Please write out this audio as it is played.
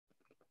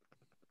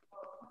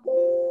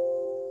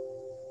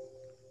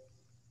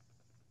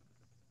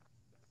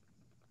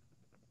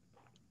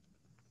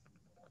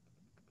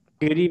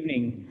Good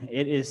evening.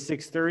 It is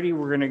 6:30.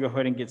 We're going to go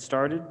ahead and get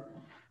started.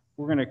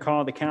 We're going to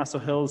call the Castle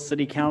Hills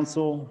City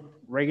Council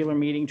regular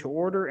meeting to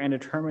order and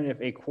determine if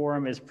a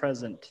quorum is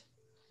present.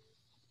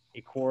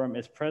 A quorum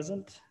is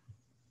present.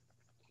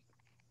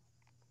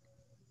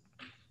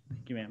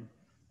 Thank you, ma'am.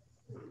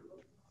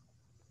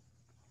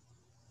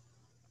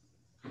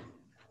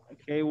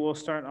 Okay, we'll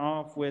start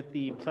off with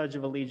the Pledge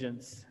of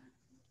Allegiance.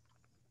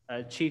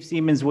 Chief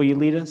Siemens, will you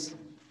lead us?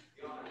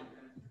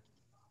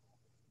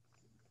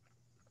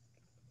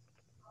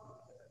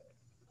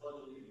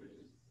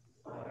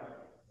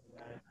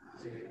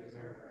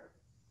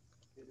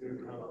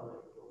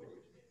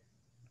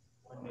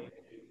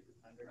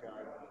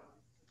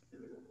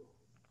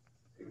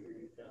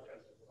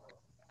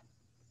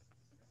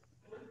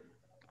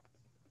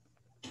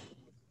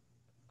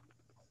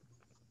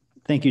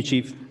 Thank you,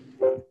 Chief.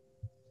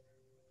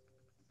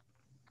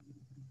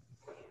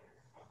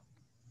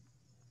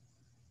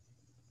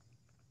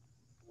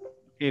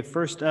 Okay,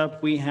 first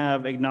up, we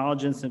have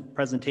acknowledgements and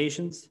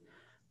presentations.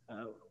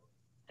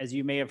 As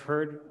you may have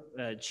heard,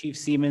 Chief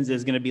Siemens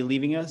is going to be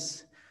leaving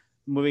us,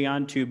 moving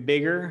on to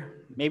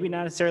bigger, maybe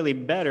not necessarily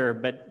better,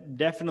 but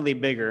definitely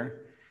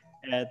bigger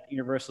at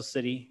Universal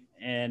City.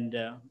 And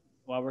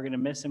while we're going to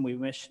miss him, we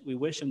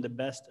wish him the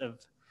best of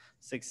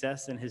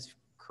success in his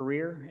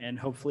career, and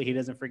hopefully he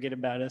doesn't forget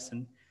about us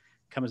and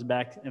comes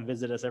back and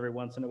visit us every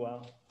once in a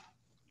while.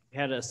 We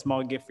had a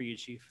small gift for you,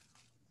 Chief.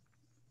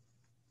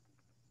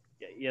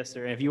 Yes,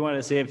 sir. If you want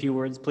to say a few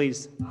words,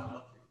 please.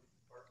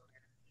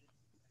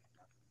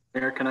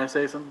 Mayor, can I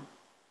say something?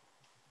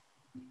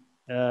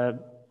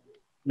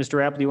 Mr.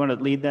 Rapp, do you want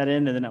to lead that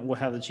in, and then we'll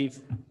have the chief?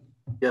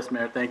 Yes,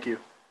 Mayor. Thank you.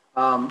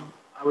 I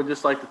would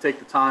just like to take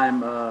the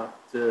time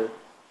to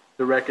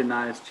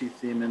recognize Chief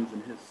Siemens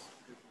and his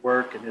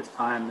work and his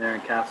time there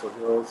in Castle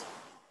Hills.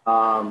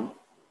 Kind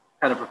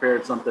of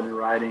prepared something in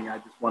writing. I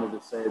just wanted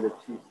to say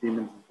that Chief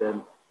Siemens has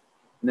been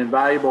an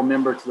invaluable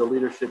member to the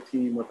leadership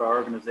team with our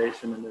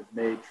organization and has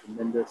made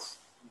tremendous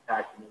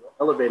impact in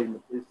elevating the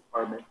police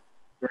department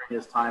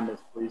during his time as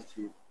police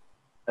chief.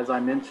 As I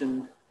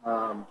mentioned,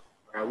 or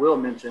I will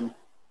mention,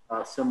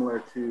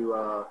 similar to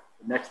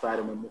the next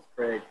item with Ms.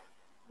 Craig,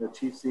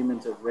 Chief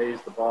Siemens has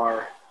raised the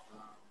bar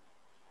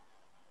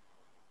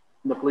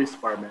in the police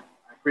department.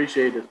 I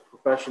appreciate his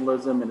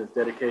professionalism and his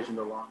dedication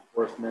to law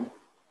enforcement.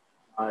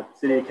 At the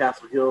City of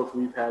Castle Hills,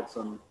 we've had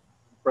some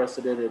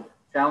unprecedented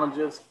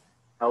challenges.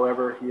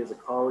 However, he is a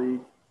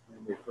colleague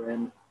and a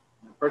friend.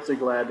 I'm personally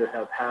glad to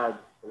have had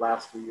the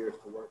last 3 years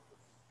to work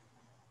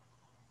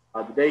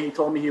with. The day he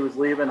told me he was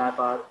leaving, I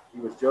thought he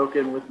was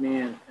joking with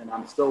me, and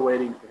I'm still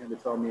waiting for him to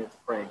tell me it's a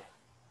prank.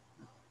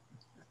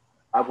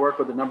 I've worked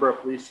with a number of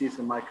police chiefs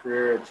in my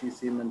career, and Chief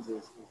Siemens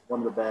is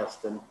one of the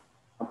best. And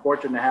I'm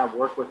fortunate to have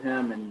worked with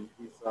him, and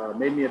he's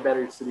made me a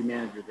better city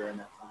manager during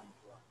that time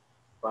as well.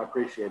 So I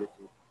appreciate it,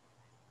 Chief.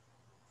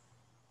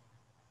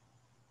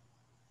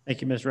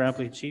 Thank you, Mr.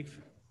 Rapley.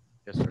 Chief?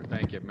 Yes, sir.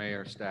 Thank you,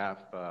 Mayor, staff,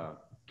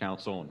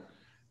 council,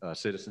 and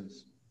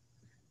citizens.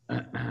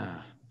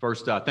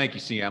 First, thank you,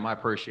 CM. I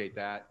appreciate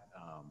that.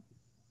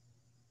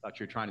 Thought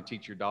you were trying to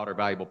teach your daughter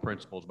valuable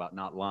principles about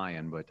not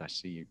lying, but I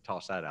see you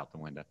toss that out the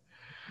window.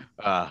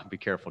 Be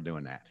careful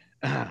doing that.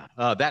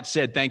 That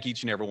said, thank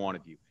each and every one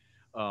of you.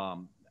 I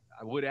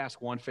would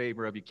ask one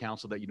favor of you,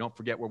 council, that you don't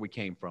forget where we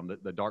came from.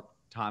 The dark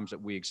times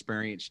that we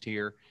experienced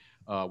here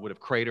would have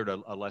cratered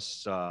a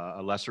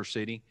lesser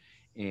city,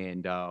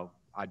 and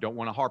I don't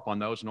want to harp on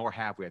those, nor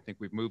have we. I think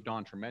we've moved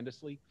on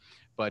tremendously,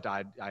 but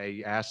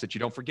I ask that you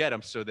don't forget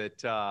them so that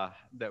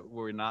that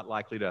we're not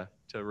likely to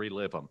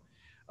relive them.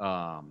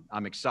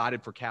 I'm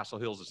excited for Castle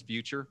Hills'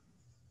 future.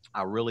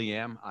 I really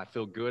am. I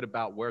feel good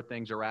about where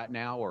things are at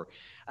now. Or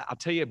I'll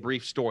tell you a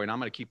brief story, and I'm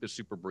going to keep this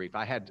super brief.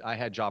 I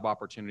had job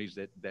opportunities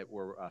that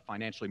were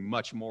financially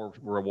much more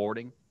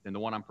rewarding than the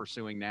one I'm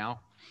pursuing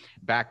now.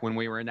 Back when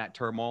we were in that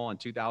turmoil in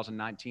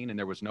 2019, and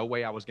there was no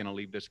way I was going to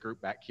leave this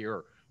group back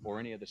here or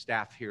any of the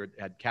staff here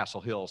at Castle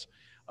Hills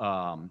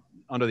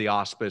under the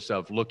auspice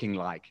of looking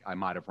like I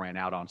might have ran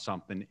out on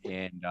something,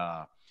 and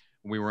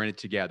we were in it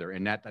together.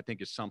 And that, I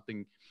think, is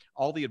something.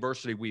 All the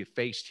adversity we have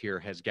faced here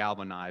has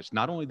galvanized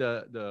not only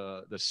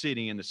the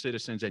city and the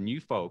citizens and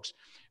you folks,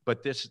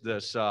 but this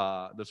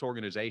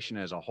organization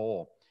as a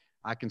whole.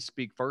 I can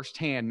speak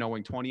firsthand,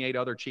 knowing 28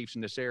 other chiefs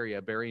in this area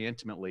very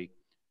intimately.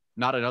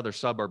 Not another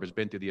suburb has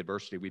been through the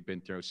adversity we've been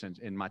through since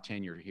in my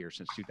tenure here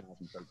since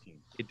 2013.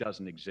 It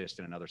doesn't exist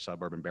in another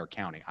suburb in Bexar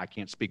County. I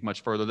can't speak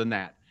much further than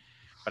that,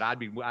 but I'd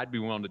be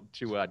willing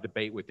to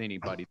debate with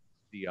anybody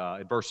the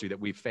adversity that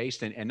we've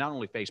faced and not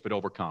only faced but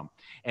overcome,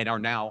 and are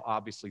now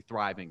obviously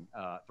thriving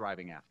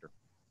after.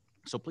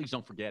 So please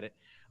don't forget it.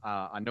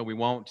 I know we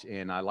won't,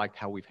 and I like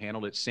how we've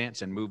handled it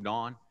since and moved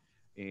on.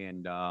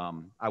 And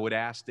I would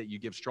ask that you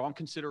give strong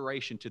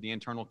consideration to the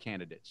internal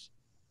candidates.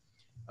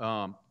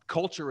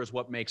 Culture is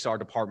what makes our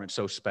department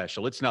so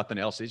special. It's nothing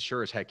else. It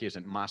sure as heck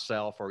isn't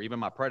myself or even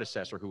my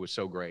predecessor, who was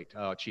so great,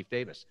 Chief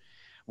Davis.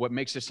 What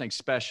makes this thing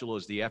special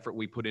is the effort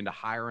we put into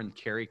hiring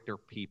character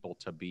people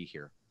to be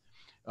here.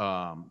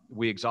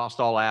 We exhaust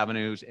all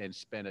avenues and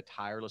spend a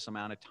tireless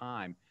amount of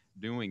time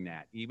doing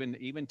that,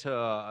 even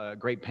to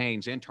great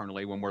pains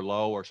internally when we're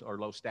low or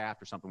low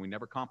staffed or something. We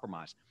never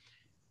compromise.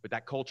 But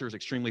that culture is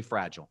extremely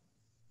fragile.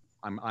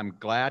 I'm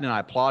glad and I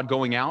applaud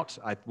going out.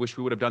 I wish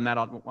we would have done that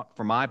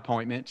for my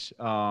appointment.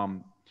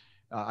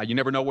 You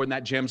never know when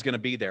that gem's going to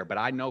be there, but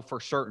I know for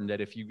certain that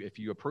if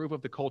you approve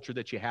of the culture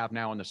that you have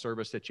now and the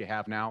service that you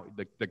have now,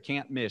 the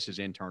can't miss is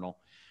internal.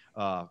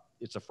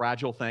 It's a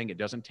fragile thing. It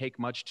doesn't take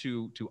much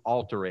to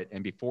alter it,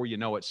 and before you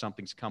know it,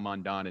 something's come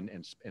undone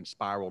and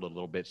spiraled a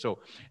little bit. So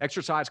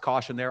exercise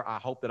caution there. I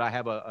hope that I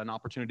have an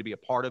opportunity to be a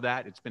part of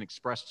that. It's been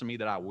expressed to me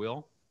that I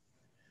will.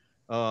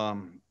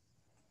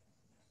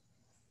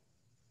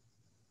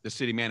 The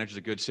city manager is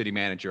a good city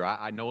manager.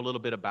 I know a little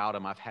bit about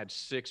him. I've had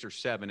 6 or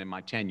 7 in my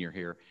tenure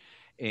here.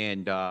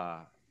 And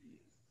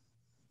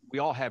we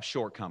all have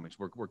shortcomings.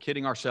 We're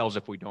kidding ourselves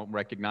if we don't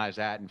recognize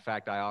that. In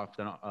fact, I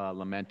often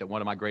lament that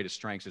one of my greatest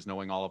strengths is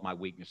knowing all of my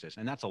weaknesses.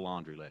 And that's a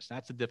laundry list.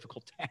 That's a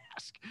difficult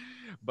task.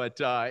 But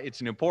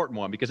it's an important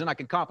one because then I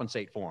can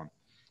compensate for them.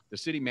 The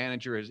city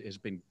manager has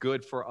been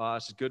good for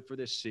us, good for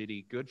this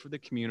city, good for the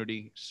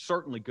community,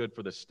 certainly good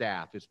for the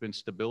staff. It's been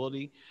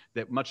stability,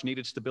 that much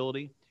needed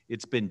stability.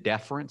 It's been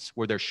deference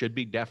where there should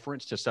be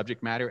deference to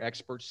subject matter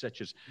experts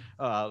such as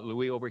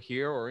Louis over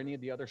here or any of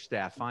the other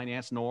staff,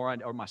 finance, Nora,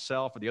 or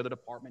myself or the other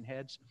department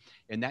heads.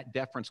 And that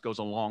deference goes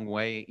a long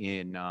way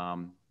in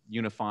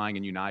unifying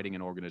and uniting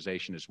an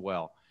organization as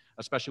well,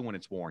 especially when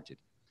it's warranted.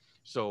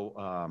 So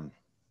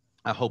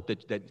I hope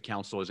that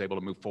council is able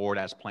to move forward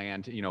as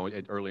planned,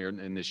 earlier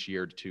in this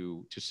year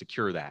to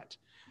secure that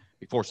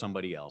before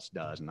somebody else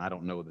does. And I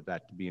don't know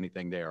that to be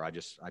anything there. I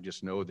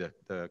just know that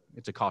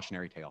it's a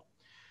cautionary tale.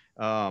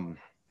 I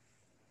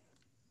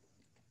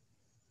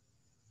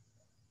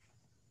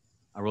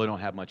really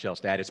don't have much else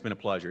to add. It's been a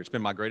pleasure. It's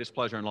been my greatest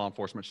pleasure in law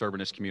enforcement serving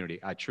this community.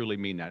 I truly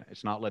mean that.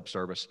 It's not lip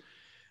service.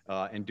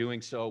 And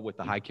doing so with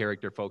the high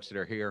character folks that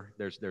are here,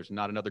 there's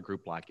not another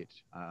group like it.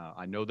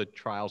 I know the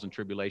trials and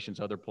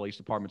tribulations other police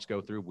departments go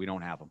through. We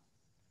don't have them.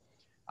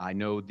 I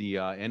know the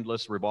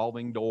endless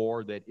revolving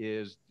door that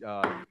is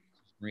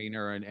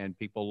Greener and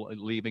people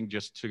leaving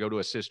just to go to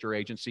a sister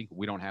agency.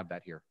 We don't have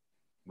that here.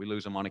 We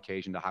lose them on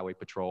occasion to Highway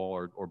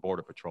Patrol or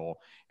Border Patrol.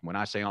 And when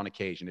I say on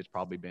occasion, it's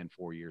probably been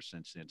 4 years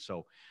since then.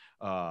 So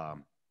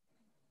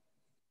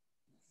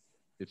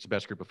it's the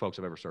best group of folks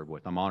I've ever served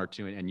with. I'm honored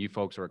to, and you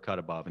folks are a cut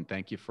above. And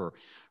thank you for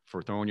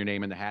throwing your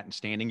name in the hat and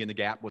standing in the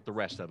gap with the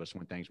rest of us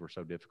when things were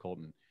so difficult.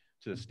 And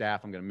to the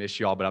staff, I'm going to miss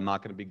y'all, but I'm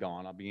not going to be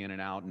gone. I'll be in and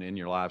out and in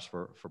your lives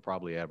for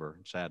probably ever,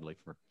 sadly,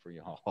 for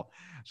y'all.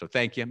 So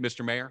thank you,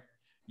 Mr. Mayor.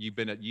 You've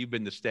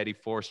been the steady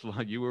force.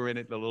 You were in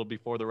it a little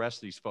before the rest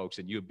of these folks,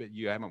 and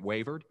you haven't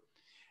wavered.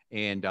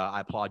 And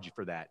I applaud you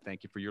for that.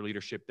 Thank you for your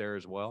leadership there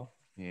as well.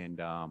 And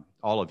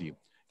all of you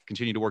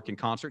continue to work in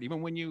concert,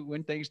 even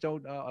when things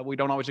we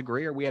don't always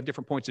agree or we have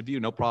different points of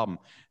view. No problem.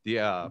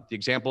 The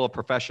example of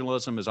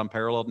professionalism is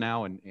unparalleled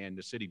now, and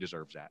the city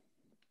deserves that.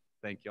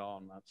 Thank y'all,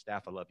 and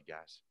staff. I love you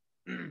guys.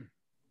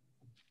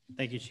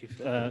 Thank you, Chief.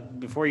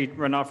 Before you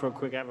run off real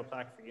quick, I have a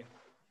plaque for you.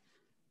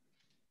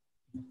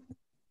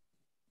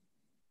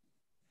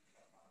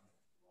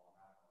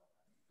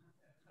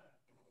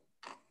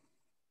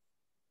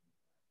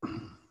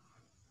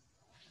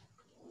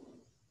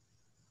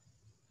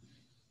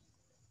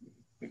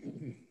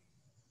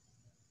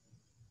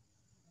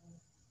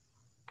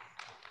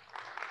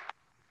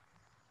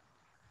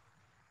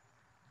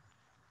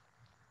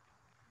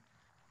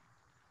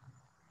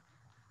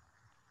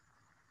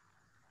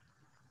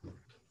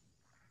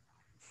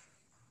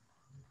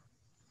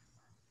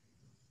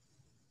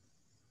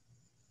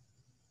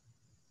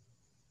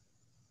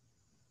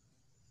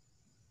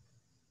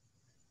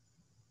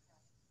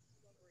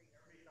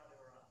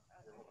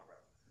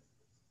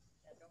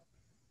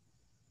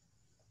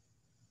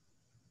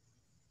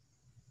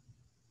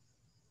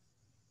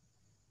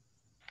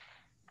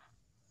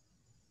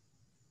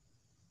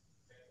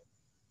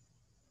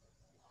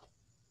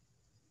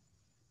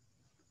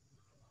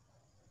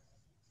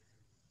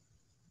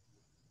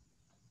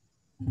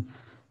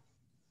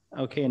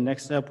 Okay,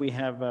 next up we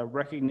have a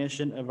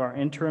recognition of our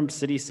interim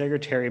city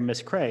secretary,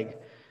 Ms. Craig.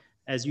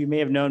 As you may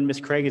have known, Ms.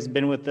 Craig has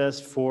been with us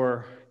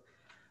for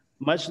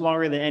much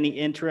longer than any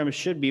interim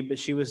should be, but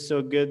she was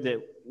so good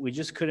that we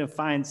just couldn't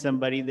find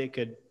somebody that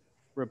could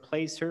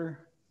replace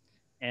her,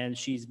 and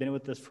she's been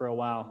with us for a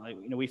while.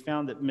 We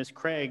found that Ms.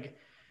 Craig,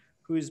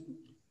 who's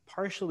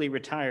partially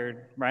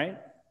retired, right?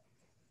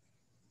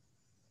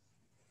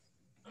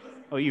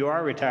 Oh, you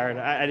are retired.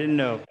 I didn't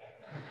know.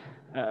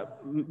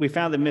 We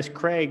found that Ms.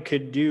 Craig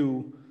could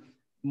do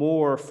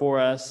more for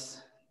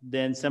us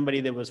than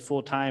somebody that was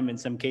full-time in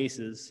some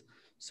cases.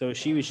 So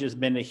she was just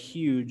been a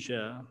huge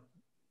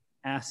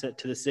asset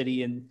to the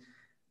city and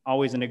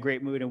always in a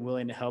great mood and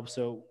willing to help.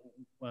 So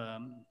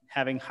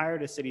having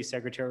hired a city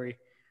secretary,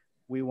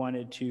 we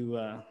wanted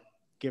to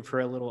give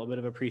her a bit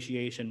of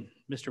appreciation.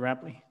 Mr.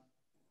 Rapley.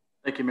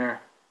 Thank you, Mayor.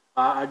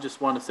 I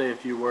just want to say a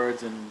few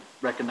words and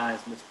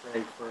recognize Ms.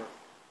 Craig for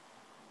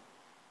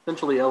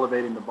essentially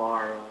elevating the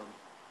bar.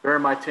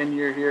 During my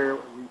tenure here,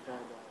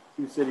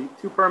 we've had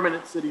two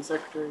permanent city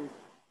secretaries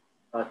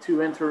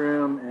two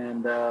interim,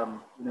 and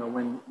you know,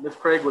 when Ms.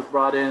 Craig was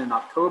brought in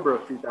October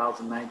of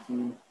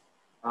 2019,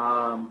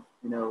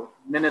 you know,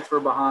 minutes were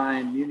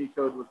behind,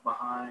 Unicode was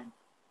behind,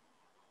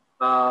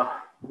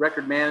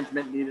 record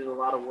management needed a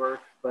lot of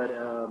work, but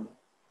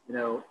you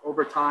know,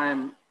 over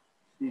time,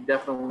 she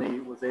definitely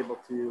was able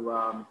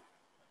to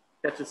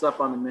catch us up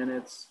on the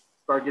minutes,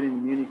 start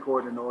getting the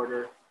Unicode in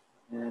order,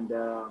 and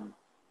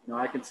you know,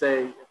 I can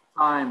say at the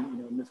time,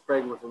 you know, Ms.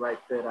 Craig was the right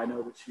fit. I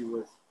know that she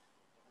was,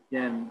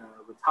 again,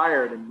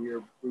 retired, and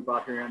we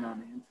brought her in on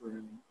the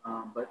interim.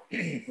 But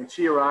when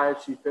she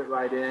arrived, she fit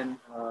right in.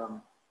 Like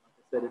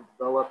I said, it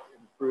developed,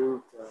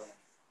 improved.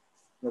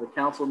 You know, the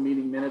council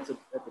meeting minutes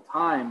at the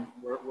time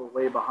were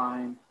way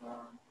behind.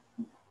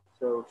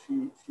 So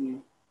she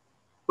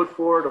put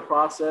forward a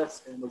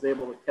process and was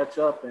able to catch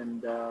up,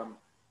 and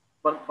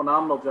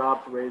phenomenal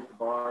job to raise the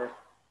bar.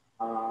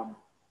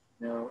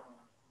 You know,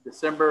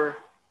 December,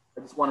 I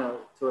just want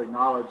to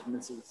acknowledge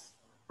Mrs.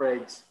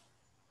 Craig's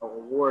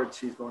award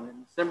she's going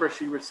in December.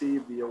 She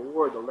received the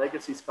award, the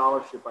Legacy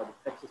Scholarship by the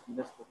Texas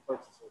Municipal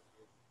Clerks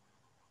Association.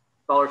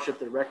 Scholarship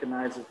that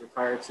recognizes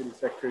retired city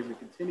secretaries who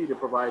continue to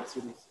provide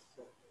city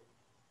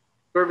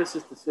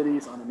services to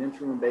cities on an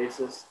interim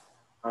basis.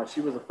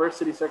 She was the first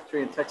city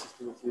secretary in Texas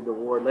to receive the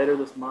award. Later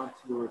this month,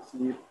 she will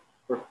receive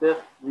her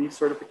 5th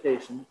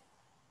recertification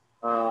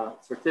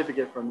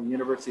certificate from the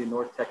University of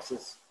North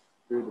Texas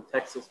through the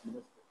Texas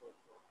Municipal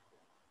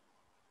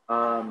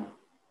Clerks.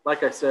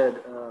 Like I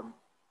said,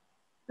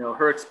 you know,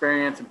 her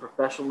experience and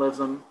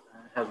professionalism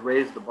has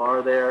raised the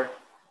bar there,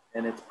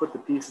 and it's put the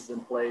pieces in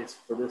place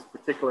for this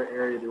particular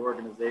area of the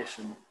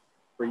organization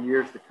for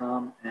years to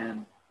come.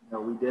 And, you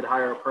know, we did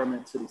hire a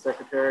permanent city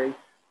secretary,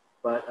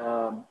 but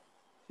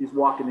she's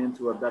walking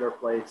into a better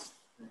place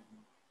than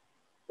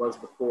was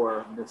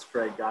before Ms.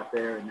 Craig got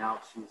there, and now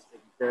she's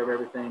taking care of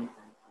everything. And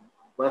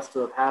I'm blessed to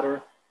have had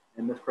her.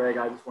 And Ms. Craig,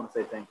 I just want to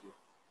say thank you.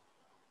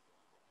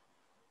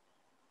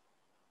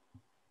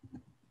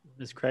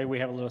 Ms. Craig, we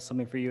have a little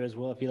something for you as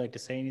well, if you'd like to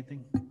say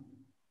anything.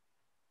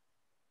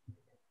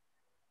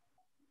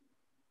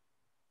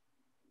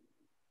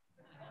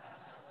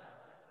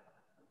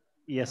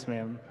 Yes,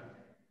 ma'am.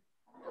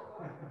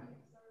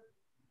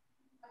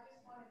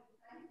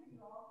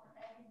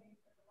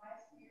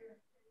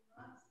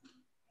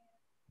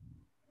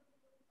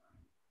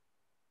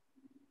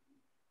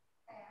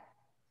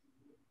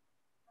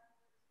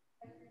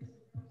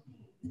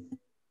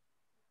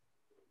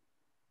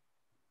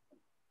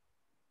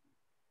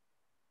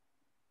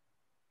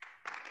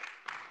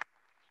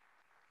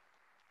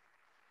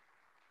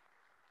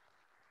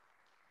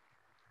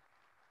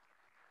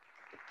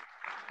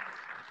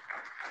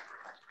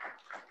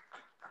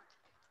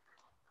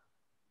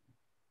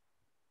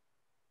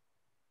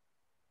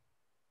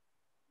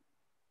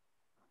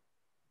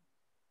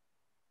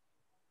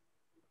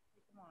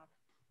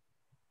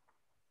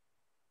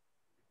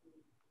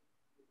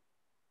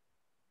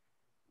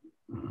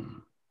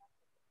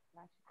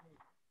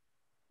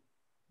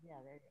 Yeah,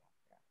 there you go.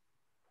 Yeah.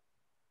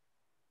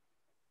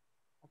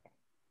 Okay.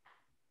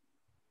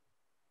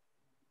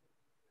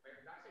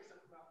 Can I say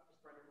something about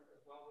Ms. Brenner as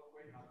well real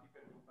quick? I'll keep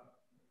it.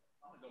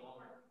 I'm gonna go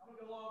longer. I'm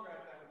gonna go longer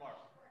after that remark.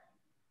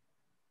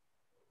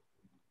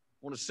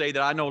 I want to say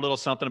that I know a little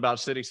something about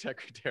city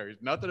secretaries,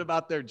 nothing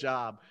about their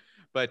job,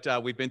 but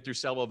we've been through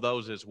several of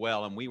those as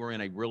well. And we were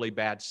in a really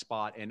bad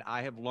spot. And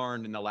I have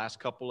learned in the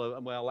last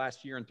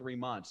last year and 3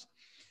 months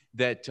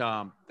that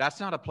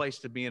that's not a place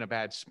to be in a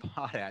bad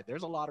spot at.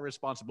 There's a lot of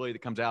responsibility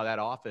that comes out of that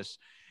office.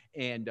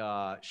 And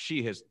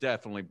she has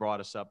definitely brought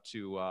us up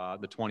to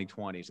the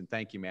 2020s. And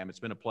thank you, ma'am. It's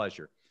been a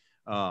pleasure.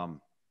 And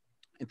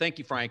thank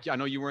you, Frank. I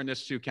know you were in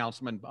this too,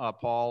 Councilman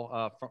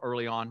Paul,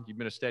 early on. You've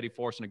been a steady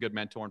force and a good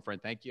mentor and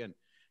friend. Thank you. And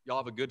y'all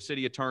have a good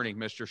city attorney,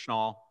 Mr.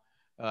 Schnall.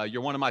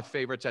 You're one of my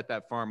favorites at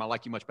that firm. I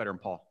like you much better than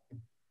Paul.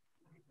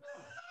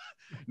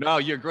 No,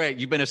 you're great.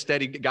 You've been a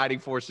steady guiding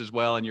force as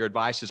well, and your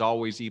advice is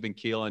always even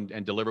keel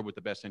and delivered with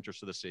the best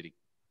interests of the city.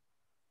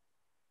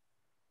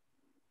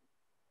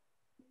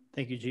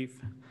 Thank you,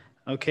 Chief.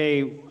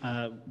 Okay,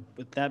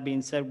 with that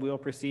being said, we'll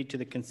proceed to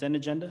the consent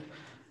agenda.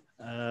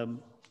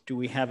 Do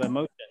we have a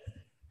motion?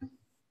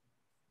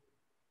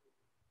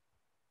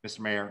 Mr.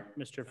 Mayor,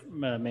 Mr.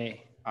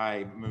 May.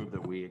 I move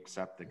that we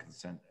accept the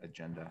consent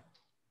agenda.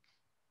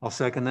 I'll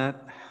second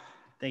that.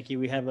 Thank you.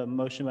 We have a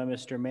motion by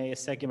Mr. May, a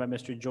second by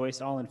Mr.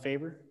 Joyce. All in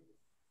favor?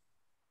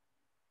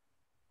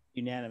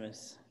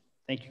 Unanimous.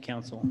 Thank you,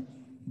 Council.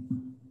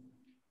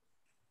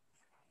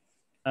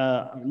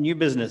 New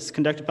business.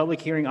 Conduct a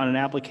public hearing on an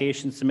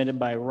application submitted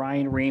by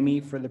Ryan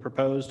Ramey for the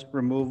proposed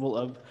removal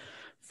of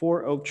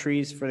 4 oak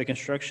trees for the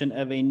construction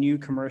of a new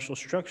commercial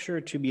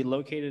structure to be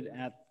located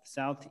at the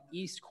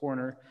southeast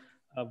corner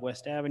of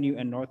West Avenue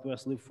and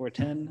Northwest Loop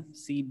 410,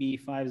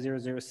 CB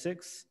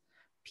 5006,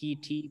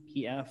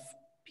 PTPF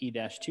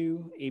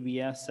P-2,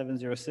 ABS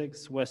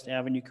 706, West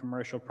Avenue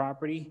commercial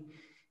property.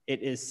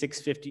 It is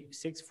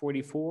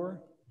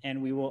 644,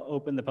 and we will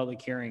open the public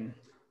hearing.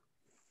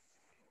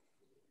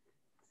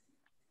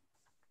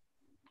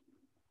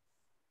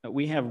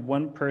 We have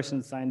one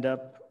person signed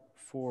up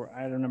for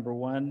item number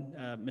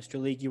 1. Mr.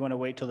 Leek, you want to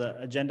wait till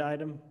the agenda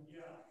item?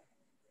 Yeah.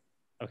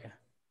 Okay.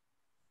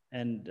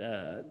 And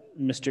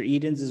Mr.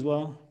 Edens as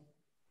well?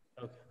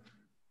 Okay.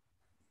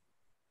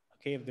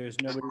 Okay, if there's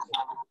nobody,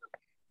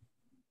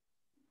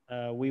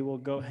 we will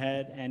go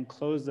ahead and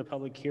close the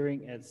public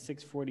hearing at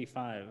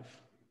 6:45.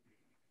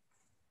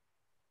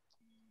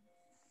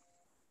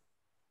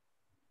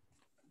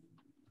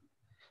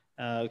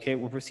 Okay,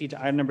 we'll proceed to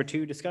item number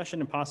 2,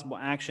 discussion and possible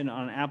action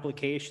on an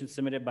application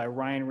submitted by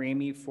Ryan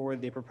Ramey for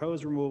the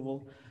proposed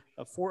removal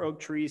of 4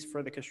 oak trees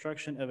for the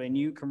construction of a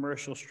new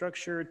commercial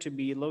structure to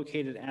be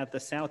located at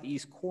the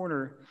southeast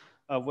corner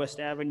of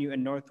West Avenue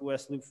and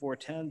Northwest Loop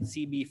 410,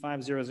 CB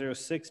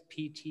 5006,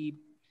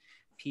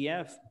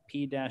 PTPF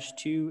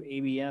P-2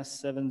 ABS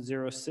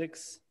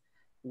 706,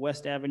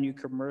 West Avenue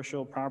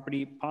commercial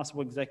property,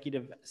 possible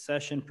executive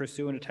session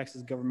pursuant to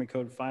Texas Government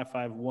Code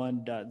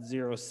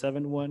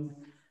 551.071.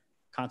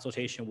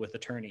 Consultation with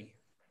attorney.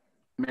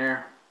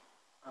 Mayor,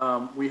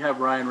 we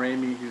have Ryan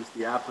Ramey, who's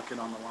the applicant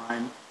on the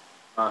line,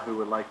 who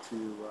would like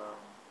to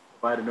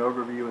provide an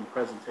overview and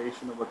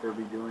presentation of what they'll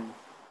be doing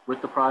with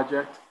the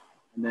project.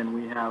 And then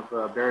we have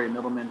Barry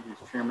Middleman, who's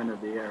chairman of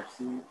the ARC,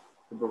 to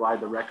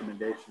provide the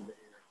recommendation to the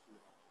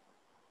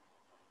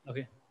ARC.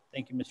 Okay,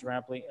 thank you, Mr.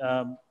 Rapley.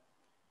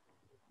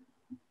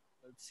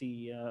 Let's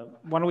see,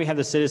 why don't we have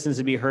the citizens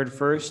to be heard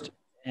first,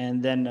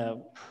 and then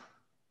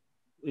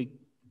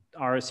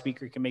our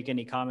speaker can make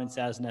any comments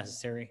as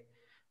necessary.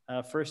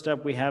 First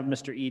up, we have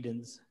Mr.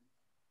 Edens.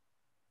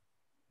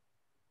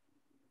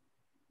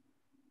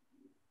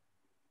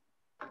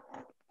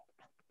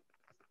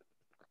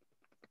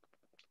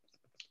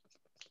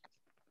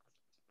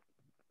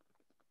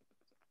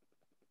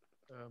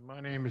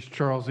 My name is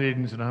Charles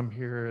Edens, and I'm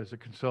here as a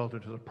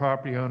consultant to the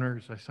property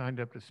owners. I signed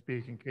up to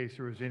speak in case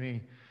there was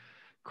any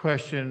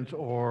questions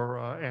or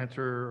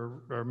answer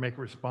or make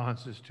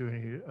responses to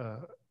any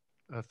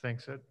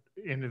things that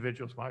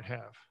individuals might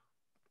have.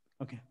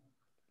 Okay.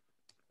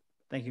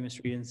 Thank you,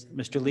 Mr. Edens.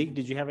 Mr. Leek,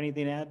 did you have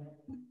anything to add?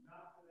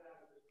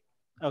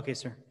 Okay,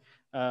 sir.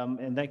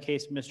 In that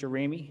case, Mr.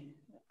 Ramey,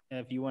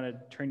 if you want to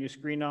turn your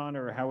screen on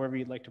or however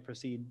you'd like to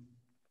proceed.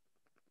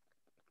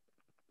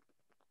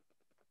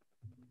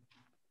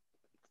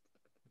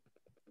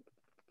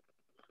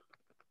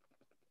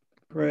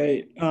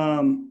 Great.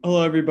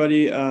 Hello,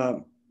 everybody.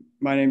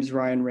 My name is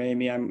Ryan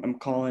Ramey. I'm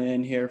calling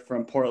in here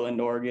from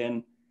Portland,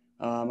 Oregon.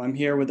 I'm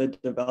here with a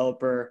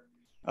developer,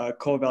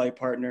 Coal Valley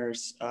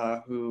Partners,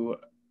 who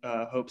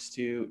hopes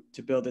to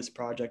build this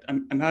project.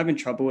 I'm having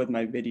trouble with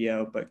my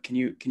video, but can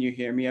you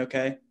hear me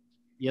okay?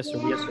 Yes, sir.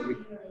 Yes, sir.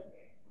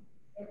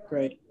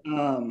 Great.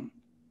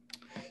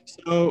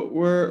 So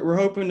we're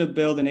hoping to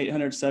build an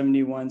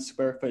 871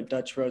 square foot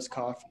Dutch Rose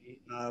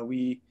Coffee. Here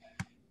we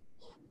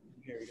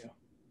go.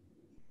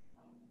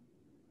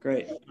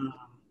 Great.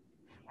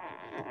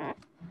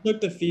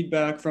 Took the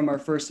feedback from our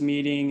first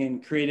meeting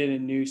and created a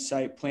new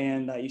site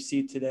plan that you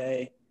see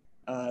today.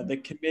 The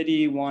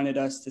committee wanted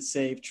us to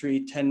save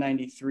tree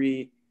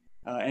 1093,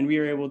 and we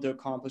were able to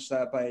accomplish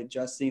that by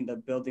adjusting the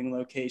building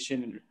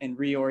location and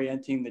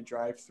reorienting the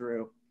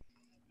drive-through.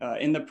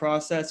 In the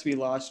process, we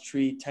lost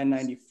tree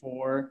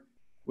 1094,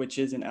 which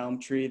is an elm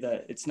tree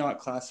that it's not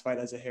classified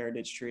as a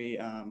heritage tree.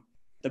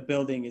 The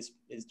building is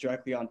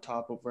directly on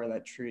top of where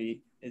that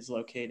tree is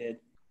located.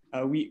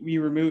 We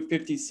removed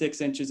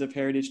 56 inches of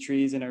heritage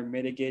trees and are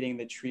mitigating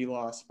the tree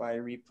loss by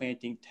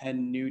replanting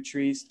 10 new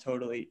trees,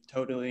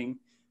 totaling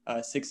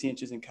 60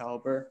 inches in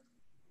caliber.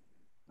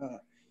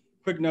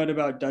 Quick note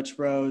about Dutch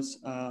Bros.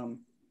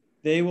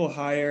 They will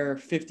hire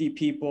 50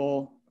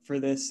 people for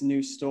this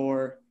new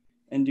store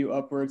and do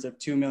upwards of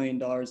 $2 million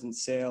in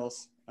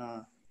sales.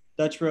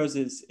 Dutch Bros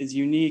is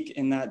unique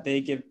in that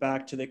they give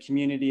back to the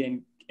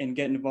community and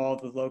get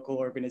involved with local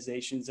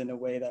organizations in a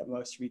way that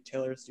most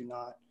retailers do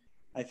not.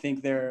 I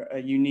think they're a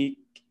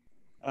unique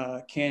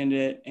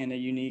candidate and a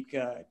unique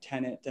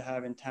tenant to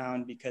have in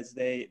town because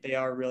they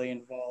are really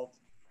involved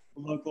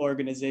with local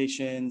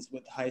organizations,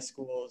 with high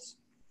schools,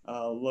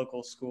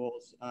 local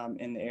schools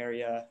in the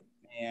area,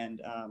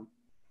 and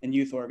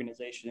youth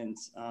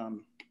organizations.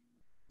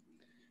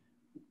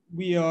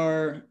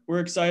 We're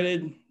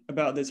excited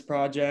about this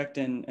project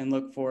and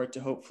look forward to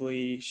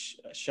hopefully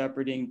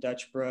shepherding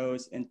Dutch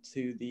Bros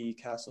into the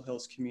Castle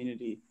Hills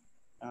community.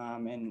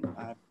 And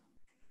I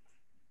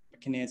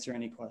can answer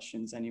any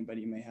questions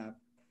anybody may have.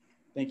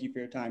 Thank you for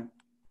your time.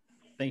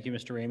 Thank you,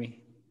 Mr. Ramey.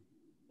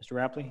 Mr.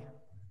 Rapley?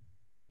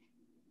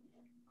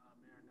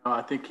 No,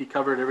 I think he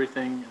covered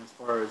everything as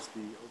far as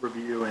the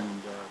overview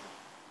and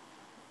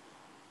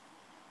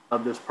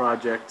of this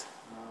project.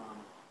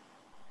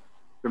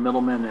 Mr.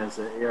 Middleman, as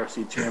the ARC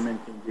chairman,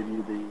 can give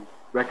you the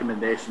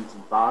recommendations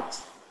and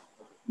thoughts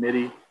of the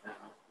committee.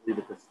 I'll leave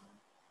it this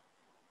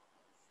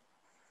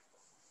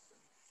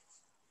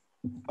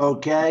time.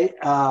 Okay.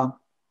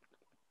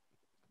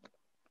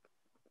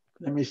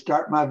 Let me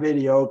start my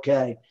video.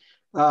 Okay.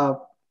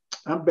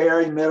 I'm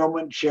Barry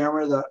Middleman,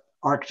 chairman of the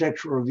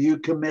Architectural Review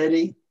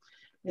Committee.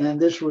 And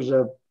this was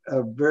a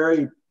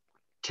very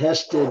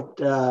tested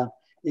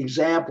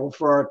example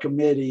for our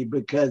committee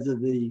because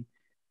of the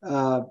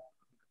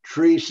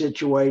tree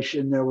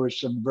situation. There were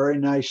some very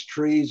nice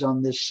trees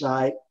on this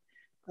site,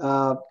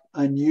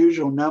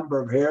 unusual number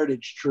of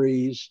heritage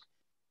trees.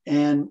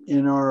 And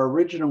in our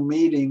original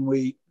meeting,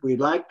 we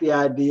liked the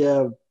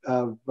idea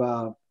of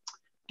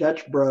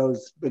Dutch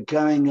Bros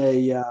becoming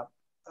a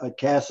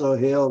Castle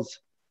Hills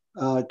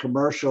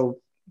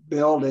commercial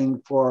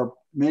building for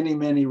many,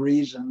 many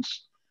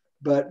reasons.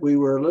 But we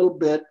were a little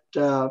bit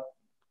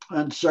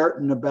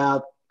uncertain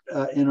about,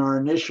 in our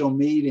initial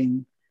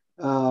meeting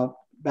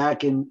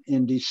back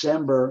in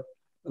December,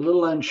 a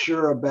little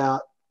unsure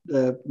about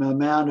the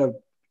amount of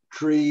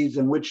trees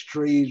and which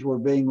trees were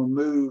being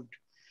removed.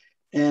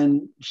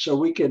 And so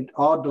we could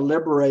all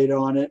deliberate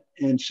on it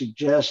and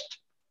suggest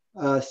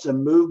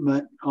some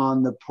movement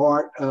on the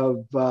part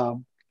of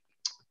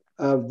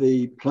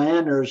the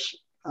planners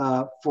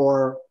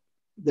for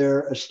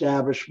their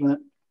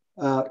establishment,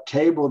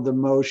 tabled the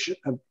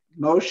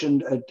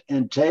motioned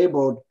and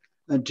tabled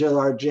until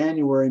our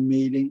January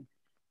meeting.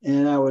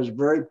 And I was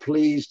very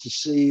pleased to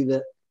see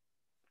that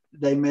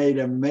they made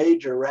a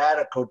major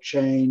radical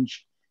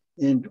change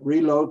in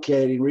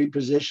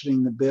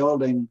repositioning the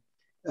building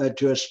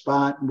to a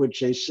spot in which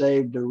they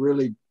saved a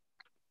really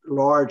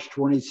large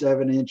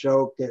 27-inch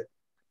oak that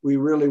we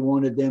really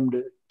wanted them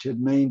to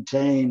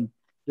maintain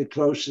the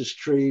closest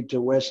tree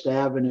to West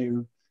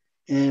Avenue.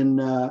 And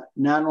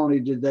not only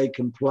did they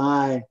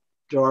comply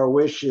to our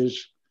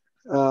wishes,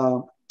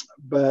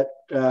 but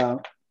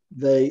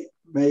they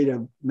made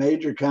a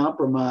major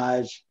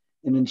compromise.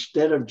 And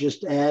instead of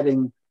just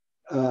adding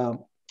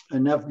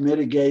enough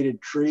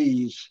mitigated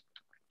trees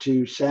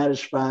to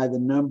satisfy the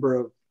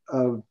number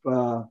of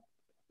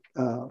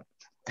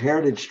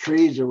heritage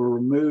trees that were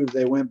removed,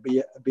 they went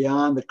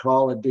beyond the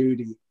call of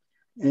duty.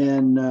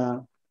 And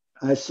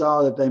I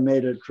saw that they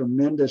made a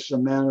tremendous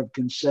amount of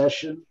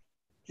concession,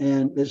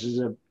 and this is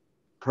a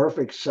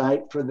perfect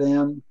site for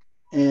them.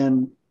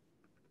 And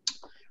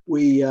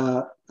we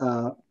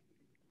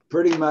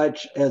pretty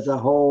much as a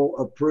whole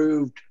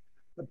approved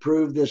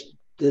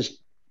this,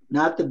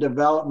 not the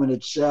development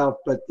itself,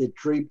 but the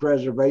tree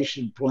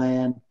preservation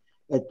plan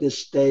at this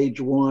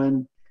stage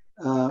one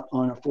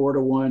on a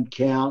 4-to-1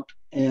 count.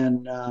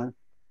 And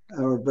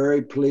we're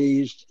very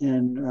pleased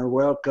and are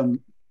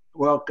welcome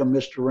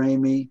Mr.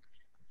 Ramey,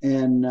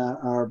 and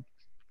are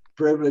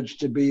privileged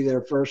to be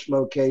their first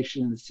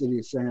location in the city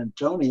of San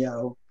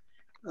Antonio.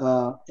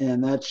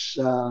 And that's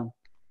the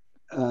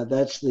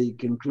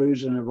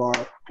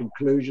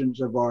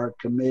conclusions of our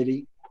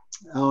committee.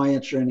 I'll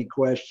answer any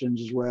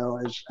questions as well,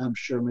 as I'm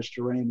sure Mr.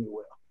 Ramey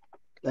will.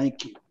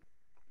 Thank you.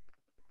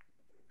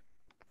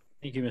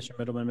 Thank you, Mr.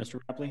 Middleman. Mr.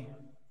 Rapley?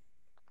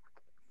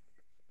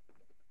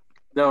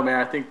 No, Mayor,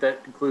 I think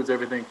that concludes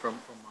everything from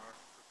our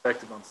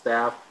perspective on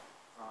staff.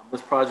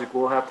 This project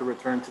will have to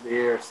return to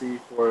the ARC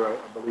for, I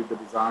believe, the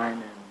design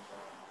and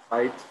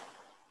site.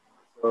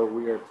 So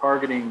we are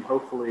targeting,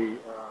 hopefully,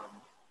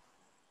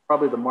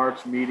 probably the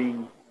March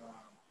meeting,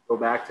 go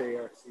back to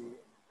ARC,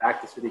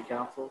 back to City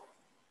Council.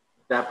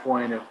 At that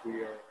point, if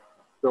we are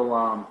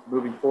still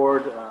moving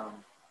forward,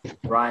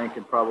 Ryan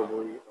can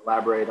probably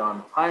elaborate on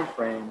the time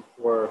frame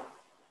for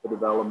the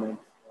development,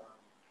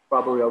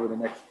 probably over the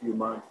next few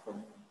months,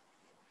 and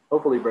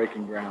hopefully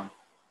breaking ground.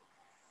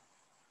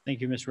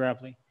 Thank you, Mr.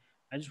 Rapley.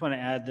 I just want to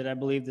add that I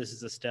believe this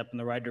is a step in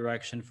the right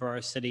direction for our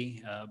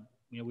city.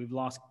 We've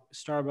lost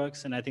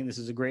Starbucks, and I think this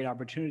is a great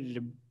opportunity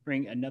to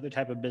bring another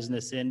type of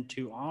business in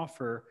to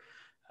offer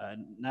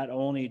not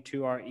only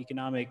to our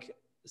economic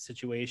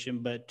situation,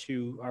 but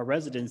to our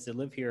residents that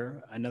live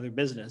here, another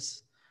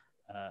business.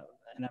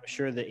 And I'm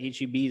sure that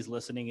HEB is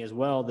listening as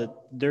well, that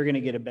they're going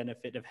to get a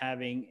benefit of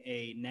having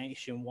a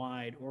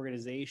nationwide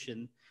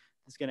organization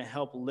that's going to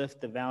help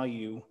lift the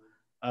value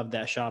of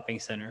that shopping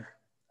center.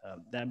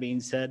 That being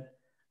said,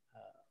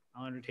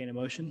 I'll entertain a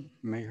motion.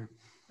 Mayor.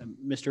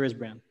 Mr.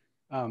 Isbrand.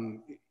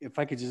 If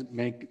I could just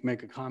make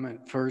a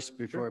comment first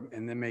before, sure,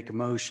 and then make a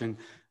motion.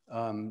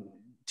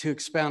 To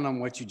expound on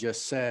what you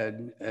just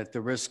said, at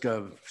the risk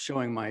of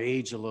showing my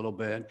age a little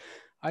bit,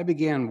 I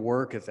began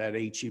work at that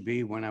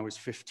HEB when I was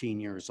 15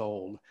 years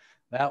old.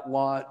 That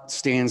lot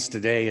stands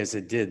today as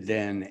it did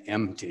then,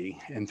 empty,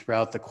 and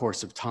throughout the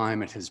course of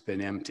time it has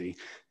been empty.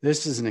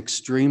 This is an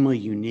extremely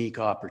unique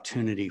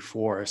opportunity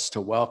for us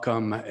to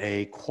welcome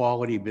a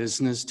quality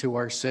business to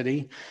our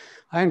city.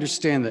 I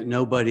understand that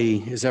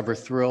nobody is ever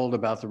thrilled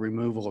about the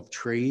removal of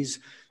trees.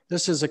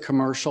 This is a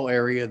commercial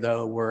area,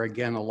 though, where,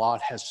 again, a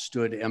lot has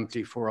stood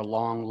empty for a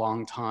long,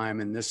 long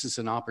time, and this is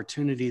an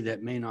opportunity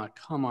that may not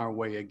come our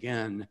way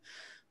again.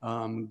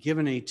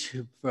 Given a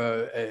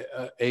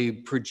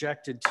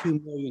projected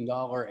 $2 million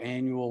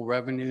annual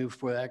revenue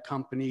for that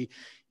company,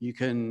 you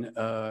can,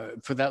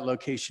 for that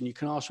location, you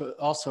can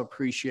also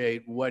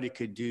appreciate what it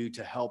could do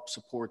to help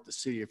support the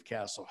city of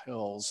Castle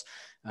Hills.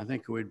 I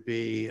think it would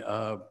be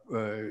a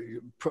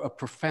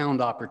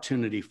profound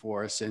opportunity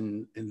for us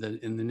in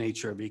the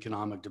nature of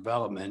economic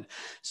development.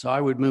 So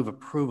I would move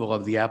approval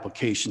of the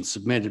application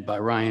submitted by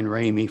Ryan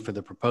Ramey for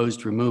the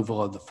proposed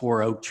removal of the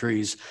 4 oak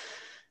trees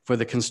for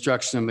the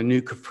construction of a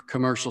new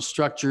commercial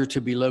structure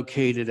to be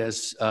located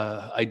as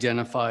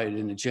identified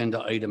in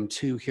Agenda Item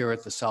 2 here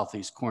at the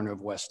southeast corner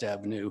of West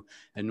Avenue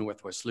and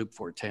Northwest Loop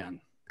 410.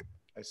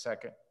 I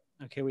second.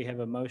 Okay, we have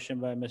a motion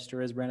by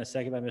Mr. Isbrand, a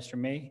second by Mr.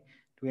 May.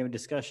 Do we have a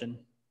discussion?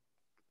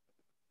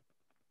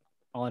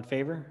 All in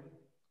favor?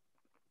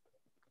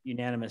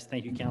 Unanimous.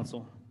 Thank you,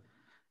 council.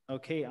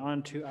 Okay,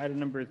 on to item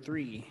number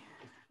 3.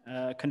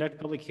 Conduct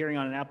public hearing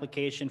on an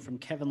application from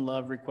Kevin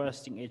Love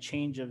requesting a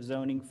change of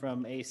zoning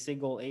from a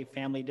single A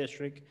family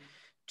district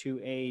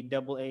to a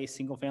double A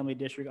single family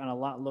district on a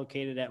lot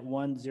located at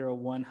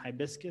 101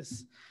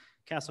 Hibiscus,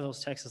 Castle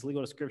Hills, Texas.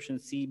 Legal description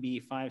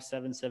CB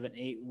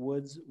 5778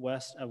 Woods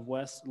west of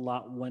West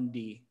Lot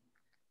 1D.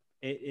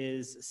 It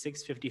is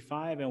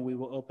 6:55 and we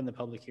will open the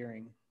public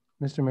hearing.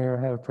 Mr. Mayor,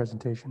 I have a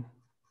presentation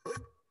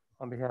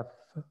on behalf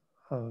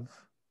of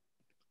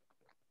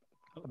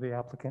the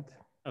applicant.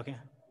 Okay.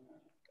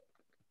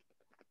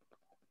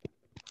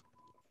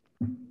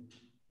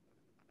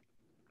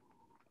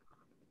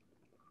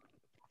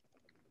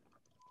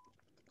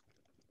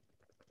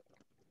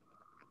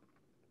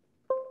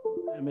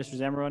 Mr.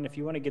 Zamaron, if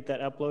you want to get that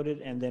uploaded,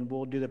 and then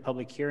we'll do the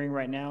public hearing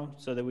right now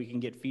so that we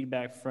can get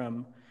feedback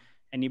from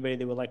anybody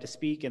that would like to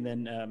speak, and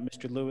then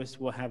Mr. Lewis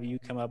will have you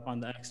come up on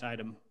the next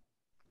item.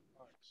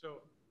 All right, so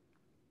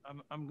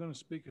I'm going to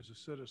speak as a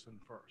citizen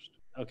first.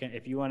 Okay,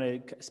 if you want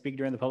to speak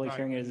during the public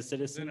hearing as a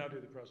citizen. Then I'll do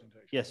the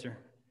presentation. Yes, sir.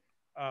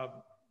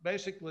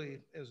 Basically,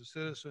 as a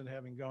citizen,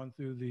 having gone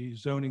through the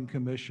zoning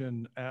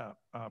commission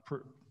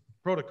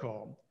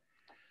protocol,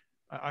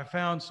 I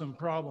found some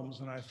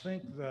problems, and I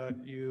think that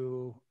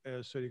you,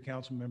 as city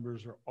council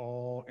members, are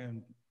all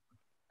in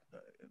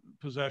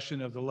possession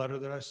of the letter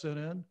that I sent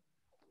in.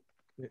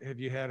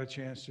 Have you had a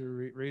chance to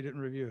read it and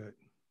review it?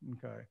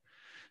 Okay.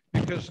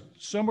 Because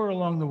somewhere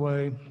along the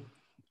way,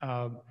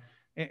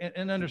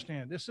 and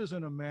understand, this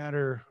isn't a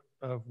matter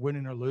of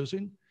winning or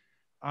losing.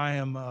 I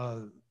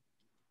am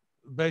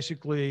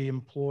basically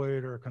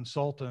employed or a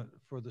consultant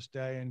for the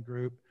Stallion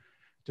Group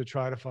to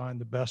try to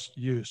find the best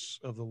use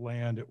of the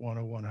land at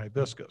 101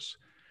 Hibiscus.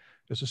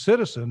 As a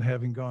citizen,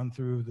 having gone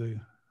through the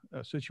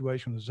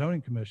situation with the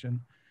Zoning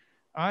Commission,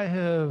 I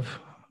have,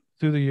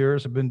 through the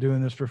years, I've been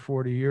doing this for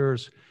 40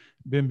 years,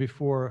 been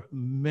before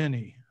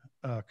many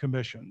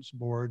commissions,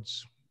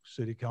 boards,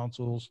 city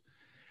councils,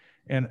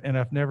 and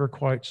I've never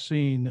quite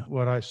seen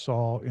what I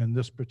saw in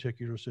this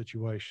particular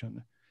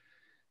situation.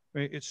 I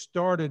mean, it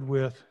started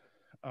with,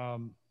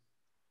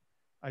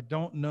 I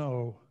don't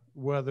know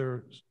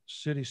whether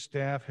city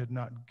staff had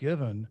not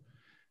given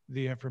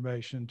the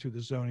information to the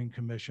Zoning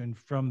Commission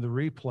from the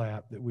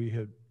replat that we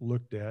had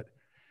looked at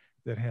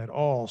that had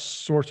all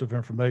sorts of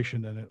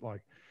information in it,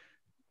 like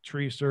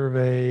tree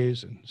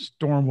surveys and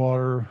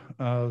stormwater,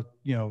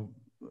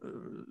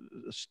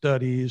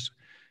 studies,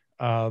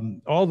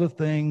 all the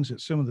things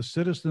that some of the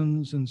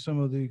citizens and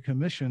some of the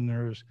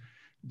commissioners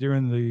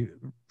during the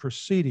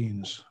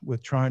proceedings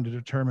with trying to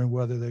determine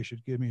whether they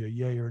should give me a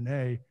yay or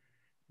nay,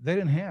 they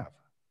didn't have,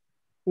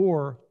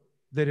 or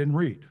they didn't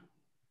read,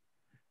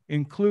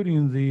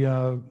 including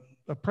the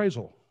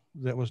appraisal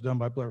that was done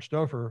by Blair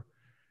Stouffer.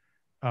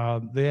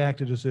 They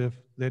acted as if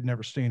they'd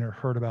never seen or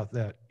heard about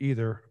that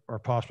either, or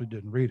possibly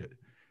didn't read it.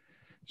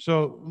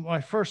 So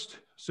my first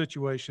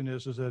situation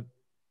is that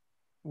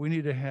we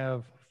need to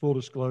have full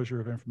disclosure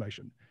of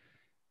information.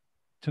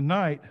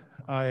 Tonight,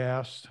 I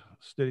asked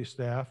city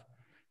staff,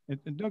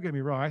 and don't get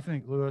me wrong, I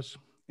think Lewis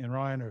and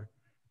Ryan are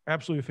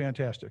absolutely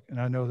fantastic, and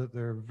I know that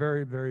they're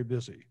very, very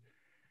busy.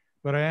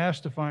 But I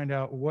asked to find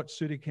out what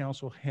city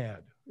council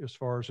had as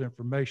far as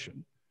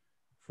information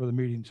for the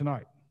meeting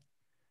tonight.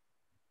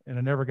 And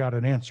I never got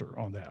an answer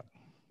on that.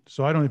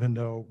 So I don't even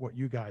know what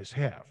you guys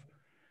have.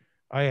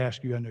 I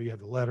ask you, I know you have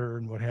the letter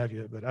and what have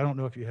you, but I don't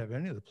know if you have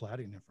any of the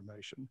plating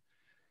information.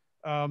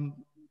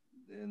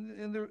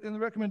 In the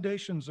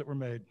recommendations that were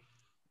made,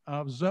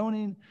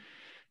 zoning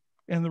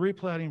and the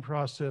replatting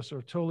process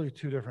are totally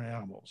two different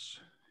animals.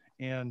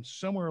 And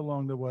somewhere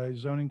along the way,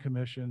 Zoning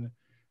Commission,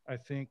 I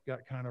think,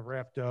 got kind of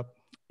wrapped up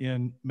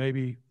in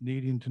maybe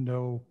needing to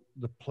know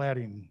the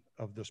platting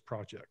of this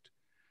project.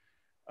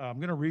 I'm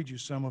going to read you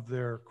some of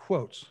their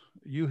quotes.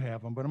 You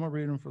have them, but I'm going to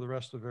read them for the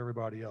rest of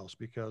everybody else,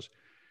 because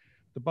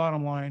the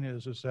bottom line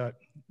is that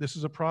this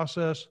is a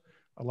process.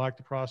 I like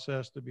the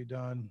process to be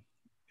done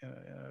in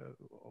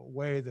a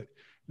way that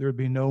there would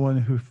be no one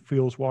who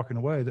feels walking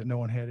away that no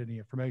one had any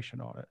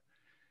information on it.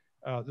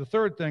 The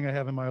third thing I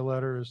have in my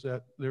letter is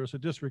that there's a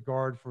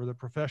disregard for the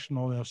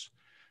professionalness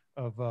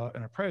of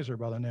an appraiser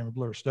by the name of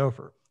Blair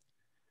Stouffer.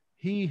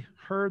 He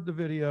heard the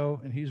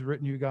video and he's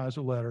written you guys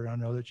a letter. I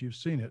know that you've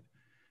seen it.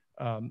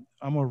 I'm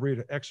going to read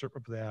an excerpt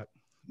of that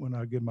when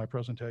I give my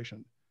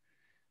presentation.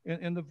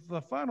 And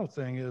the final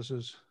thing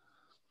is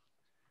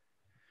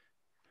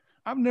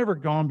I've never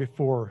gone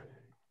before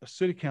a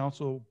city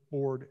council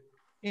board,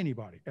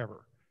 anybody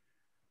ever,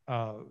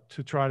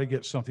 to try to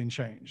get something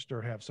changed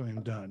or have something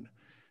done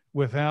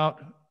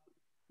without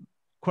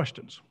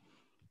questions.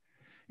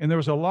 And there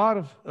was a lot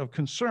of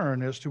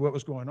concern as to what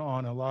was going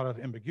on, a lot of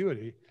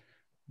ambiguity,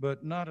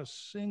 but not a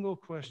single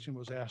question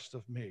was asked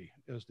of me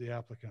as the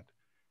applicant.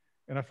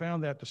 And I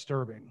found that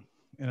disturbing.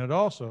 And it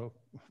also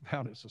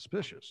found it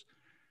suspicious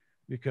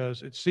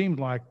because it seemed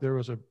like there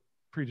was a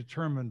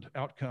predetermined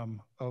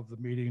outcome of the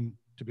meeting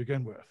to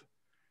begin with.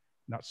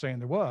 Not saying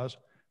there was,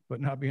 but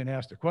not being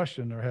asked a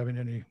question or having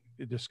any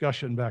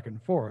discussion back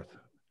and forth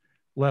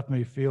left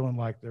me feeling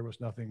like there was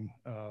nothing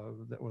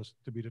that was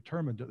to be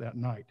determined that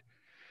night.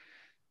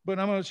 But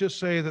I'm going to just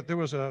say that there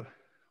was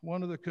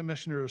one of the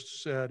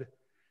commissioners said,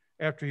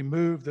 after he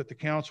moved, that the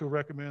council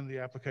recommend the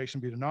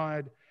application be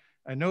denied.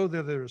 I know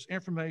that there's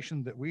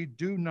information that we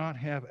do not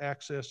have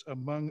access,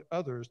 among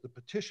others, the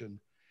petition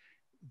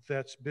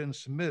that's been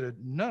submitted.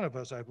 None of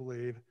us, I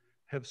believe,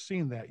 have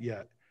seen that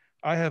yet.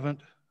 I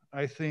haven't.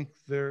 I think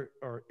there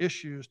are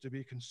issues to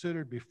be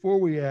considered before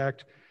we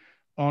act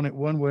on it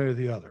one way or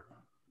the other.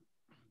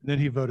 Then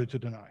he voted to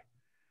deny.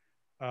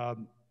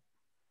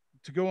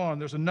 To go on,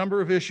 there's a number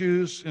of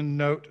issues, and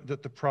note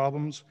that the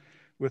problems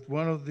with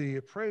the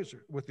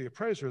appraiser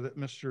that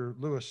Mr.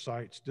 Lewis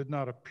cites did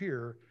not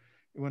appear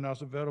when I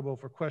was available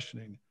for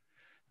questioning.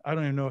 I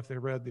don't even know if they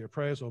read the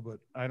appraisal, but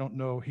I don't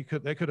know.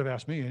 They could have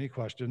asked me any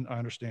question. I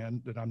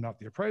understand that I'm not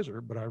the appraiser,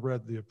 but I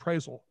read the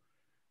appraisal.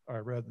 I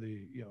read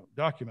the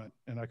document,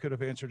 and I could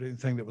have answered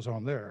anything that was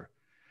on there.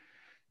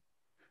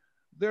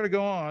 There to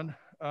go on,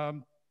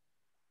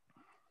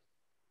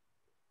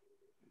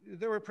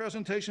 there were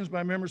presentations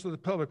by members of the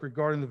public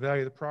regarding the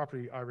value of the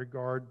property I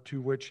regard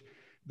to which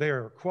they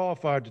are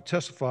qualified to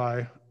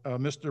testify.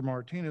 Mr.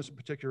 Martinez in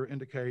particular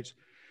indicates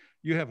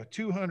you have a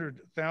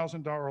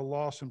 $200,000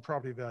 loss in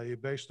property value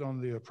based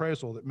on the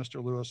appraisal that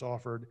Mr. Lewis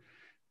offered,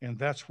 and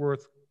that's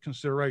worth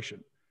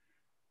consideration.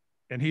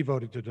 And he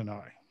voted to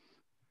deny.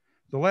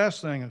 The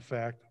last thing, in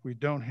fact, we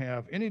don't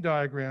have any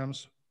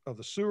diagrams of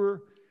the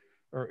sewer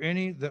or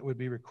any that would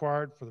be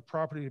required for the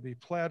property to be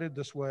platted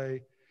this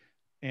way.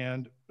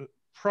 And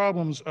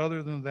problems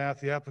other than that,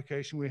 the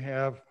application we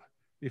have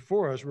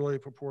before us really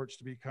purports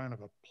to be kind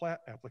of a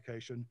plat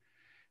application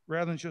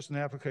rather than just an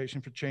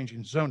application for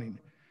changing zoning.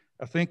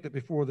 I think that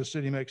before the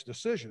city makes a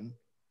decision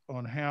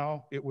on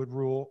how it would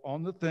rule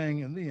on the thing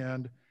in the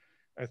end,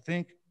 I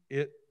think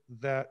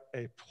that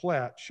a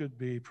plat should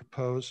be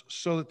proposed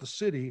so that the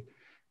city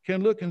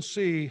can look and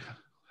see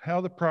how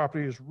the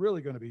property is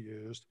really going to be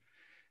used.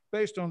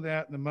 Based on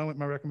that, in the moment,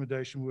 my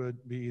recommendation would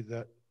be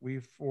that we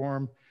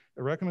form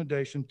a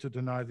recommendation to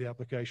deny the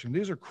application.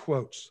 These are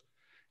quotes.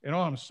 And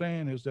all I'm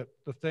saying is that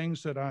the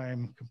things that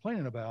I'm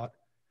complaining about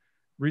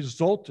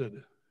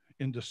resulted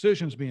in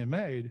decisions being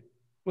made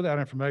without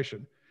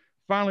information.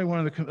 Finally,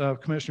 one of the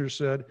commissioners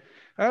said,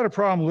 I had a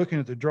problem looking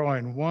at the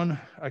drawing. One,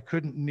 I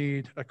couldn't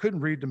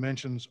read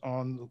dimensions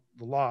on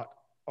the lot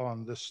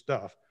on this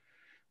stuff.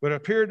 But it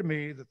appeared to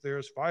me that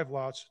there's 5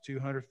 lots,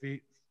 200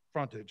 feet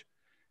frontage.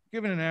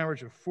 Given an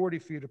average of 40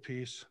 feet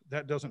apiece,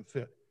 that doesn't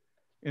fit.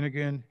 And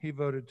again, he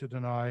voted to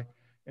deny.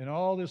 And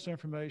all this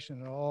information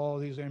and all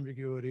these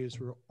ambiguities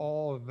were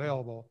all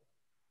available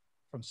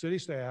from city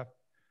staff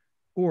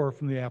or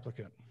from the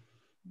applicant.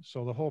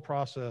 So the whole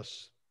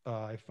process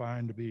I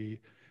find to be,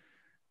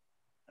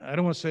 I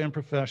don't want to say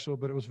unprofessional,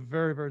 but it was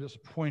very, very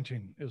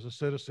disappointing as a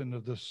citizen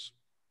of this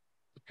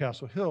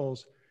Castle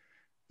Hills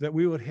that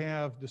we would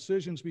have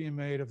decisions being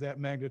made of that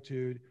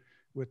magnitude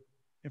with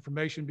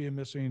information being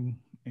missing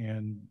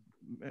and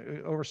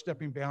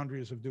overstepping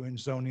boundaries of doing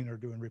zoning or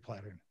doing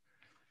replatting.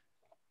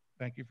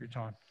 Thank you for your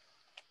time.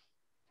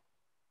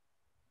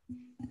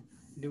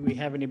 Do we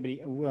have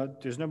anybody? Well,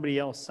 there's nobody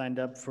else signed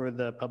up for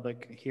the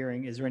public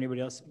hearing. Is there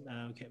anybody else?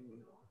 Okay.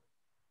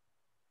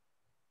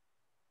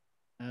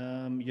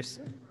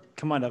 Just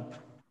come on up.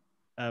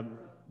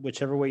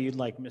 Whichever way you'd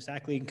like. Ms.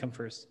 Ackley, you can come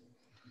first.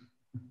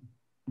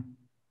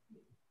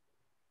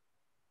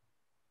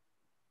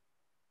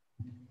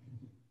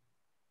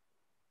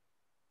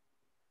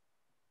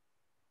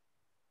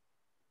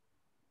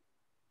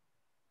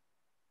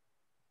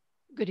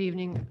 Good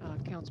evening,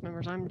 council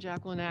members. I'm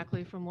Jacqueline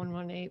Ackley from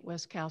 118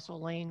 West Castle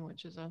Lane,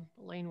 which is a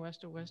lane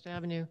west of West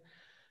Avenue.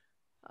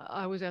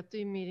 I was at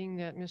the meeting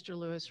that Mr.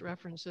 Lewis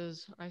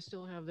references. I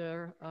still have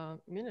their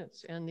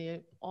minutes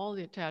and all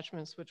the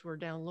attachments which were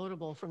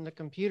downloadable from the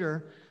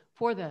computer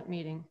for that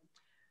meeting.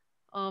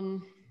 I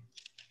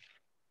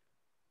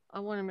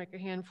want to make a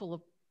handful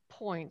of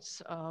points.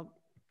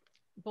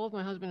 Both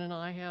my husband and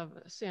I have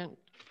sent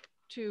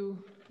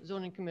to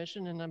Zoning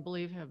Commission, and I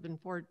believe have been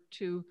forwarded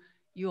to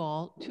you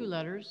all 2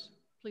 letters.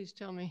 Please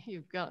tell me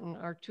you've gotten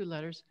our 2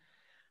 letters.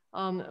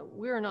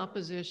 We're in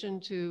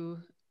opposition to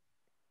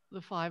the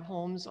 5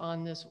 homes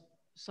on this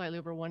slightly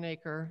over 1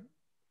 acre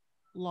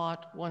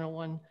lot,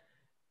 101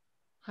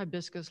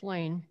 Hibiscus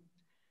Lane,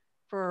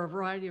 for a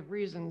variety of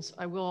reasons.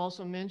 I will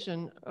also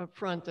mention up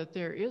front that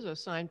there is a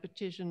signed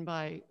petition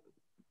by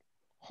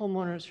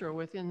homeowners who are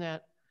within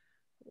that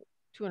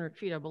 200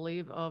 feet, I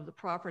believe, of the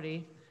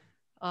property.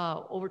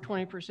 Over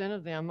 20%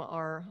 of them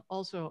are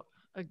also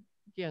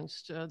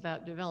against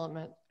that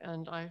development,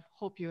 and I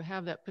hope you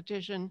have that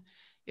petition.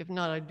 If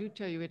not, I do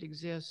tell you it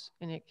exists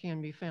and it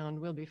can be found,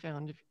 will be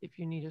found if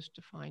you need us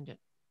to find it.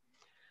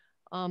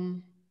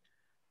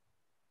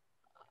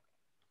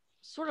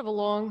 sort of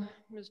along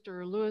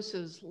Mr.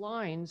 Lewis's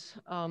lines,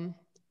 and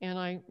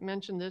I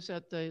mentioned this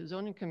at the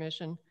Zoning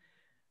Commission,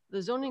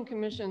 the Zoning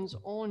Commission's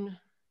own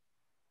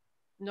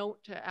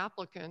note to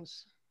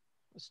applicants,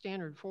 a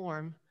standard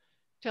form,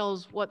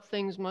 tells what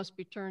things must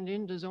be turned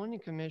into Zoning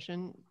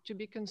Commission to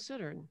be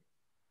considered.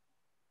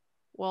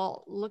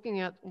 Well,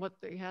 looking at what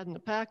they had in the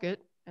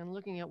packet and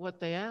looking at what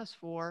they asked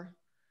for,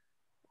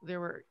 there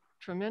were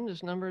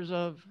tremendous numbers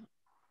of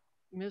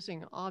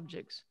missing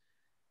objects.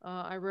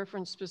 I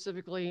referenced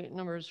specifically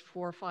numbers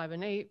 4, 5,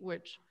 and 8,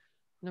 which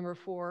number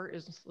 4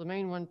 is the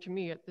main one to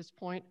me at this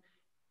point,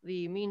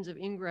 the means of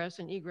ingress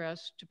and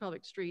egress to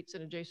public streets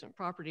and adjacent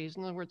properties.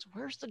 In other words,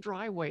 where's the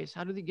driveways?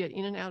 How do they get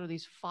in and out of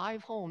these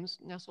 5 homes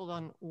nestled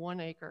on 1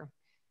 acre?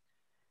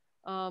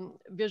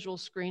 Visual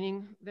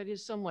screening, that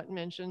is somewhat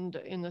mentioned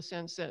in the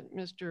sense that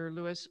Mr.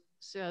 Lewis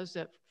says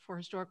that for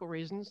historical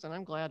reasons, and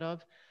I'm glad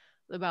of,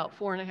 about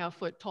 4.5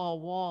 foot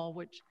tall wall,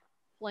 which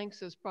flanks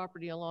this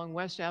property along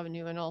West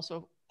Avenue, and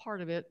also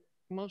part of it,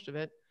 most of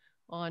it,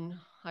 on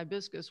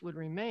Hibiscus would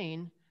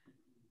remain,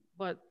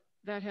 but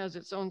that has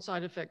its own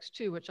side effects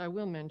too, which I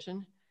will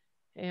mention,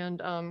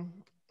 and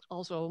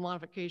also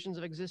modifications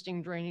of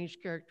existing drainage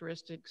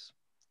characteristics,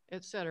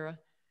 etc.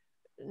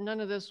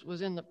 None of this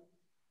was in the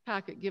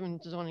packet given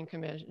to Zoning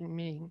Commission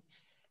meeting.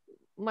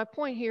 My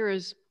point here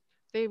is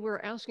they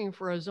were asking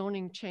for a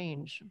zoning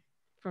change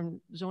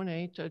from Zone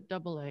A to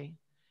AA.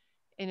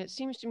 And it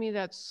seems to me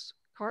that's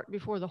cart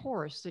before the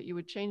horse, that you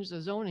would change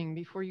the zoning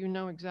before you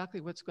know exactly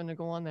what's going to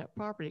go on that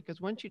property. Because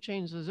once you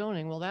change the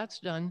zoning, well, that's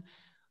done.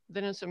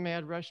 Then it's a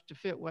mad rush to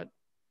fit what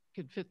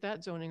could fit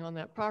that zoning on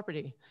that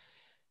property.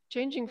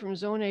 Changing from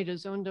Zone A to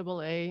Zone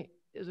AA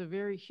is a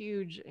very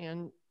huge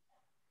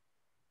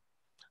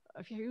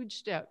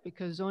step,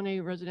 because Zone A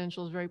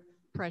residential is very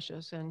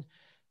precious. And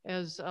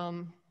as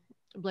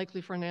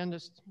Blakely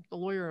Fernandez, the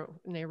lawyer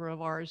neighbor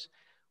of ours,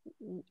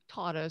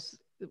 taught us,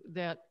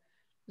 that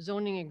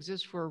zoning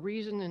exists for a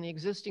reason, and the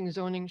existing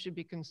zoning should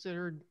be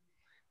considered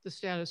the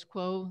status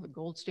quo, the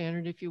gold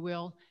standard, if you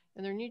will.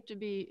 And there need to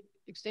be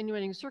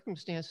extenuating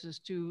circumstances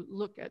to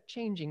look at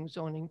changing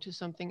zoning to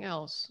something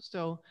else.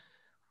 So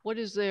what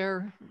is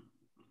there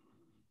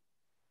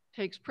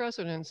takes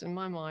precedence in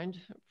my mind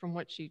from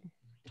what she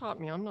taught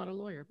me. I'm not a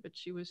lawyer, but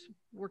she was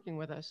working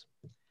with us.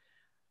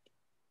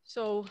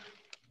 So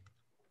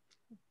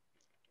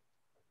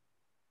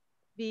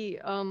the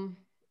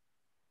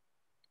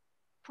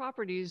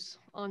properties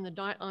on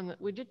the,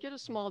 we did get a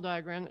small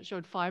diagram that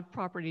showed 5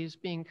 properties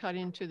being cut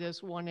into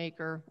this 1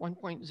 acre,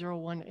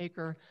 1.01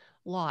 acre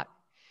lot.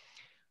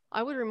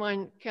 I would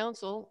remind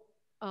council,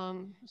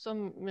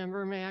 some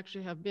member may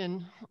actually have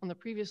been on the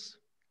previous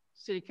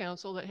city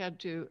council that had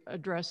to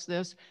address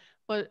this,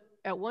 but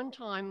at one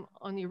time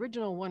on the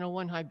original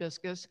 101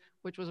 Hibiscus,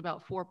 which was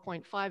about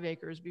 4.5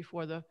 acres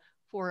before the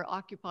 3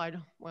 occupied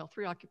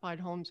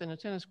homes and a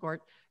tennis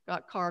court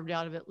got carved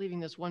out of it, leaving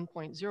this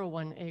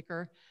 1.01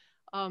 acre.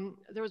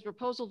 There was a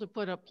proposal to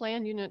put a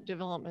planned unit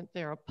development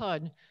there, a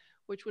PUD,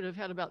 which would have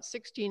had about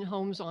 16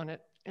 homes on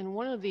it. And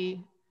one of the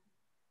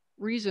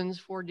reasons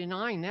for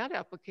denying that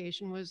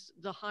application was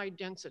the high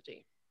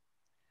density.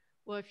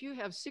 Well, if you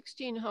have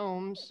 16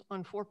 homes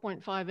on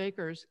 4.5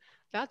 acres,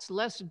 that's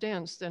less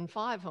dense than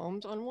 5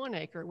 homes on 1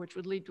 acre, which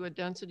would lead to a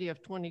density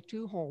of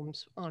 22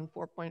 homes on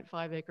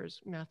 4.5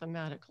 acres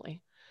mathematically.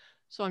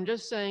 So I'm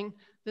just saying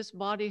this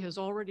body has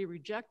already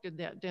rejected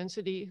that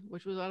density,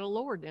 which was at a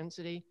lower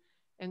density.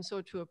 And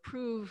so to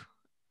approve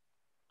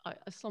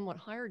a somewhat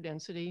higher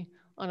density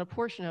on a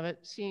portion of it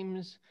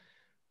seems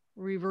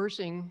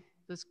reversing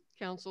this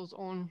council's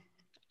own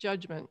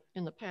judgment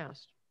in the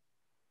past.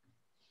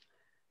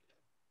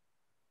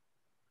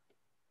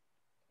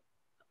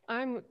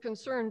 I'm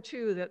concerned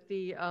too that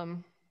the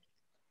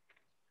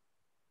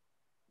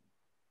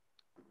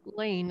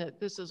lane that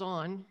this is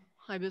on,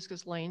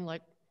 Hibiscus Lane,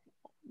 like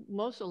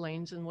most of the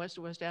lanes in West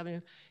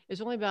Avenue,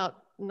 is only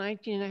about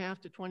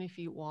 19.5 to 20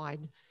 feet wide.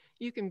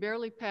 You can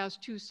barely pass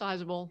 2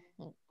 sizable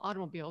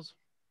automobiles,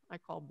 I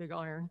call big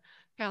iron,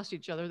 past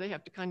each other. They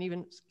have to kind of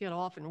even get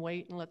off and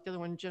wait and let the other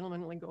one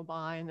gentlemanly go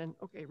by and then,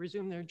 okay,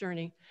 resume their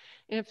journey.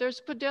 And if there's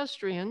a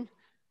pedestrian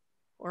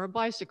or a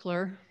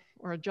bicycler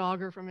or a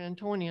jogger from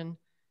Antonian,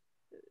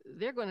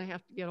 they're going to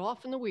have to get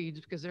off in the weeds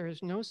because there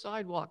is no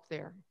sidewalk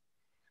there.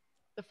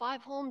 The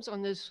 5 homes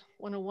on this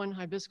 101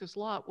 Hibiscus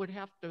lot would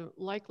have to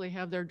likely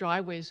have their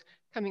driveways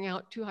coming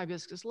out to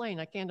Hibiscus Lane.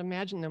 I can't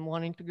imagine them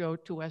wanting to go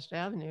to West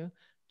Avenue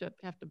to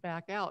have to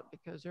back out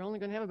because they're only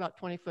going to have about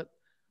 20-foot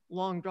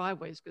long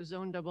driveways because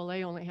Zone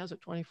AA only has a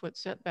 20-foot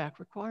setback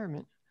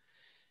requirement.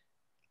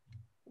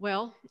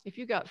 Well, if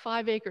you've got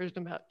 5 acres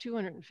and about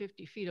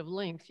 250 feet of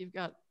length, you've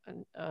got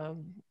a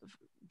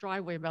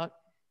driveway about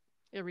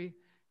every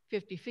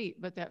 50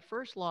 feet. But that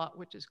first lot,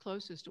 which is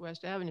closest to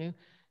West Avenue,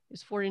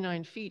 is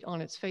 49 feet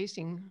on its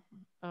facing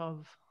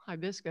of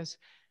Hibiscus,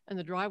 and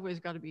the driveway's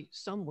got to be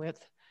some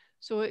width.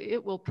 So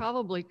it will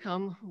probably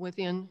come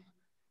within,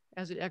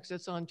 as it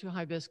exits onto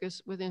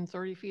Hibiscus, within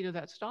 30 feet of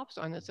that stop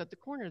sign that's at the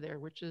corner there,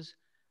 which is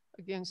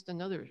against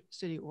another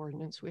city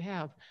ordinance we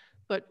have.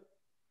 But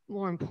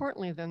more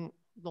importantly than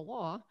the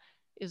law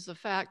is the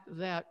fact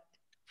that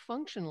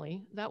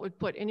functionally that would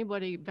put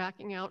anybody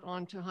backing out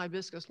onto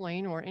Hibiscus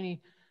Lane, or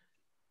any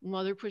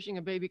mother pushing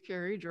a baby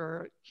carriage,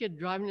 or a kid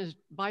driving his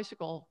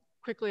bicycle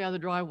quickly out of the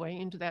driveway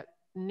into that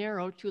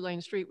narrow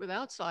 2-lane street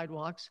without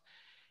sidewalks,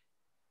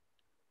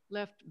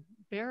 left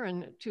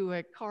barren to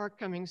a car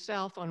coming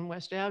south on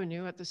West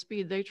Avenue at the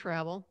speed they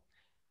travel,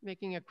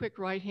 making a quick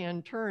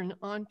right-hand turn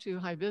onto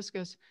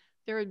Hibiscus.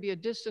 There would be a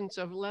distance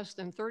of less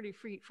than 30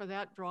 feet for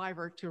that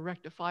driver to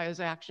rectify his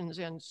actions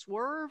and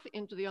swerve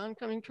into the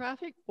oncoming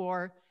traffic,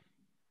 or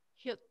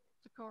hit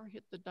the car,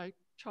 hit the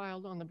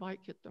child on the bike,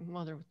 hit the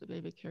mother with the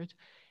baby carriage.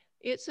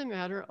 It's a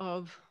matter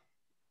of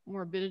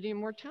morbidity and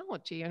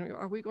mortality. And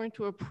are we going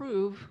to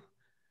approve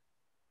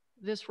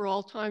this for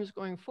all times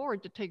going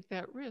forward to take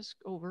that risk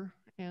over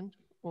and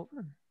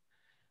over?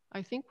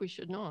 I think we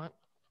should not.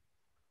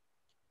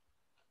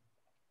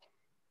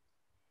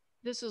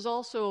 This is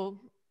also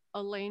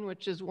a lane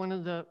which is one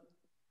of the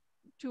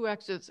 2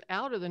 exits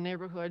out of the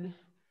neighborhood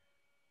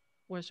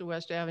west of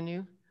West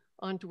Avenue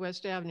onto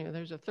West Avenue.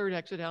 There's a 3rd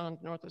exit out on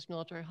Northwest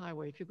Military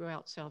Highway if you go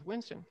out South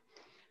Winston.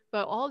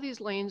 But all these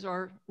lanes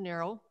are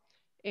narrow,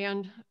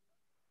 and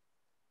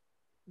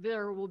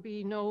there will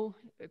be no,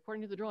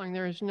 according to the drawing,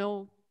 there is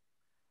no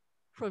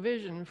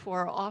provision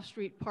for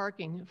off-street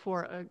parking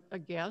for a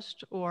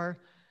guest, or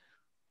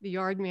the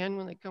yard man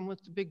when they come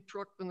with the big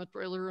truck and the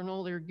trailer and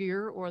all their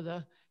gear, or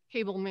the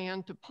cable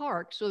man to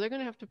park. So they're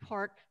going to have to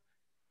park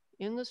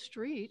in the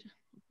street,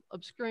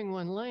 obscuring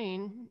 1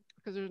 lane,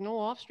 because there's no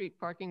off-street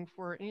parking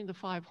for any of the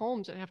 5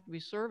 homes that have to be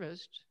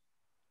serviced.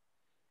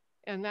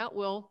 And that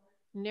will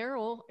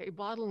narrow a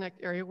bottleneck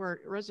area where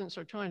residents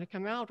are trying to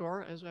come out,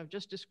 or as I've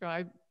just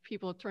described,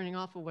 people turning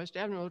off of West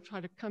Avenue will try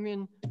to come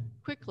in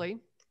quickly.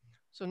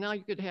 So now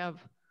you could have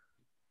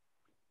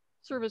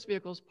service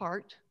vehicles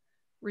parked,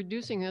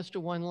 reducing this to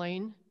 1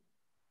 lane,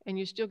 and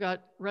you still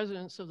got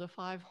residents of the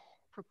 5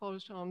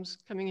 proposed homes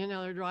coming in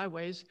out of their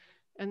driveways,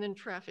 and then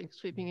traffic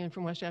sweeping in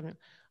from West Avenue.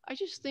 I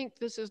just think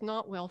this is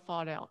not well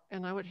thought out,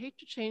 and I would hate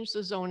to change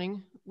the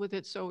zoning with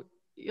it so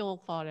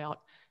ill thought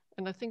out.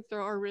 And I think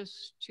there are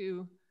risks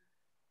to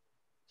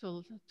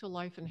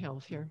life and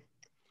health here.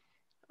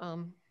 I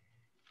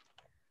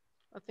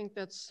think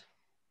that's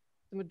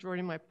the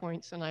majority of my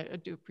points, and I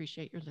do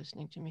appreciate your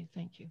listening to me.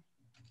 Thank you.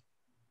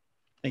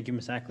 Thank you,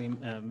 Ms. Ackley.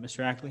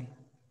 Mr. Ackley?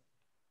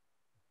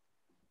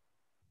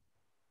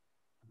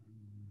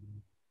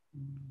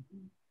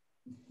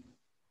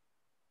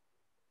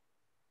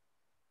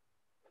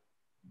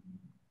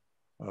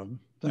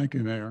 Thank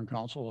you, Mayor and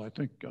Council. I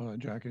think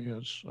Jackie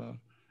has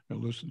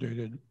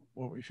elucidated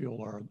what we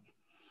feel are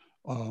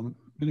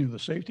many of the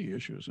safety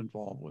issues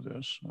involved with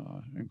this,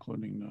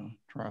 including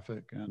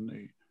traffic and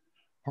the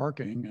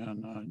parking.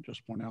 And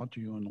just point out to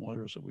you in the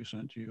letters that we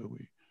sent to you,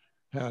 we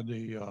had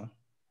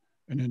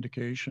an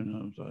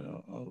indication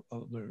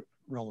of the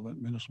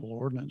relevant municipal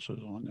ordinances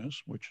on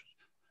this, which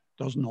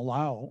doesn't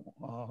allow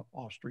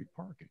off-street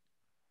parking.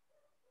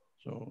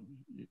 So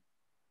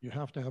you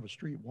have to have a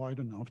street wide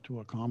enough to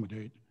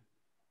accommodate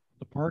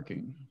the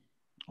parking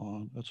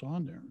that's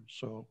on there.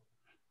 So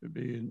it'd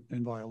be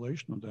in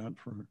violation of that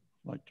for,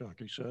 like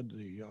Jackie said,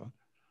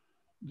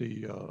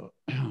 the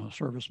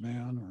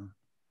serviceman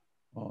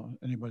or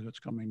anybody that's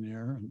coming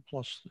there. And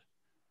plus,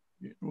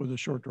 with the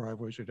short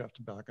driveways, you'd have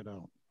to back it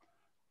out.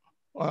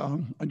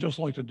 I'd just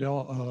like to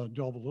delve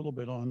a little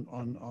bit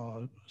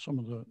on some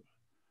of the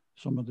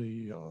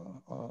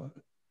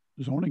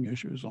zoning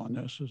issues on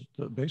this. Is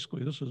that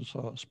basically this is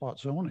spot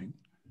zoning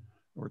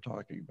we're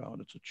talking about.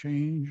 It's a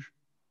change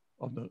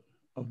of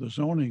the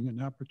zoning in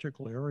that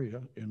particular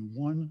area in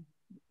one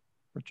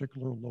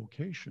particular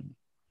location.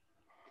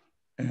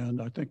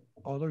 And I think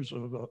others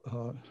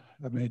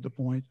have made the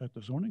point at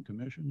the zoning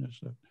commission is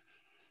that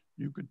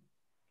you could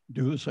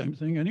do the same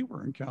thing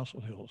anywhere in Castle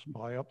Hills,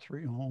 buy up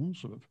 3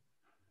 homes of,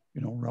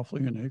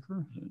 roughly an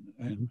acre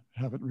and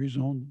have it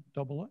rezoned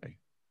AA.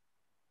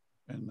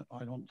 And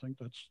I don't think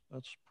that's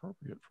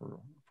appropriate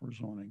for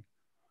zoning.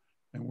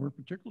 And we're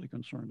particularly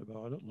concerned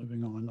about it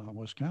living on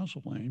West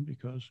Castle Lane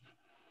because,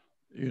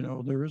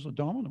 there is a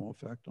domino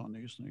effect on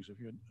these things.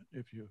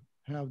 If you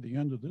have the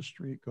end of this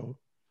street go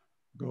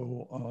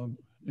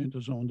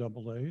into zone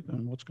AA,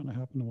 then what's going to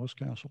happen to West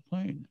Castle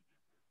Lane?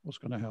 What's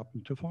going to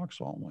happen to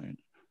Foxhall Lane?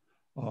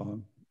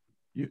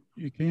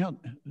 You can't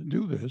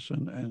do this,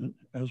 and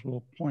as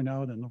we'll point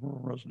out in the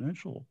rural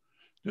residential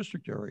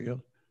district area,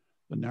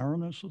 the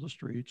narrowness of the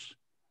streets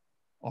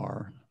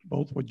are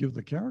both what give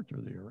the character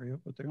of the area,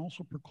 but they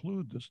also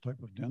preclude this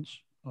type of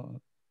dense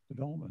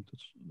development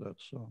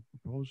that's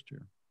proposed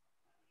here.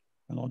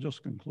 And I'll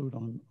just conclude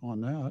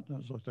on that,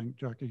 as I think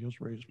Jackie has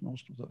raised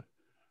most of the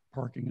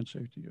parking and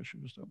safety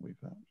issues that we've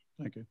had.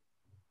 Thank you.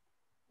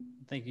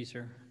 Thank you,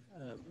 sir.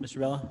 Mr.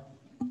 Bella?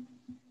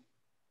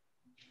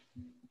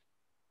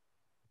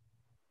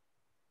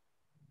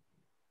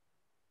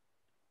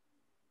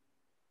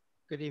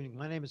 Good evening.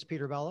 My name is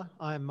Peter Bella.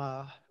 I'm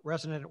a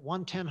resident at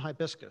 110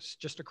 Hibiscus,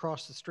 just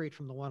across the street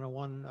from the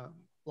 101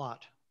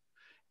 lot.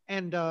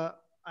 And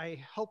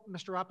I hope,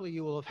 Mr. Ropley,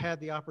 you will have had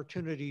the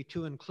opportunity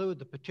to include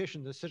the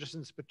petition, the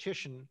citizens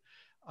petition,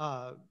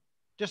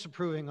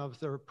 disapproving of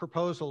the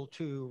proposal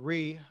to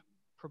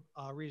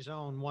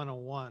rezone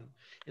 101.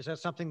 Is that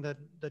something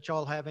that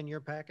y'all have in your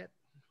packet?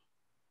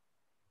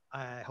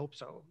 I hope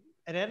so.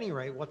 At any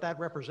rate, what that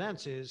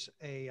represents is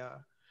a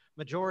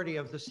majority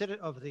of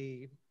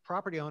the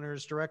property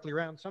owners directly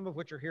around, some of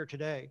which are here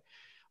today,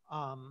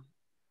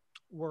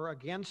 were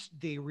against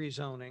the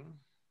rezoning.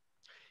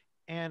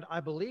 And I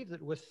believe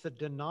that with the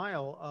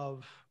denial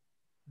of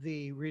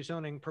the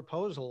rezoning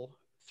proposal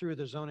through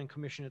the zoning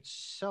commission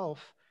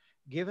itself,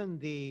 given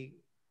the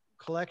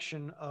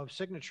collection of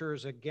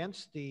signatures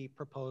against the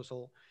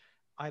proposal,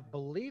 I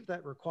believe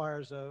that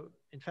requires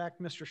in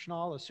fact, Mr.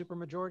 Schnall, a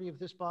supermajority of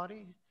this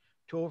body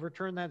to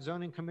overturn that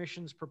zoning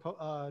commission's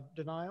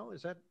denial.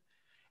 Is that,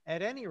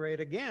 at any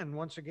rate, again,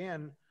 once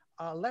again,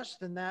 less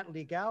than that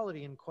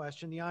legality in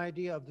question, the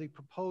idea of the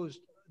proposed,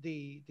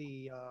 the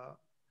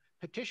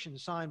petition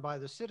signed by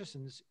the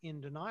citizens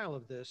in denial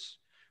of this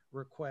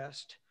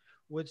request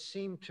would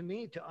seem to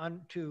me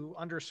to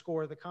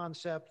underscore the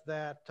concept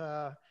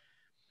that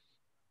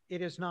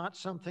it is not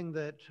something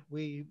that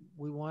we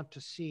want to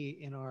see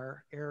in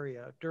our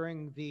area.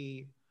 During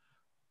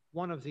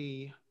one of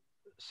the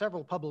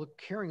several public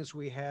hearings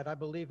we had, I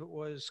believe it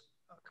was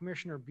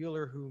Commissioner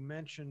Bueller who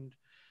mentioned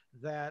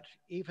that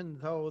even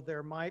though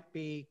there might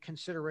be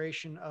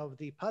consideration of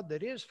the PUD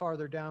that is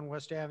farther down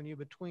West Avenue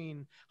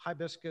between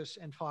Hibiscus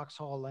and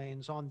Foxhall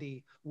Lanes on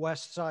the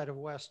west side of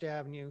West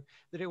Avenue,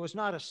 that it was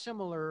not a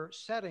similar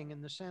setting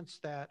in the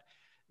sense that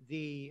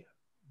the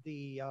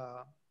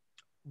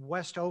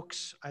West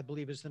Oaks, I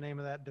believe is the name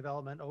of that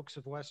development, Oaks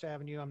of West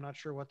Avenue, I'm not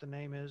sure what the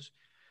name is.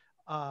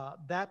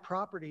 That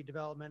property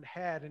development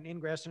had an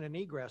ingress and an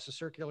egress, a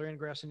circular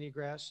ingress and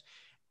egress.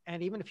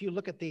 And even if you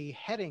look at the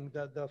heading,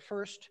 the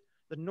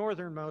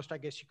northernmost, I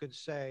guess you could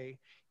say,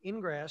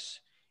 ingress,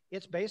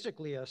 it's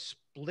basically a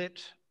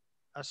split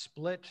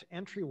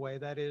entryway.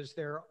 That is,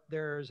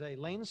 there's a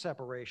lane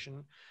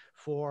separation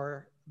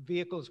for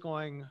vehicles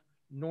going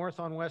north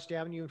on West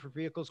Avenue and for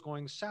vehicles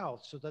going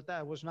south, so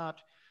that was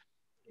not,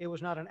 it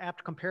was not an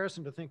apt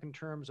comparison to think in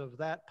terms of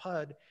that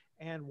PUD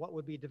and what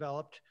would be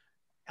developed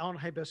on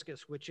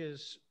Hibiscus, which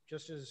is,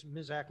 just as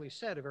Ms. Ackley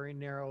said, a very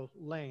narrow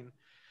lane.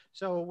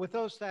 So with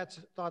those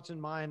thoughts in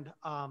mind,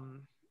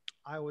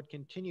 I would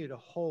continue to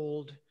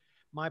hold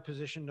my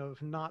position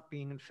of not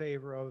being in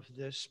favor of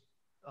this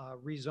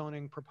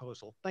rezoning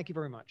proposal. Thank you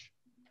very much.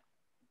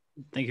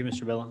 Thank you,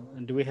 Mr. Bella.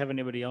 And do we have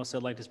anybody else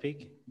that'd like to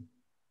speak?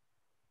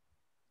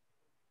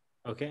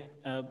 Okay.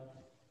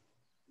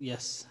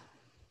 Yes.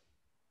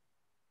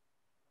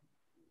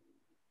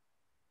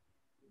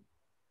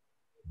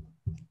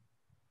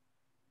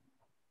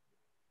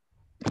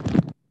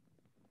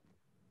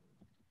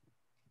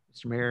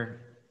 Mr.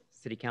 Mayor,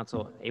 City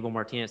Council, Abel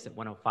Martinez at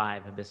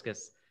 105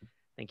 Hibiscus.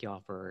 Thank you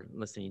all for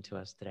listening to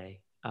us today.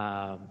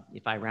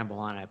 If I ramble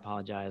on, I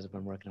apologize. I've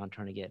been working on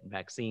trying to get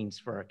vaccines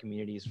for our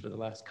communities for the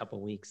last couple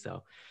of weeks,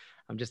 so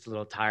I'm just a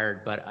little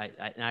tired, but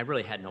I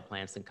really had no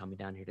plans on coming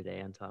down here today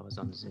until I was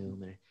on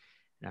Zoom, and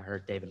I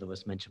heard David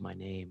Lewis mention my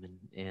name,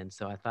 and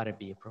so I thought it'd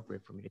be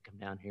appropriate for me to come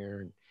down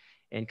here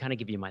and kind of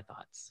give you my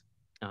thoughts.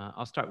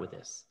 I'll start with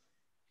this,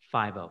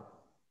 5-0.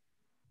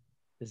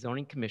 The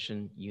Zoning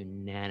Commission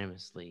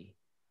unanimously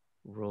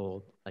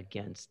ruled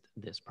against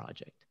this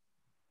project.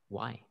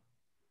 Why?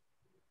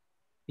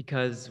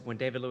 Because when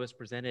David Lewis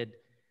presented,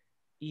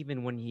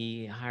 even when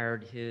he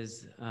hired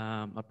his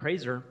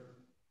appraiser,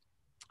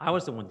 I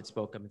was the one that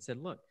spoke up and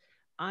said, look,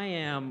 I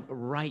am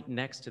right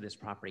next to this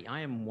property.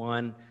 I am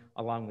one,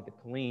 along with the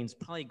Colleen's,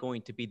 probably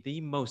going to be the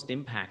most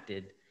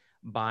impacted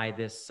by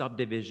this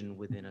subdivision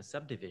within a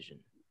subdivision.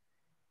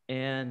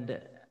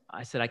 And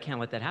I said, I can't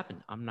let that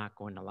happen. I'm not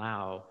going to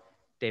allow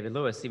David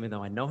Lewis, even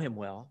though I know him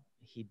well,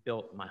 he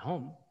built my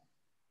home,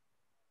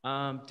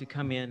 to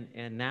come in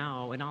and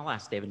now, and I'll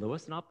ask David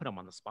Lewis and I'll put him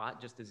on the spot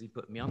just as he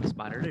put me on the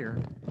spot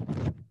earlier.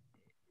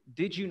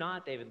 Did you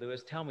not, David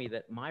Lewis, tell me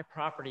that my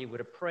property would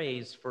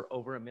appraise for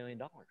over $1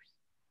 million?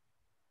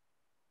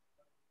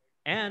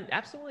 And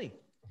absolutely.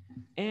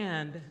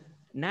 And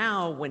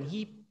now when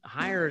he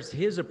hires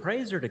his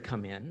appraiser to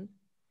come in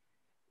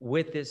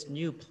with this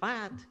new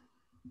plat,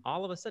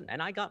 all of a sudden,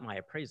 and I got my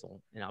appraisal,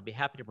 and I'll be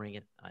happy to bring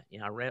it.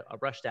 I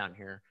rushed down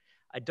here.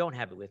 I don't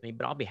have it with me,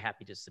 but I'll be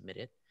happy to submit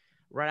it.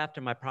 Right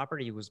after my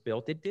property was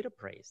built, it did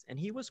appraise, and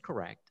he was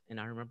correct. And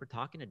I remember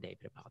talking to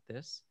David about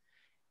this,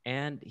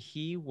 and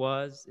he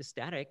was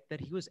ecstatic that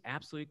he was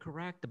absolutely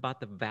correct about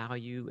the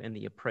value and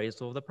the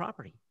appraisal of the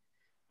property.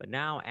 But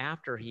now,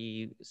 after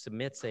he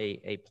submits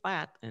a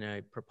plat and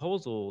a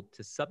proposal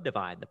to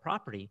subdivide the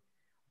property,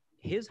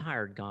 his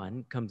hired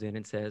gun comes in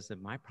and says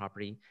that my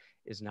property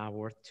is now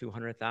worth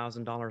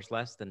 $200,000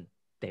 less than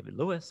David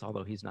Lewis,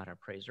 although he's not an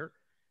appraiser.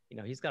 You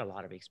know, he's got a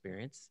lot of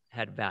experience,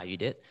 had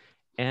valued it.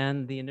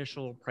 And the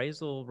initial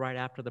appraisal right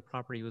after the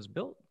property was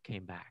built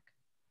came back.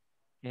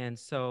 And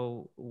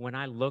so when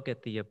I look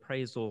at the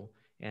appraisal,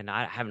 and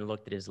I haven't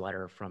looked at his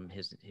letter from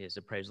his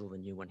appraisal, the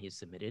new one he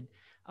submitted.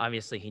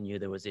 Obviously, he knew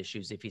there was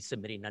issues if he's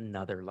submitting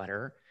another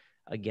letter.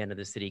 again to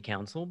the city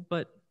council,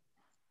 but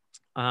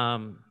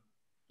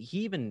he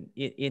even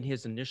in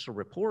his initial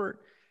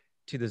report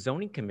to the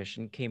zoning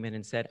commission came in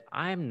and said,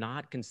 I'm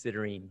not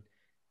considering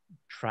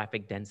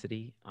traffic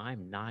density.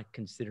 I'm not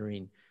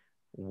considering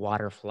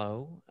water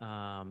flow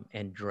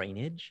and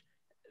drainage.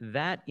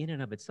 That in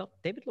and of itself,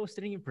 David Lewis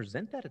didn't even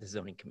present that at the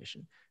zoning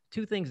commission.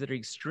 Two things that are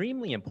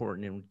extremely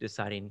important in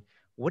deciding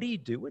what do you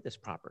do with this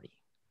property.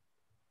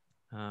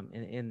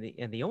 And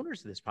the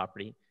owners of this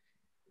property,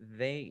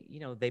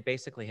 they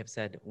basically have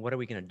said, what are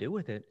we going to do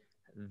with it?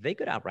 They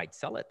could outright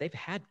sell it. They've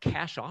had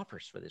cash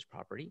offers for this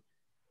property,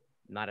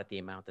 not at the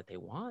amount that they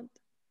want,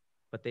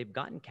 but they've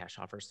gotten cash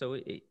offers. So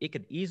it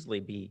could easily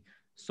be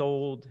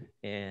sold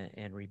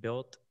and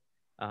rebuilt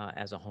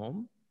as a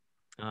home,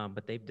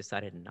 but they've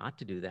decided not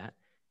to do that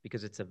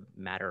because it's a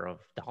matter of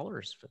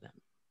dollars for them,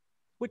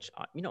 which,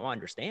 I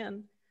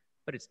understand,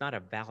 but it's not a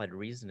valid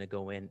reason to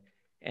go in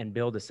and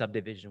build a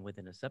subdivision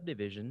within a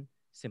subdivision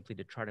simply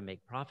to try to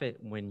make profit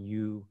when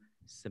you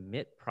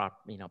submit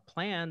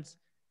plans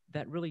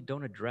that really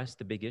don't address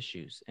the big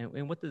issues.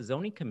 And what the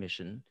zoning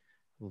commission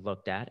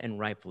looked at, and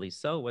rightfully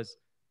so, was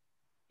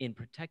in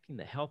protecting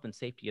the health and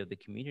safety of the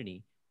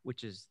community,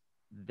 which is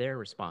their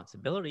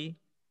responsibility.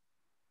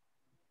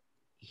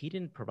 He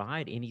didn't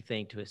provide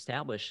anything to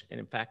establish, and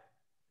in fact,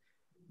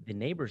 the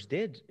neighbors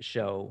did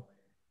show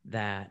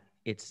that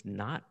it's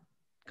not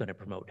going to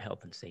promote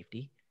health and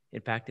safety. In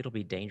fact, it'll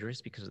be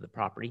dangerous because of the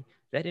property.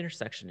 That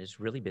intersection is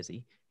really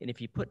busy, and if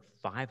you put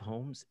 5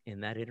 homes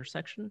in that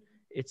intersection,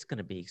 it's going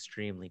to be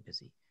extremely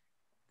busy.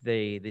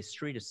 The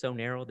street is so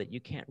narrow that you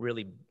can't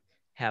really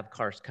have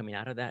cars coming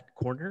out of that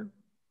corner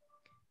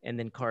and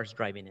then cars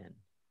driving in.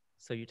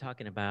 So you're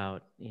talking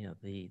about,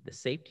 the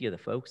safety of the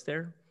folks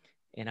there.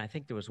 And I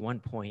think there was one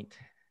point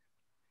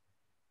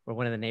where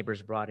one of the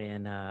neighbors brought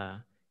in,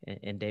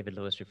 and David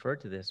Lewis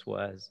referred to this,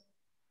 was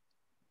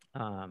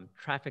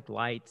traffic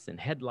lights and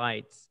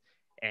headlights.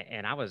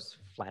 And I was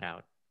flat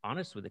out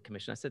honest with the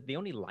commission. I said, the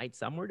only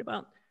lights I'm worried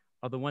about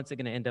are the ones that are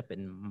going to end up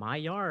in my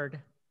yard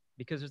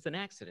because there's an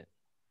accident.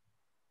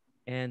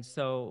 And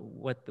so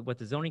what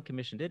the zoning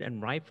commission did,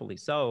 and rightfully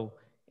so,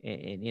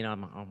 and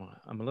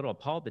I'm a little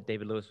appalled that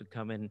David Lewis would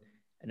come in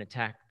and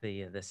attack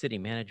the city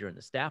manager and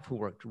the staff who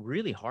worked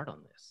really hard on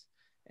this.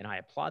 And I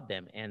applaud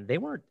them. And they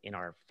weren't in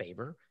our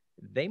favor.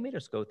 They made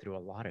us go through a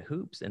lot of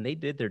hoops, and they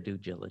did their due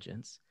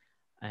diligence.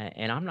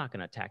 And I'm not going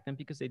to attack them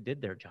because they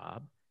did their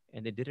job,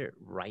 and they did it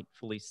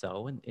rightfully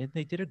so. And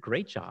they did a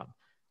great job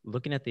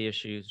looking at the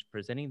issues,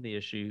 presenting the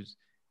issues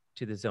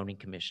to the zoning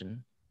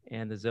commission.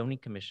 And the zoning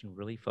commission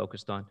really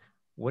focused on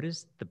what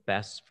is the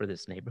best for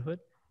this neighborhood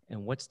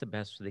and what's the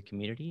best for the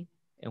community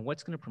and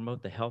what's going to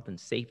promote the health and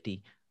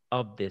safety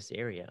of this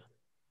area.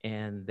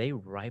 And they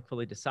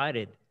rightfully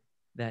decided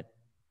that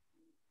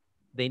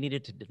they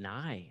needed to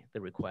deny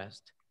the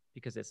request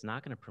because it's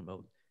not going to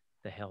promote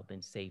the health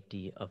and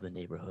safety of the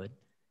neighborhood.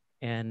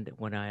 And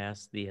when I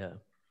asked the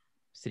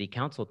city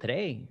council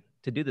today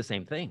to do the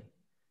same thing,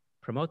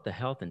 promote the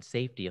health and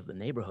safety of the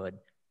neighborhood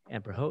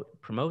and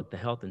promote the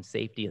health and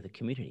safety of the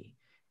community.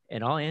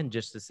 And I'll end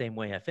just the same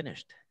way I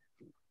finished.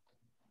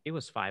 It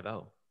was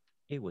 5-0.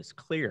 It was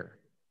clear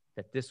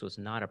that this was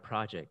not a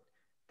project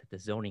that the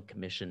zoning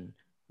commission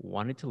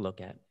wanted to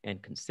look at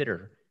and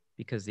consider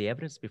because the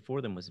evidence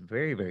before them was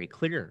very, very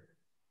clear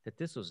that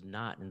this was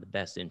not in the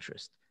best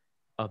interest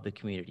of the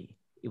community.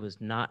 It was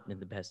not in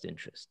the best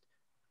interest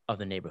of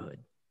the neighborhood.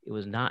 It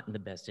was not in the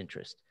best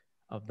interest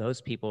of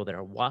those people that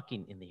are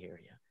walking in the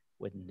area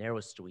with narrow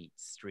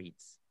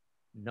streets,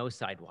 no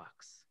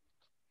sidewalks.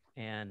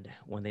 And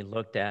when they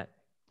looked at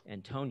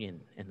Antonian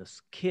and the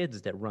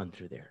kids that run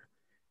through there,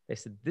 they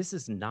said, this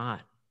is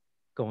not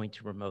going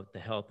to promote the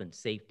health and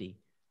safety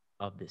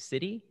of the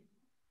city,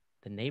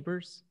 the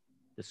neighbors,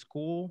 the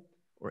school,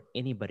 or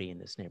anybody in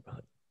this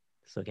neighborhood.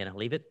 So again, I'll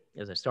leave it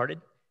as I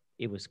started.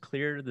 It was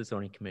clear to the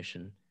zoning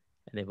commission,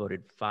 and they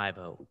voted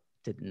 5-0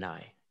 to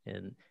deny.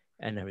 And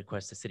I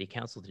request the city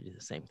council to do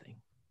the same thing.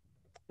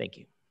 Thank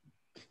you.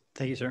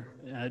 Thank you, sir.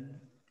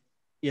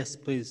 Yes,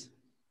 please.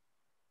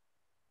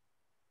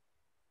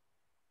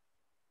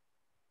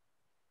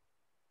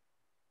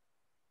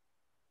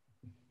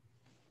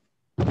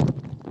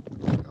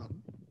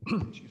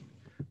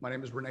 My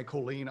name is Renee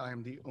Colleen. I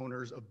am the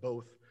owners of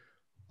both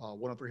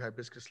 103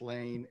 Hibiscus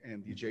Lane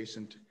and the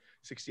adjacent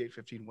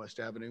 6815 West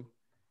Avenue.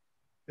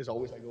 As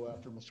always, I go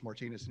after Mr.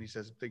 Martinez, and he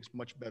says things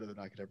much better than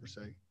I could ever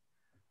say.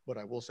 But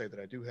I will say that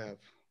I do have,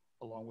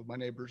 along with my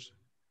neighbors,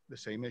 the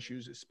same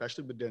issues,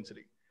 especially with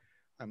density.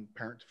 I'm a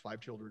parent to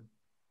 5 children,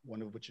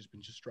 one of which has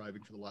been just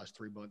driving for the last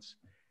 3 months.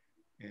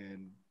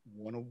 And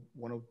one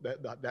of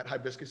that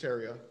Hibiscus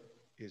area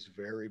is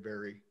very,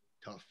 very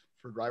tough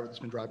for a driver that's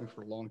been driving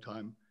for a long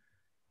time.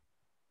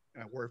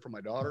 And I worry for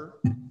my daughter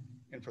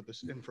and for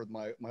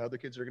my other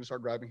kids that are going to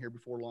start driving here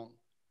before long.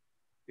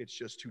 It's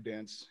just too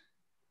dense.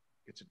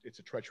 It's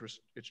a treacherous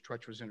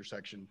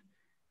intersection,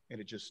 and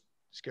it just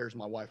scares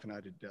my wife and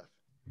I to death.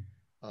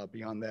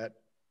 Beyond that,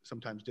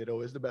 sometimes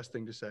ditto is the best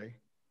thing to say,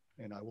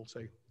 and I will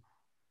say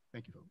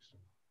thank you, folks.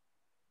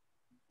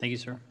 Thank you,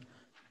 sir.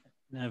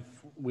 Now, if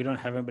we don't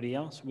have anybody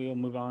else, we will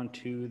move on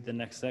to the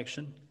next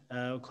section.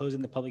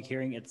 Closing the public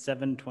hearing at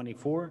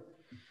 7:24.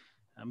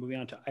 Moving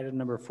on to item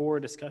number 4,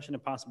 discussion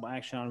of possible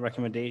action on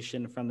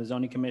recommendation from the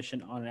Zoning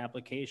Commission on an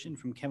application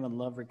from Kevin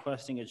Love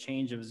requesting a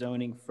change of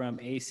zoning from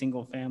a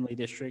single-family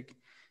district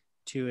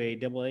to a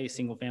AA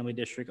single-family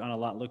district on a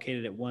lot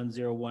located at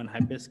 101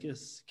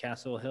 Hibiscus,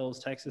 Castle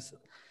Hills, Texas.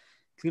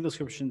 Legal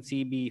description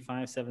CB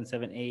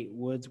 5778,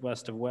 Woods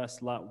west of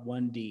West, Lot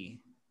 1D.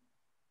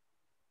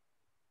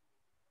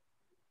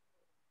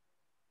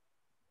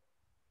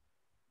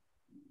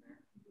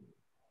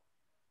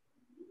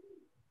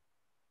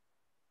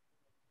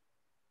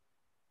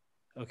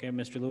 Okay,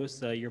 Mr.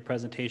 Lewis, your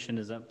presentation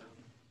is up.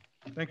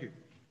 Thank you.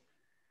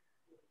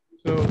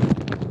 So,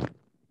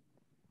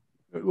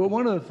 well,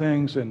 one of the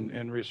things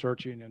in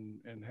researching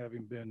and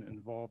having been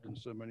involved in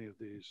so many of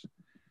these,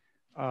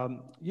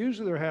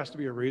 usually there has to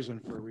be a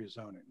reason for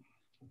rezoning.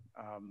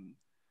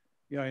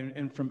 You know,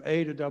 and from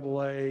A to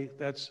AA,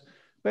 that's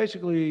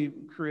basically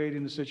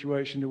creating the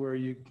situation to where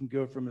you can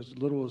go from as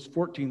little as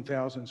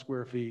 14,000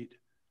 square feet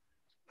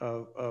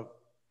of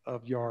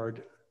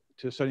yard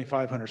to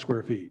 7,500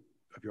 square feet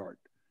of yard.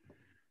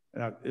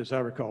 And as I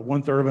recall,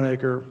 1/3 of an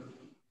acre,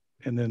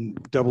 and then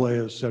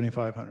AA is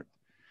 7,500.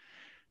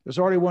 There's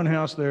already one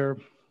house there.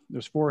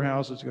 There's 4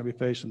 houses going to be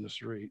facing the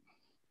street.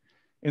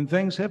 And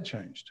things have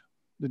changed.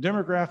 The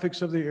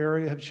demographics of the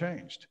area have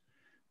changed.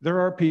 There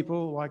are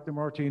people like the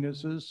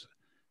Martinezes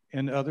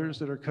and others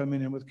that are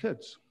coming in with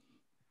kids.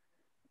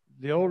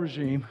 The old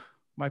regime,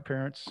 my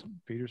parents,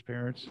 Peter's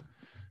parents,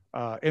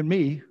 and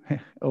me,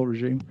 old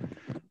regime,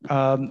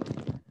 a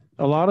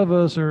lot of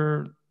us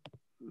are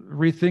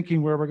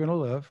rethinking where we're going to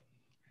live,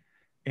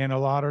 and a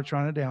lot are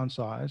trying to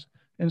downsize,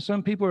 and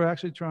some people are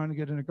actually trying to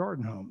get into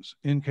garden homes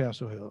in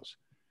Castle Hills.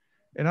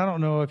 And I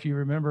don't know if you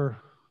remember,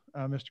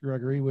 Mr.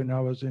 Gregory, when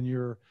I was in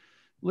your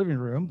living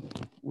room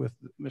with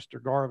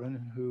Mr.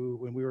 Garvin, who,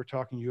 when we were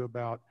talking to you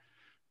about,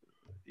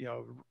 you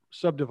know,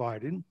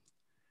 subdividing,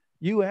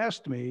 you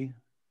asked me,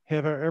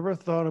 have I ever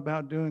thought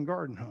about doing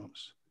garden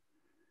homes?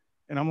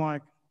 And I'm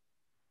like,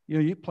 you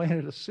know, you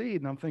planted a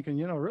seed, and I'm thinking,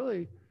 you know,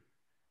 really,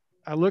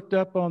 I looked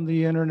up on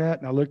the internet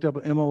and I looked up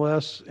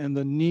MLS and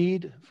the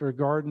need for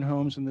garden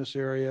homes in this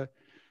area.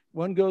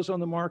 One goes on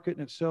the market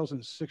and it sells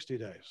in 60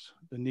 days.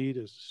 The need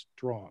is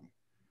strong.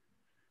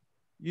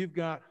 You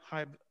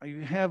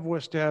have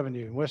West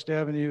Avenue. West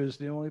Avenue is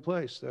the only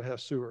place that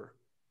has sewer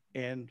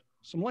and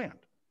some land.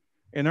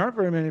 And there aren't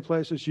very many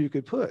places you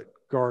could put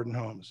garden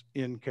homes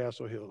in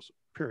Castle Hills,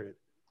 period.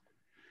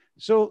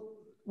 So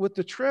with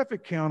the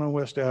traffic count on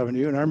West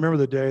Avenue, and I remember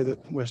the day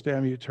that West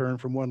Avenue turned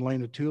from 1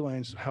 lane to 2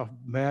 lanes, how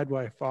mad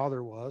my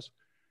father was,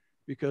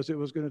 because it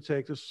was going to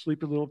take this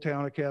sleepy little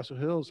town of Castle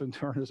Hills and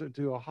turn us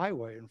into a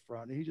highway in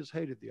front. And he just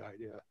hated the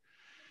idea.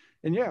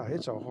 And yeah,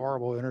 it's a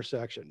horrible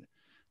intersection.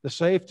 The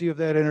safety of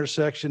that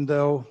intersection,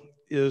 though,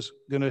 is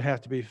going to have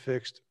to be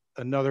fixed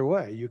another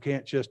way. You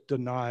can't just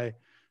deny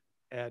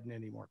adding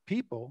any more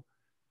people,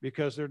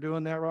 because they're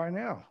doing that right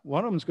now.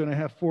 One of them's going to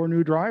have 4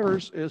 new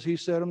drivers, as he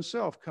said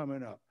himself,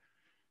 coming up.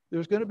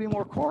 There's going to be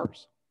more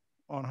cars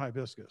on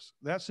Hibiscus.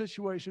 That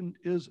situation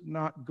is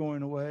not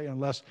going away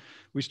unless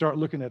we start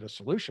looking at a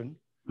solution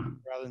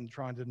rather than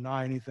trying to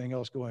deny anything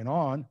else going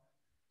on.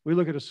 We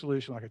look at a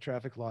solution like a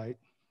traffic light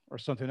or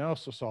something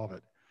else to solve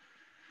it.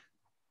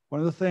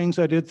 One of the things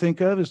I did think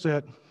of is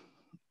that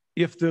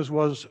if this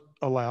was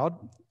allowed,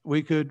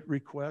 we could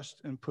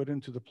request and put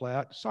into the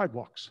plat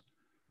sidewalks.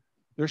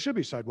 There should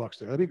be sidewalks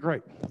there. That'd be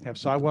great. Have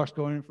sidewalks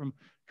going from,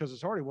 because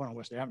it's already one on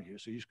West Avenue,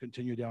 so you just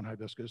continue down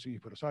Hibiscus and you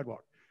put a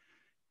sidewalk.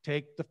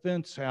 Take the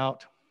fence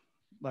out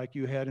like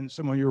you had in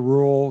some of your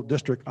rural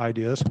district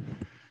ideas,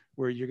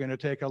 where you're going to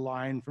take a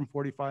line from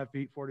 45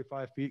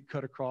 feet,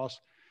 cut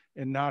across,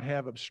 and not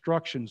have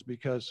obstructions,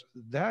 because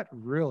that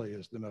really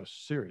is the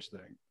most serious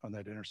thing on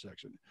that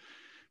intersection.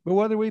 But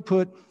whether we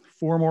put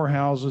 4 more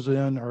houses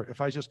in, or if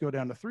I just go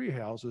down to 3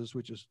 houses,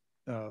 which is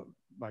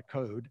by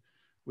code,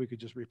 we could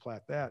just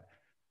replat that.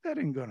 That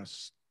ain't going to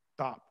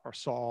stop or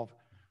solve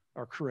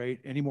or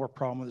create any more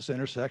problem with this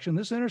intersection.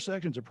 This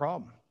intersection's a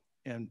problem,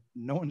 and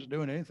no one's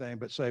doing anything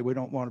but say we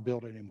don't want to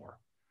build anymore.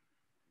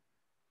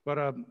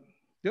 But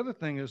the other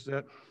thing is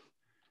that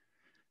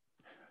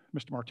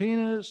Mr.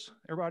 Martinez,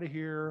 everybody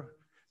here,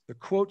 the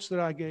quotes that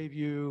I gave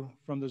you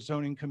from the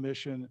Zoning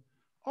Commission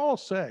all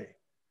say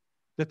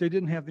that they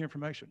didn't have the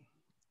information.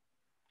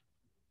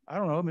 I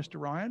don't know, Mr.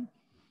 Ryan,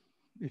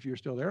 if you're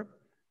still there.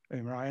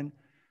 Hey, Ryan,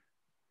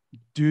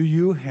 do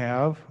you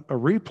have a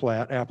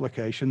replat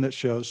application that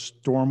shows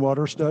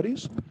stormwater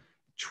studies,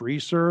 tree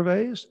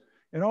surveys,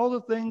 and all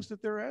the things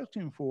that they're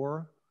asking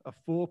for, a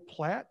full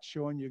plat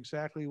showing you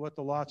exactly what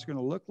the lot's going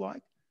to look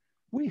like?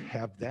 We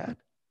have that.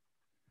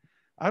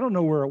 I don't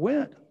know where it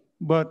went,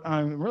 but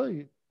I'm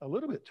really a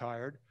little bit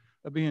tired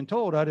of being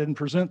told I didn't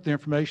present the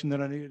information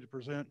that I needed to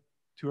present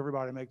to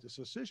everybody to make this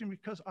decision,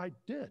 because I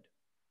did.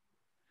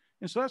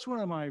 And so that's one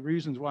of my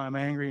reasons why I'm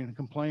angry and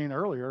complained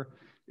earlier,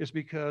 is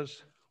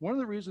because one of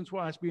the reasons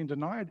why it's being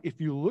denied,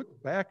 if you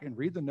look back and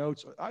read the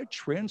notes, I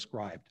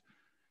transcribed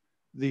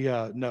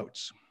the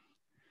notes.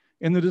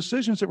 And the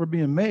decisions that were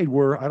being made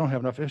were, I don't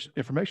have enough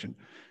information.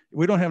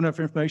 We don't have enough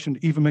information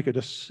to even make a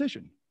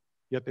decision,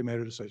 yet they made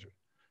a decision.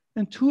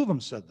 And 2 of them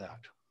said that.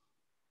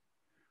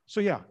 So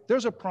yeah,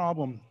 there's a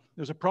problem.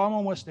 There's a problem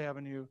on West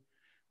Avenue.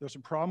 There's a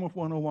problem with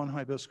 101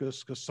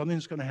 Hibiscus because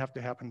something's going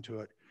to happen to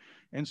it.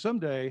 And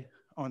someday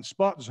on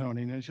spot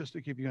zoning, and just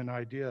to give you an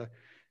idea,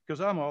 because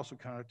I'm also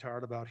kind of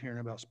tired about hearing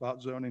about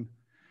spot zoning.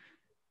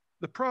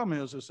 The problem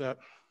is that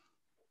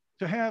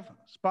to have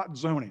spot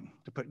zoning,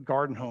 to put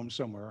garden homes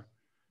somewhere,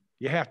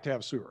 you have to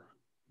have sewer,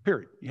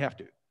 period. You have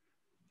to.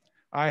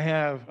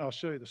 I'll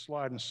show you the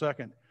slide in a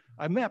second.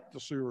 I mapped the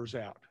sewers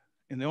out,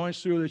 and the only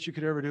sewer that you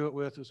could ever do it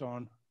with is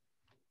on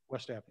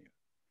West Avenue.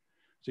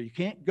 So you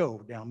can't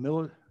go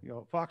down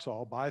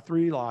Foxhall, buy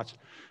 3 lots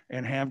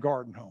and have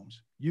garden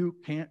homes. You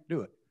can't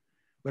do it.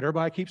 But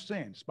everybody keeps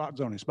saying spot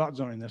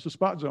zoning, this is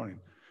spot zoning.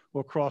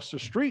 Well, across the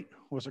street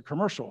was a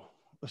commercial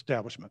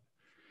establishment.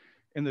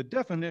 And the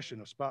definition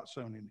of spot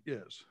zoning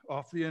is,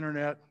 off the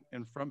internet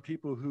and from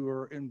people who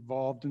are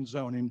involved in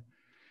zoning,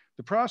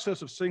 the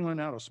process of singling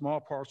out a small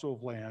parcel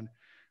of land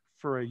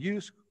for a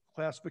use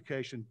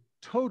classification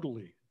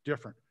totally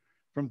different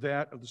from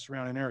that of the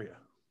surrounding area.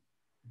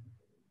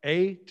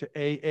 A to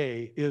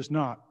AA is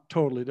not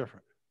totally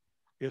different.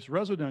 It's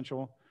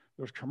residential,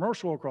 there's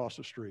commercial across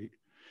the street,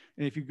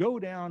 and if you go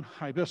down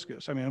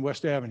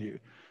West Avenue,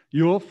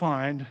 you'll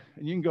find,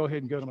 and you can go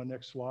ahead and go to my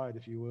next slide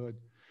if you would,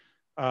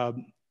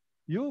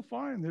 you'll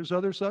find there's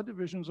other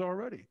subdivisions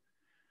already.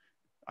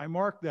 I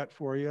marked that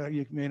for you.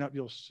 You may not be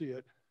able to see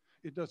it.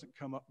 It doesn't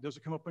come up. Does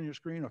it come up on your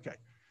screen? Okay.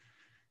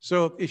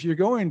 So if you're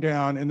going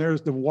down and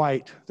there's the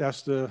white,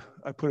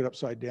 I put it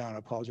upside down, I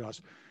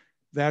apologize.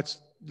 That's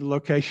the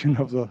location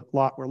of the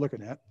lot we're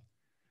looking at.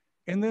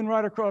 And then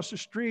right across the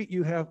street,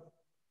 you have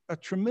a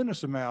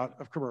tremendous amount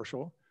of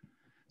commercial.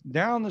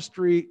 Down the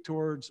street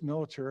towards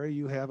Military,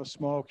 you have a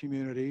small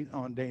community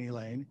on Danny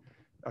Lane,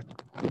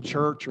 a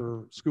church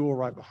or school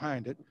right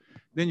behind it.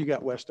 Then you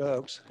got West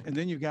Oaks, and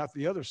then you got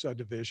the other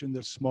subdivision,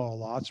 the small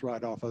lots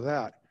right off of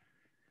that.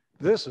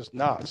 This is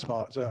not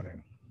spot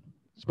zoning.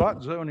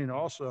 Spot zoning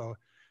also,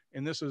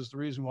 and this is the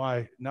reason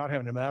why not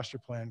having a master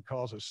plan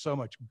causes so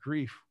much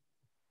grief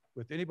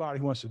with anybody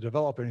who wants to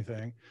develop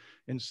anything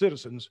and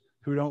citizens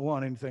who don't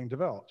want anything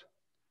developed.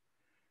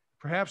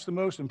 Perhaps the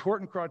most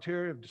important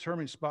criteria of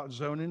determining spot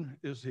zoning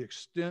is the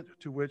extent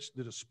to which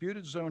the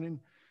disputed zoning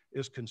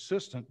is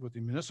consistent with the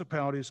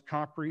municipality's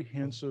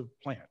comprehensive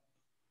plan.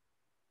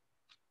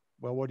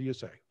 Well, what do you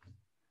say?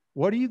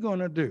 What are you going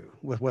to do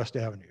with West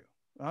Avenue?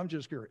 I'm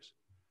just curious.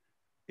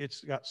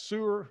 It's got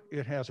sewer,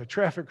 it has a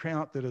traffic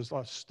count that is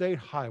a state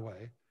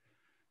highway,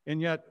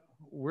 and yet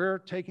we're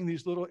taking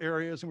these little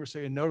areas and we're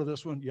saying no to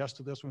this one, yes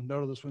to this one,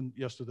 no to this one,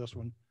 yes to this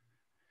one.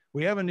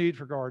 We have a need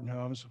for garden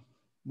homes.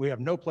 We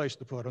have no place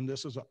to put them.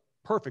 This is a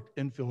perfect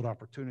infield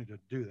opportunity to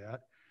do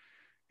that.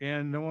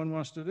 And no one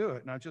wants to do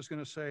it. And I'm just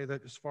going to say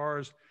that as far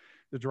as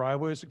the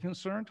driveways are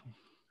concerned,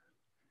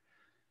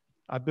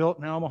 I built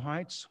in Alma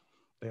Heights.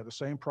 They have the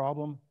same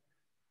problem.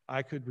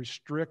 I could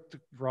restrict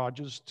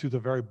garages to the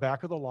very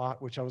back of the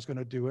lot, which I was going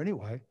to do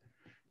anyway,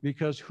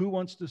 because who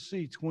wants to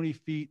see 20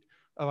 feet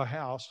of a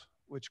house,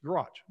 which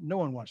garage? No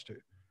one wants to.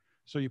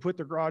 So you put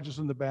the garages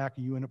in the back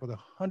and you end up with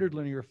 100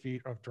 linear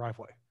feet of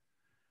driveway.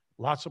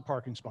 Lots of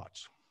parking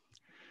spots.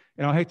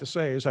 And I hate to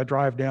say, as I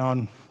drive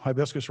down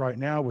Hibiscus right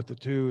now with the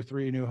 2 or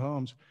 3 new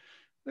homes,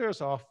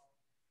 there's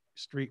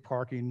off-street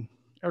parking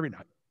every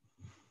night.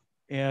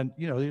 And,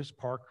 you know, they just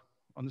park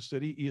on the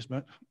city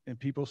easement and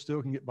people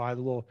still can get by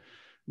the little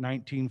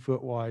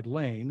 19-foot wide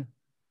lane,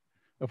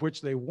 of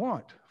which they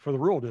want for the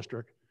rural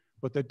district,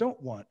 but they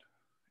don't want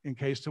in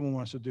case someone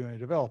wants to do any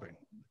developing.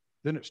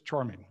 Then it's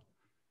charming.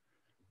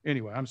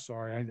 Anyway, I'm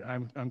sorry,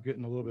 I'm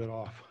getting a little bit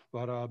off,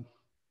 but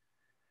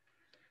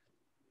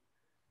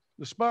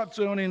the spot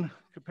zoning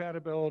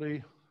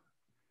compatibility,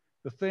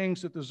 the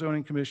things that the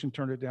zoning commission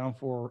turned it down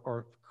for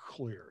are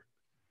clear.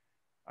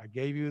 I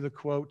gave you the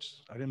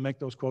quotes. I didn't make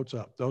those quotes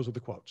up. Those are the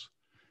quotes.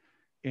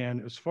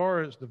 And as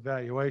far as the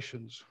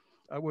valuations,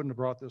 I wouldn't have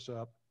brought this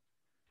up,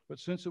 but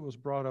since it was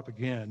brought up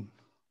again,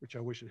 which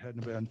I wish it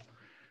hadn't been,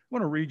 I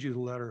want to read you the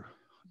letter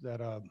that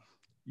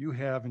you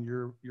have in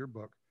your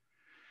book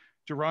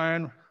to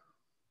Ryan.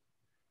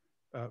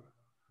 I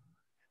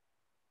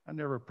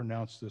never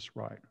pronounced this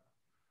right.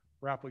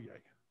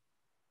 Rapelier.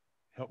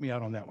 Help me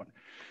out on that one.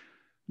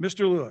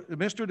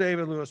 Mr.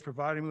 David Lewis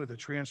provided me with a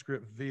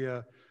transcript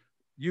via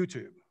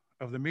YouTube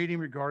of the meeting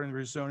regarding the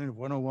rezoning of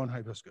 101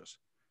 Hibiscus.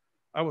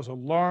 I was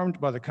alarmed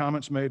by the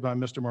comments made by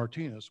Mr.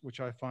 Martinez, which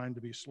I find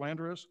to be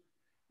slanderous,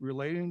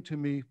 relating to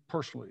me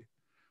personally.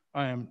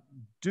 I am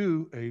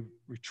due a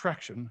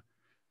retraction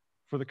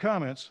for the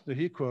comments that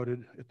he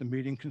quoted at the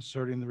meeting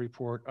concerning the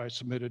report I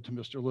submitted to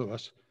Mr.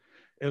 Lewis,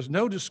 as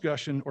no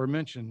discussion or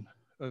mention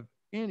of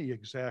any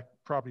exact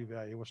property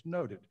value was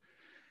noted.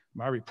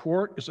 My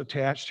report is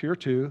attached here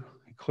too.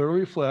 It clearly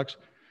reflects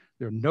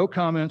there are no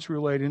comments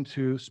relating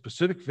to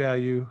specific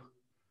value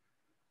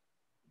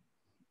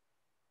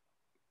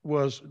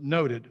was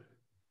noted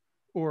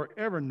or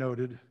ever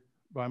noted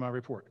by my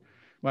report.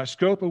 My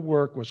scope of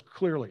work was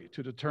clearly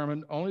to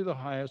determine only the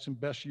highest and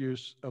best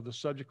use of the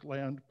subject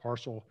land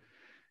parcel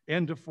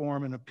and to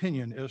form an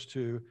opinion as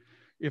to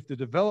if the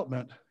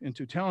development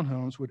into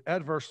townhomes would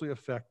adversely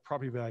affect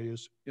property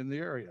values in the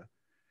area.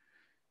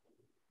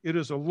 It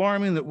is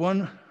alarming that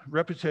one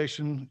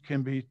reputation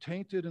can be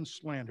tainted and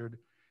slandered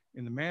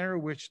in the manner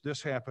in which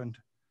this happened,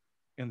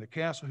 and the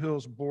Castle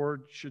Hills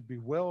Board should be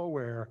well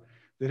aware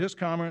that his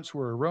comments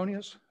were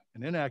erroneous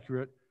and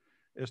inaccurate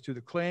as to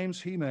the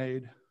claims he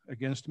made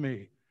against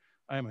me.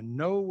 I am in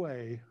no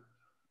way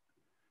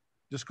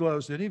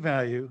disclosed any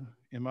value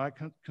in my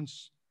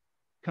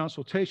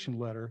consultation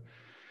letter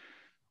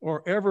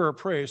or ever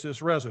appraised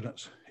this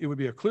residence. It would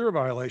be a clear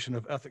violation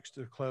of ethics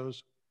to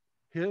disclose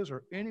his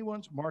or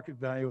anyone's market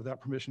value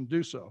without permission to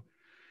do so.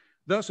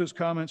 Thus, his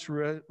comments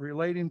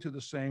relating to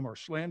the same are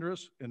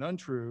slanderous and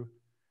untrue.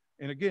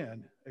 And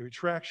again, a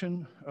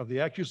retraction of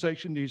the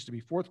accusation needs to be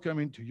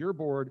forthcoming to your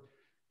board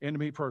and to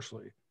me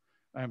personally.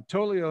 I am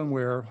totally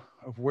unaware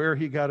of where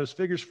he got his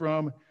figures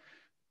from,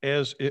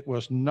 as it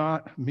was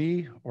not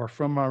me or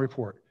from my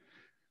report.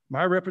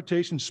 My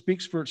reputation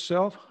speaks for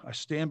itself. I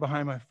stand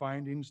behind my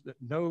findings that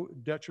no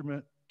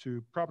detriment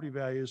to property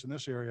values in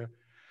this area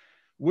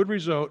would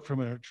result from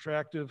an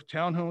attractive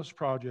townhomes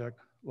project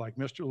like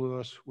Mr.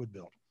 Lewis would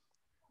build.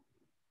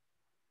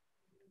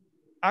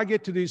 I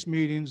get to these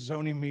meetings,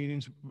 zoning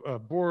meetings,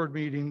 board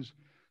meetings,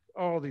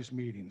 all these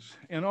meetings,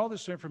 and all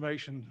this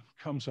information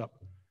comes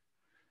up.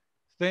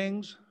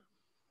 Things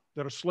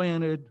that are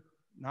slanted,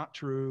 not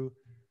true.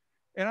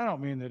 And I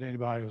don't mean that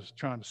anybody was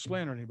trying to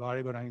slander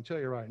anybody, but I can tell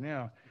you right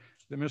now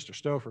that Mr.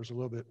 Stouffer's a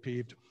little bit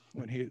peeved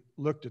when he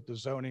looked at the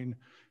zoning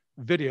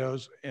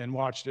videos and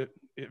watched it.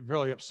 It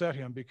really upset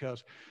him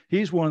because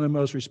he's one of the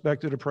most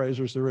respected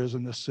appraisers there is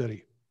in this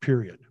city,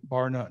 period,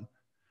 bar none.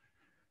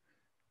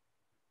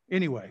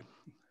 Anyway,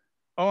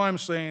 all I'm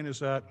saying is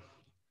that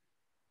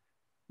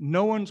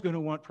no one's going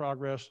to want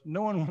progress.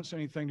 No one wants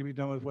anything to be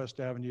done with West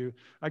Avenue.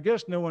 I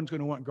guess no one's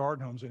going to want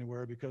garden homes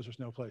anywhere because there's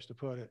no place to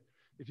put it.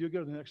 If you go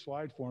to the next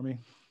slide for me.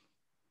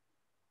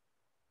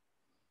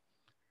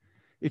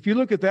 If you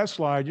look at that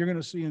slide, you're going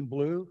to see in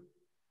blue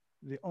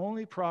the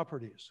only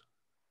properties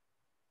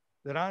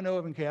that I know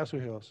of in Castle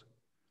Hills.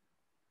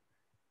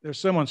 There's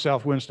some on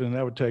South Winston, and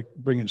that would take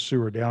bringing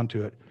sewer down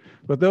to it.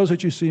 But those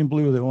that you see in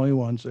blue are the only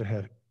ones that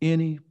have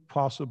any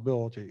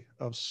possibility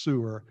of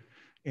sewer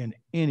in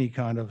any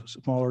kind of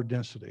smaller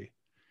density.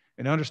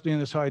 And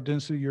understand this high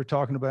density you're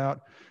talking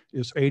about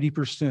is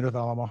 80% of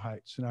Alamo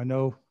Heights. And I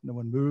know no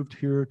one moved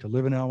here to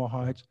live in Alamo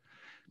Heights,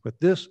 but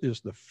this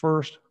is the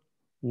first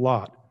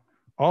lot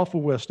off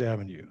of West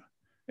Avenue.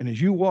 And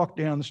as you walk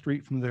down the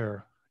street from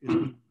there, it's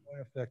going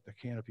to affect the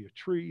canopy of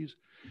trees.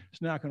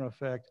 It's not going to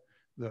affect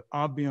the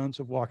ambience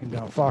of walking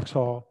down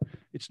Foxhall.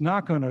 It's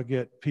not going to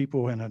get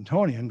people in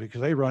Antonian because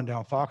they run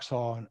down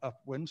Foxhall and up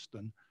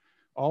Winston.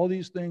 All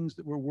these things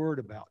that we're worried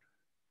about.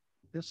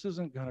 This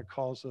isn't going to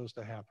cause those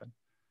to happen.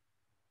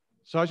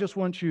 So I just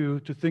want you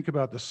to think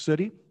about the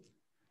city,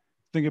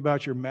 think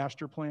about your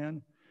master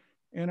plan,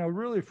 and I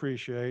really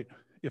appreciate,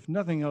 if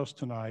nothing else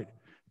tonight,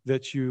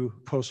 that you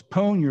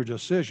postpone your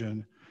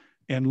decision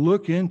and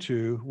look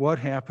into what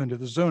happened at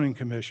the Zoning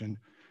Commission,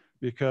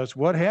 because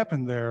what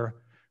happened there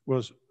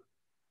was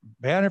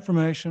bad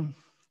information,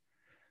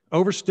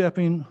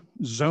 overstepping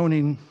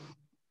zoning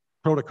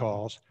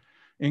protocols,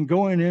 and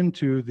going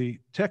into the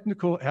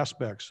technical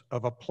aspects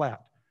of a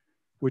plat,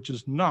 which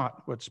is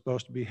not what's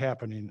supposed to be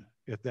happening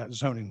at that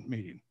zoning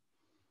meeting.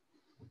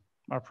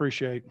 I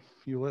appreciate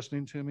you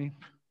listening to me,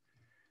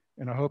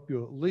 and I hope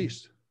you'll at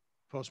least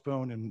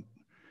postpone and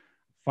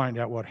find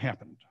out what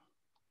happened.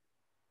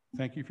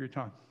 Thank you for your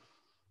time.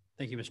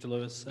 Thank you, Mr.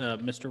 Lewis.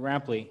 Mr.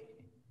 Rapley.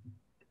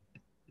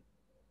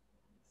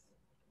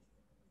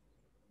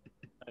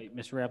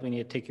 Mr. Rapley, you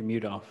need to take your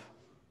mute off.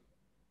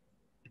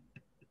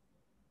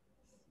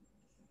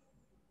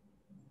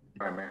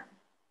 All right, Mayor.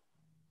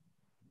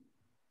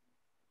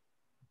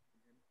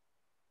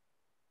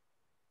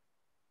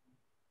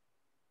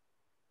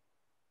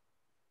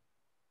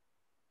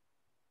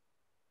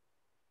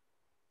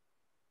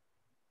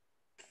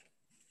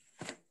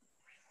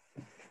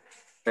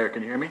 Mayor,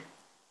 can you hear me?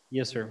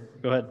 Yes, sir.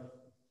 Go ahead.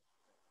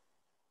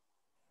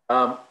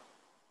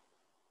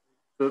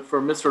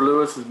 For Mr.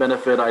 Lewis's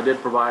benefit, I did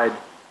provide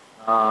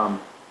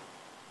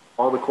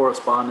all the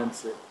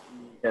correspondence that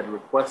he had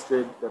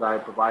requested that I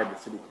provide the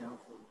City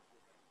Council.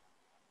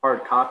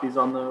 Hard copies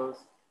on those.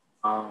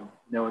 You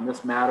know, in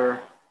this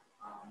matter,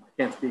 I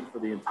can't speak for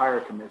the entire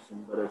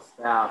commission, but as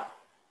staff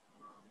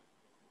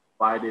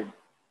provided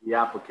the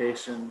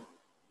application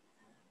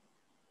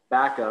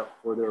backup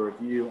for their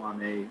review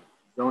on a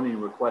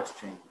zoning request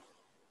change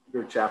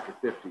under Chapter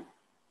 50. I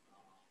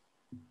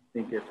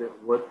think if it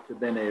would have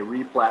been a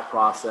replat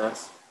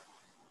process,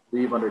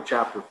 leave under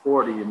Chapter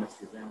 40, and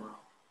Mr. Zamora,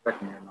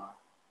 correct me or not,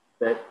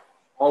 that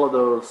all of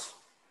those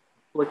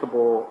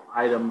applicable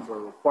items or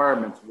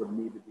requirements would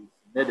need to be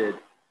submitted,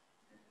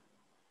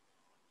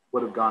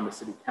 would have gone to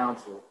City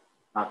Council,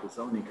 not the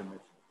Zoning Commission.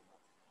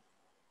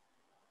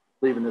 I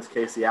believe in this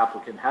case, the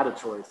applicant had a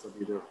choice of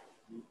either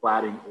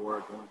replatting or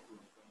going through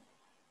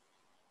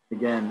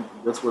Again,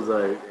 this was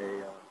a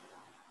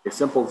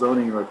simple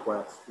zoning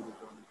request to the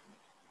zoning commission.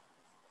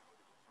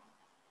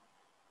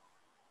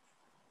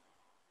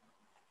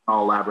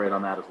 I'll elaborate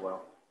on that as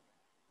well.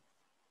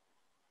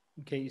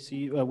 Okay,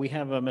 so we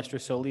have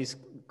Mr. Solis,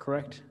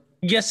 correct?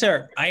 Yes,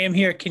 sir. I am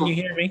here. Can you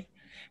hear me?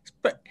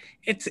 But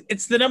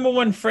it's the number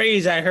one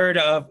phrase I heard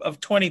of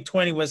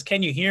 2020 was,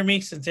 can you hear me?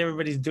 Since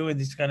everybody's doing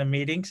these kind of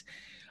meetings.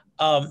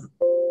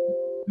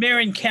 Mayor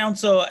and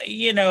council,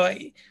 you know,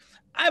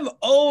 I've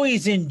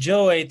always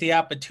enjoyed the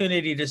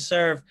opportunity to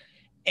serve.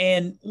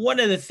 And one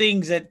of the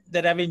things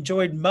that I've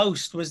enjoyed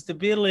most was the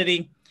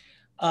ability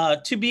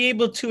to be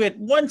able to at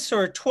once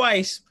or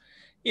twice,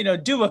 you know,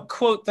 do a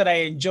quote that I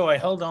enjoy.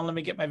 Hold on, let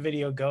me get my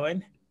video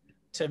going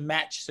to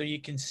match so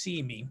you can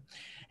see me.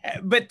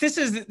 But this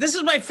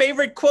is my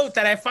favorite quote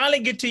that I finally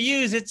get to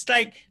use. It's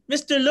like,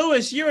 Mr.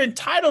 Lewis, you're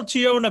entitled to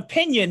your own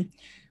opinion,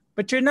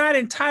 but you're not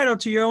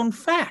entitled to your own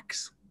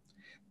facts.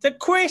 The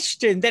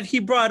question that he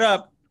brought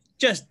up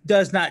just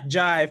does not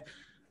jive.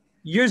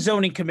 Your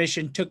zoning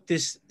commission took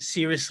this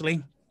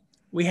seriously.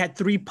 We had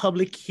 3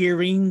 public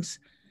hearings,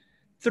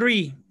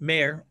 3,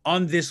 Mayor,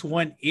 on this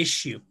one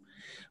issue.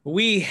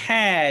 We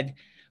had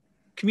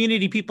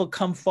community people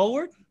come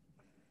forward.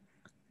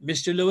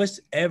 Mr. Lewis,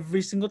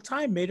 every single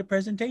time, made a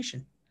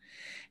presentation.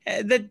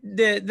 The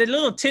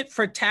little tit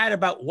for tat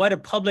about what a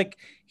public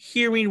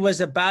hearing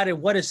was about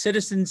and what a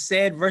citizen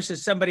said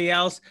versus somebody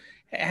else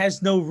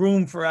has no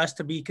room for us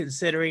to be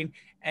considering.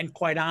 And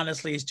quite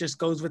honestly, it just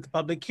goes with the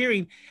public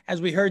hearing,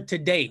 as we heard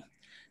today.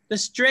 The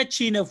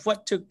stretching of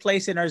what took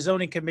place in our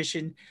zoning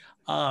commission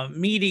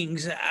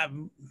meetings,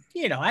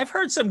 you know, I've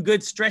heard some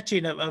good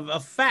stretching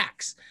of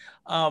facts,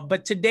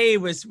 but today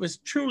was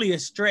truly a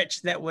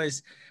stretch that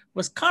was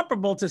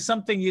comparable to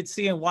something you'd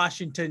see in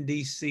Washington,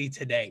 D.C.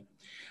 today.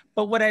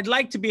 But what I'd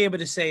like to be able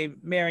to say,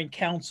 Mayor and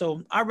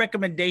Council, our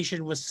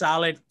recommendation was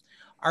solid.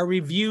 Our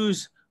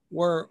reviews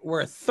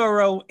were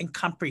thorough and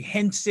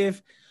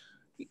comprehensive.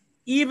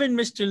 Even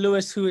Mr.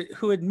 Lewis,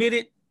 who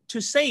admitted to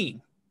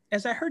saying,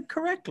 as I heard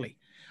correctly,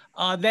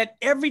 that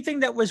everything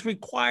that was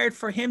required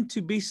for him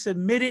to be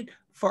submitted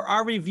for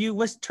our review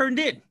was turned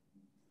in.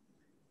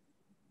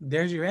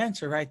 There's your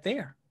answer right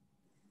there.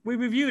 We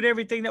reviewed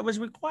everything that was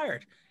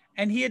required.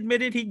 And he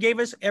admitted he gave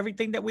us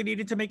everything that we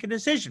needed to make a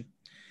decision.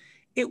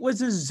 It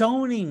was a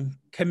zoning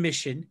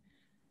commission,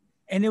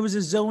 and it was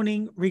a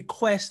zoning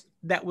request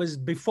that was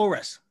before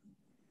us.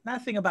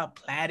 Nothing about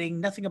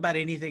platting, nothing about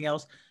anything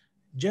else,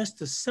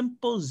 just a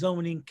simple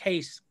zoning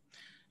case.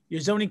 Your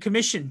zoning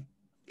commission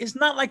is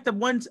not like the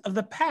ones of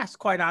the past,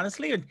 quite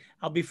honestly, and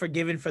I'll be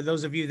forgiven for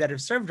those of you that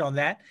have served on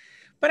that.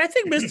 But I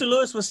think Mr.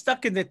 Lewis was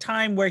stuck in the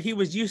time where he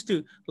was used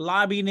to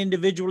lobbying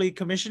individually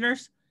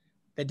commissioners.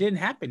 That didn't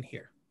happen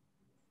here.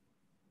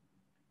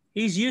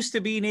 He's used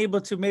to being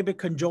able to maybe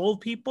cajole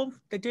people.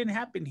 That didn't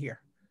happen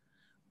here.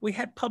 We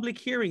had public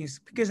hearings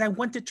because I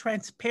wanted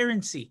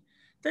transparency.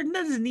 There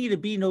doesn't need to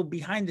be no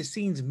behind the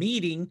scenes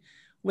meeting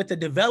with the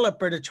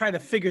developer to try to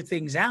figure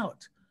things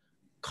out.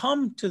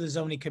 Come to the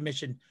zoning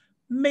commission,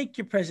 make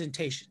your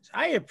presentations.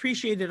 I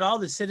appreciated all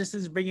the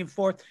citizens bringing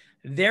forth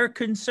their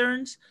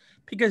concerns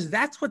because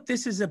that's what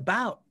this is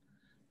about.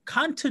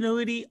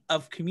 Continuity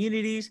of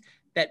communities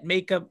that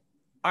make up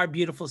our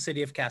beautiful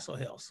city of Castle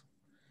Hills.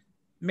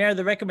 Mayor,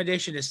 the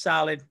recommendation is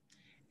solid.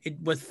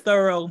 It was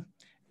thorough,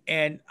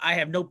 and I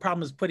have no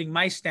problems putting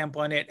my stamp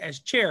on it as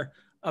chair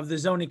of the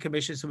zoning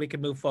commission so we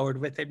can move forward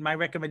with it. My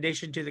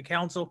recommendation to the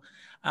council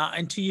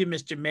and to you,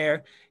 Mr.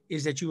 Mayor,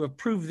 is that you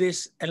approve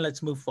this and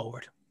let's move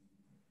forward.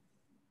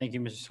 Thank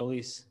you, Mr.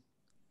 Solis.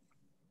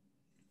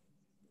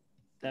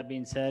 That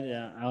being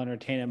said, I'll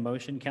entertain a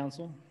motion,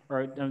 council.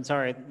 Or I'm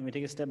sorry, let me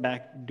take a step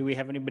back. Do we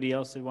have anybody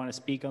else that want to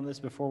speak on this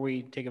before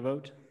we take a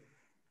vote?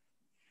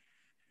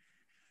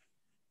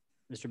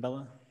 Mr.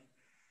 Bella?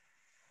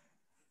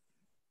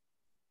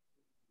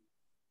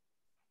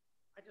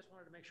 I just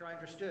wanted to make sure I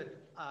understood.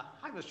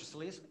 Hi, Mr.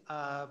 Solis.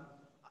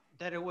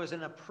 That it was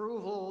an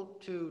approval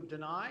to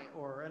deny,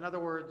 or in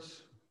other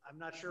words, I'm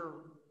not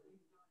sure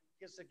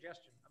his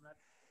suggestion. I'm not.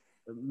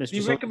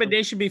 The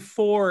recommendation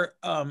before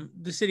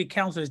the city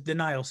council is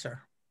denial, sir.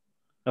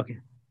 Okay,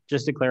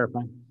 just to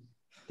clarify.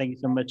 Thank you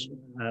so much,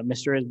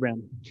 Mr.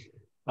 Isbrand.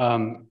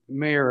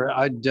 Mayor,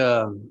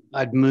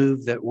 I'd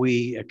move that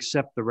we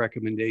accept the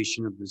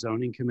recommendation of the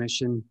zoning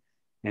commission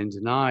and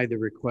deny the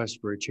request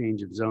for a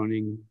change of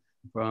zoning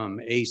from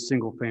a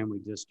single family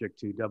district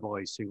to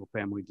AA single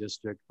family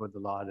district for the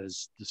lot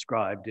as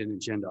described in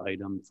agenda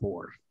item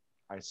 4.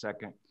 I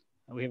second.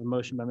 We have a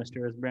motion by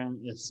Mr.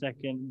 Isbrand, a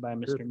second by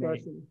Mr.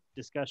 May.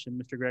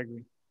 Discussion, Mr.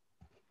 Gregory.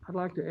 I'd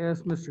like to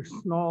ask Mr.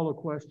 Snall a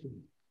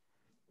question.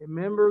 A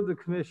member of the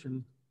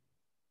commission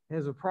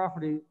has a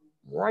property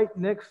right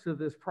next to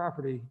this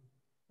property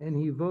and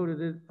he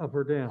voted it up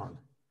or down.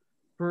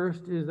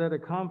 First, is that a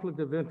conflict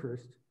of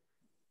interest?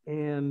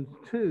 And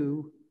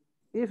 2,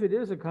 if it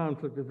is a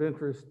conflict of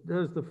interest,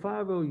 does the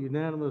 5-0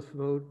 unanimous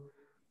vote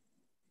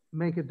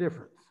make a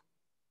difference?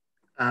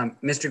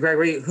 Mr.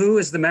 Gregory, who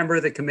is the member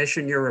of the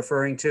commission you're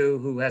referring to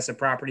who has a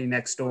property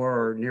next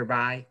door or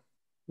nearby?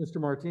 Mr.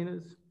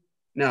 Martinez.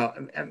 No,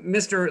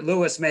 Mr.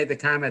 Lewis made the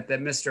comment that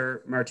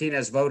Mr.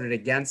 Martinez voted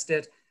against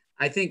it.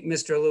 I think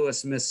Mr.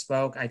 Lewis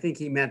misspoke. I think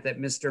he meant that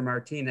Mr.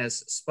 Martinez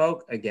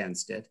spoke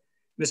against it.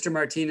 Mr.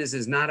 Martinez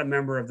is not a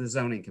member of the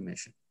Zoning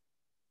Commission.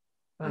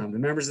 The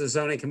members of the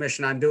Zoning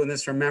Commission, I'm doing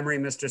this from memory,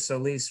 Mr.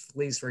 Solis,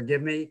 please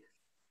forgive me,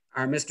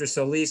 are Mr.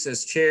 Solis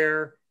as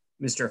chair,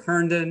 Mr.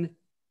 Herndon,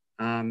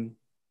 Mr.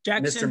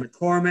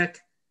 McCormick,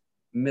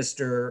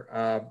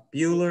 Mr.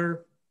 Bueller,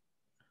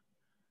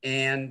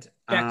 and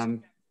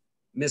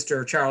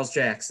Mr. Charles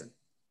Jackson.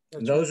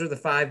 And those are the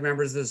 5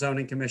 members of the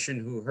Zoning Commission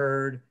who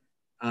heard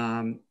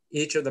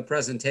each of the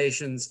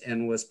presentations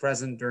and was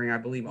present during, I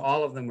believe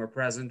all of them were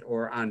present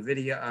or on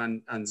video,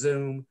 on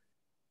Zoom,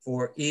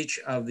 for each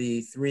of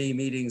the 3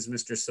 meetings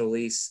Mr.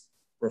 Solis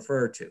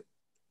referred to.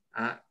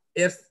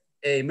 If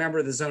a member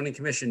of the Zoning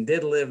Commission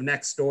did live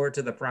next door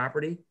to the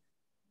property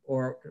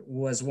or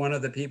was one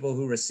of the people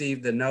who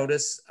received the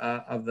notice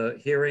of the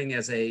hearing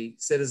as a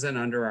citizen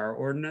under our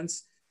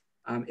ordinance,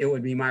 it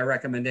would be my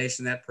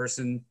recommendation that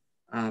person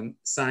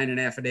sign an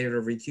affidavit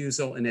of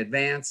recusal in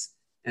advance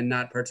and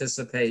not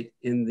participate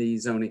in the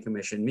Zoning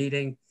Commission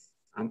meeting.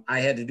 I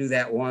had to do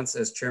that once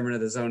as chairman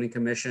of the Zoning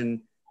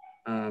Commission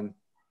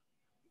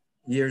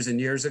years and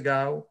years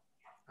ago.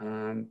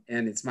 And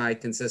it's my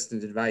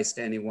consistent advice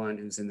to anyone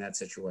who's in that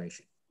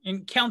situation.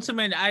 And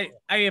Councilman, I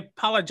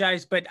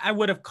apologize, but I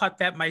would have caught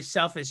that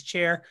myself as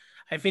chair.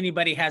 If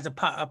anybody has a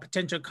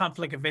potential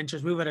conflict of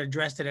interest, we would have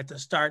addressed it at the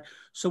start.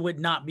 So it would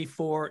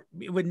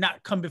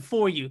not come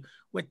before you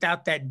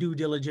without that due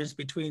diligence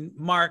between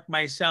Mark,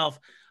 myself.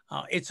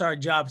 It's our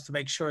jobs to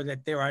make sure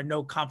that there are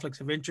no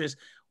conflicts of interest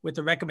with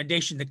the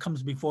recommendation that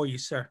comes before you,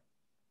 sir.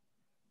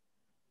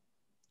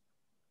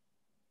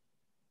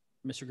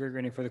 Mr. Gregory,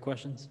 any further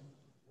questions?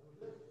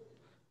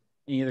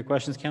 Any other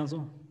questions,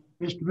 council?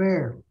 Mr.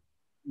 Mayor.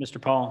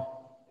 Mr.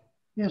 Paul.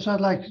 Yes,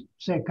 I'd like to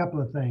say a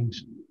couple of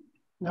things.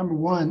 Number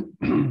one,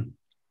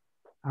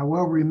 I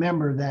well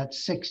remember that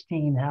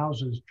 16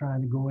 houses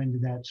trying to go into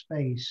that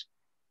space.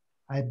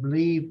 I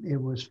believe it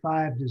was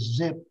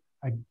 5-0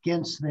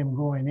 against them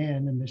going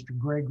in, and Mr.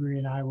 Gregory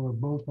and I were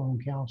both on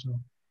council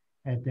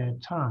at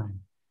that time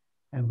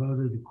and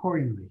voted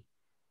accordingly.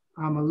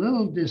 I'm a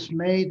little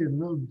dismayed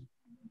and a little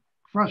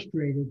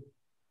frustrated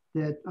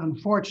that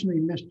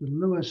unfortunately Mr.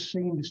 Lewis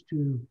seems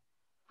to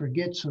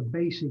forget some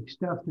basic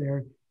stuff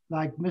there.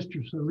 Like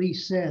Mr.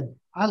 Solis said,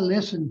 I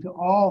listened to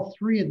all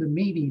 3 of the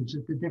meetings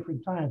at the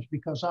different times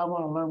because I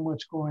want to learn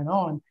what's going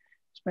on,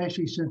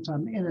 especially since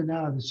I'm in and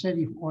out of the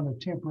city on a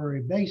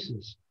temporary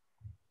basis.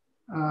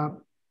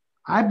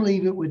 I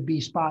believe it would be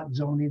spot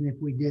zoning if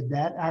we did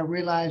that. I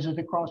realize that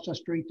across the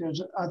street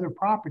there's other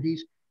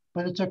properties,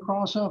 but it's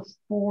across a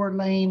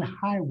 4-lane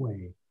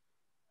highway.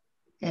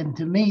 And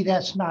to me,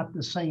 that's not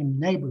the same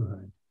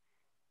neighborhood.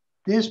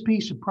 This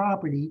piece of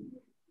property,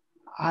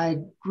 I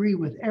agree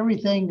with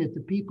everything that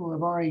the people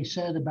have already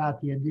said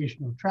about the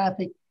additional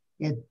traffic.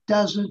 It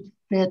doesn't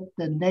fit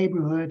the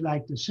neighborhood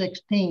like the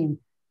 16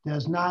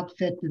 does not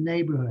fit the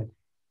neighborhood.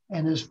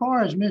 And as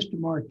far as Mr.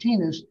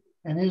 Martinez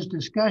and his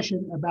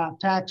discussion about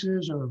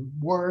taxes or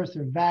worth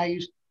or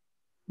values,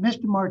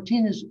 Mr.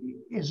 Martinez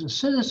is a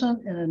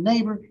citizen and a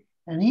neighbor,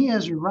 and he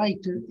has a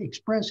right to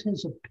express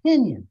his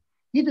opinion.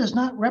 He does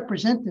not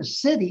represent the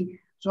city,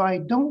 so I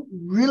don't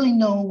really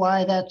know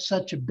why that's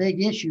such a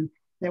big issue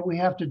that we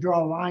have to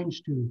draw lines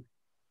to,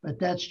 but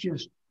that's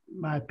just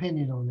my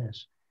opinion on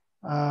this.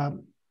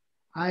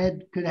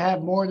 Could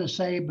have more to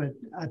say, but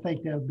I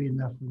think that would be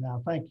enough for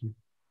now. Thank you.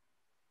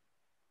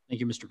 Thank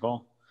you, Mr.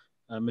 Paul.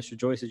 Mr.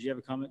 Joyce, did you have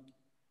a comment?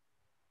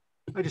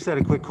 I just had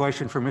a quick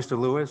question for Mr.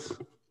 Lewis.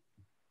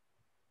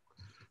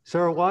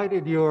 Sir, why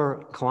did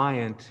your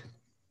client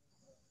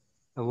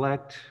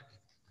elect,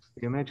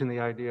 you mentioned the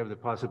idea of the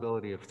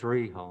possibility of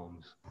 3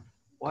 homes.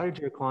 Why did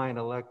your client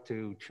elect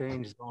to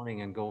change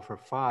zoning and go for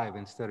 5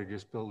 instead of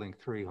just building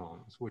 3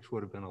 homes, which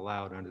would have been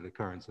allowed under the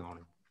current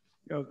zoning?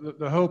 You know,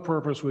 the whole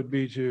purpose would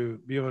be to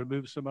be able to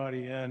move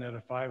somebody in at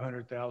a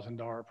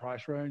 $500,000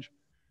 price range,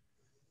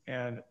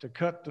 and to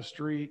cut the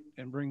street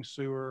and bring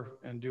sewer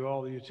and do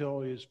all the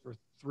utilities for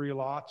 3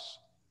 lots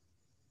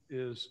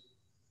is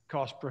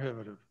cost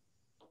prohibitive.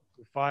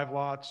 With 5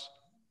 lots,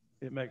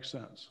 it makes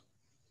sense.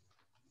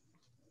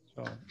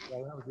 So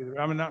yeah, that would be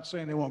I'm not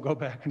saying they won't go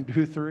back and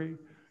do 3,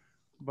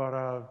 but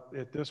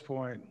at this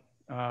point,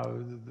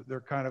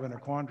 they're kind of in a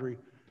quandary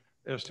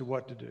as to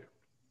what to do.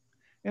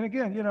 And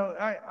again, you know,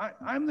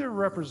 I'm their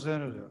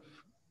representative.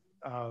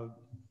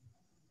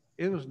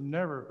 It was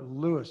never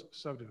Lewis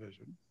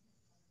subdivision.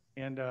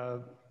 And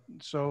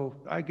so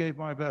I gave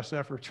my best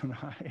effort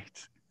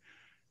tonight.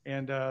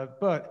 And,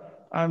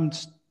 but I'm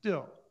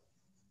still,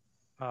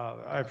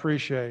 I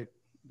appreciate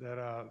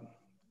that,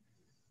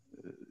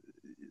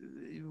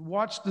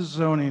 watch the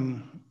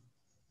zoning.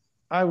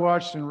 I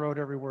watched and wrote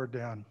every word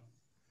down.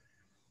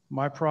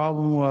 My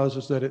problem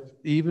is that it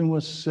even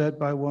was said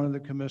by one of the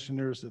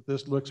commissioners that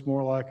this looks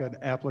more like an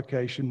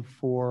application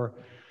for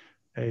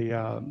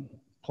a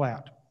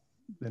plat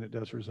than it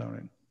does for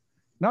zoning.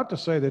 Not to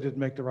say they didn't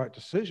make the right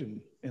decision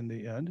in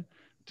the end,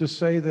 to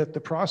say that the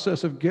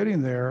process of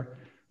getting there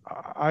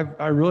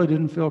I really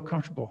didn't feel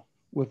comfortable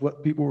with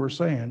what people were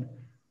saying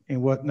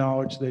and what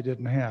knowledge they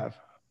didn't have.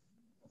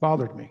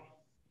 Bothered me.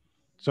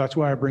 So that's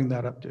why I bring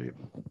that up to you.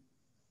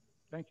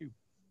 Thank you.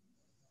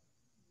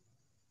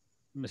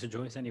 Mr.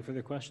 Joyce, any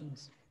further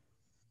questions?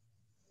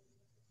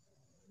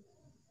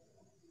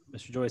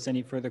 Mr. Joyce,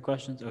 any further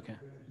questions? Okay.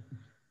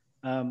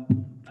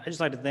 I'd just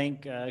like to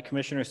thank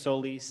Commissioner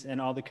Solis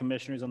and all the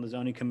commissioners on the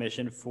Zoning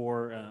Commission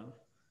for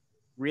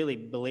really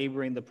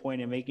belaboring the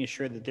point and making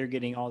sure that they're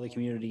getting all the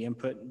community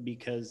input,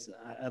 because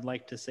I'd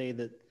like to say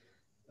that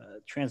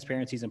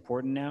transparency is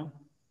important now,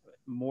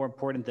 more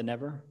important than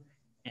ever.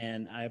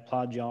 And I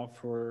applaud y'all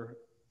for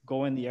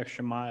going the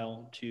extra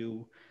mile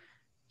to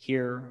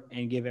hear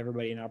and give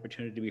everybody an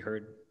opportunity to be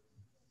heard.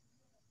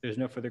 If there's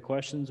no further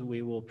questions,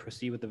 we will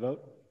proceed with the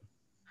vote.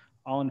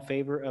 All in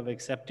favor of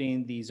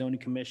accepting the Zoning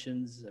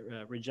Commission's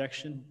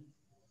rejection?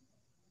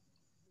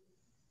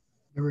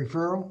 The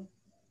referral?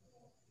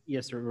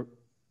 Yes, sir.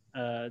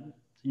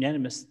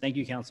 Unanimous. Thank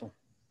you, Council.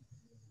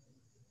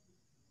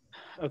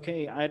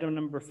 Okay, item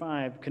number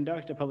 5,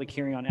 conduct a public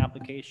hearing on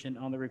application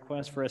on the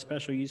request for a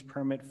special use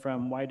permit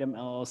from Widem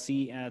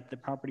LLC at the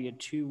property at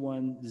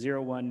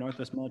 2101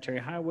 Northwest Military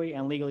Highway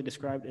and legally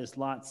described as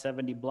Lot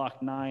 70,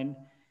 Block 9,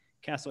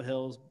 Castle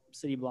Hills,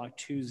 City Block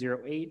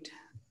 208,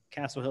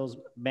 Castle Hills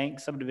Bank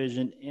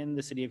subdivision in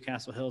the city of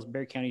Castle Hills,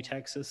 Bexar County,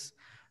 Texas,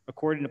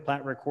 according to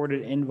plat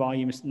recorded in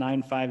volumes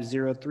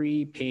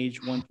 9503, page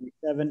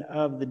 137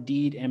 of the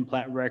deed and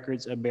plat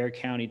records of Bexar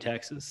County,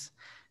 Texas.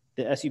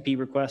 The SUP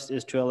request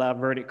is to allow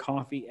Verdict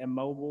Coffee, a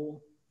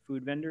mobile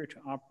food vendor, to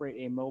operate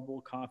a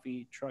mobile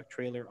coffee truck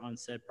trailer on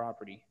said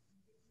property.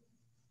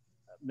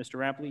 Mr.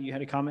 Rapley, you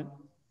had a comment?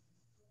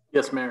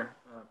 Yes, Mayor.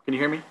 Can you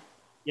hear me?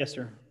 Yes,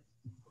 sir.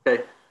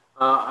 Okay.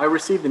 I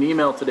received an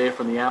email today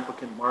from the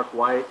applicant, Mark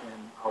White,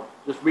 and I'll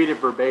just read it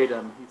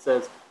verbatim. He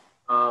says,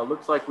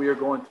 looks like we are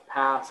going to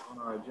pass on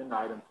our agenda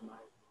item tonight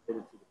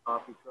related to the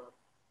coffee truck,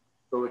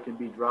 so it can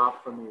be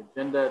dropped from the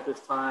agenda at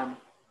this time.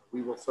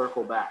 We will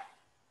circle back.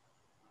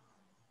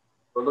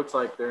 So it looks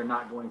like they're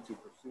not going to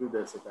pursue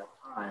this at that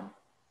time.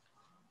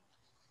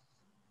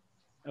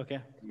 Okay.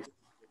 The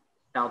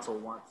council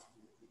wants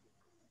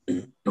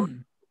to.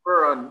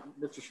 We're on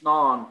Mr.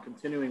 Schnall on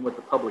continuing with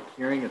the public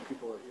hearing if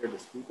people are here to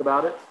speak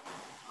about it.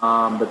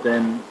 But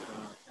then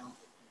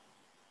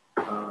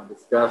council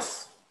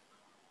discuss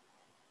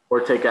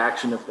or take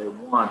action if they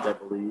want, I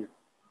believe.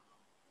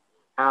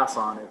 Pass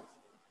on it.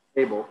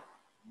 Table.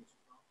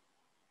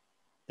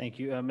 Thank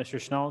you. Mr.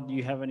 Schnall, do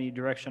you have any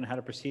direction on how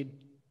to proceed?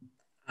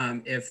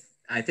 If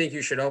I think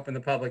you should open the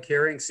public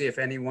hearing, see if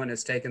anyone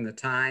has taken the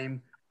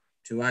time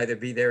to either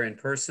be there in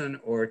person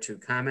or to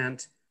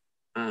comment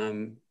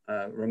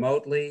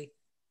remotely.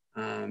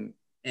 And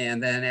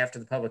then after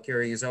the public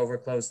hearing is over,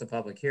 close the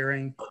public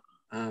hearing.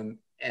 And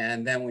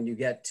then when you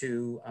get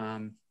to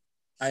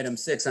item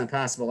 6 on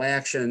possible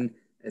action,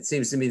 it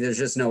seems to me there's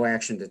just no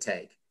action to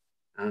take.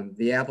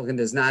 The applicant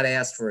has not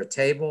asked for a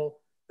table.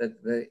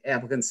 The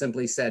applicant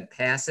simply said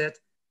pass it.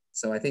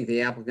 So I think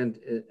the applicant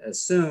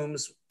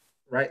assumes,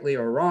 rightly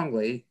or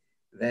wrongly,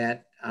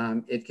 that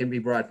it can be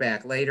brought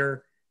back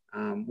later.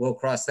 We'll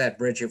cross that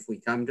bridge if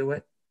we come to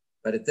it.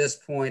 But at this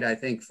point, I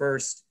think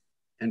first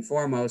and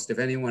foremost, if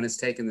anyone has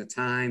taken the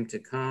time to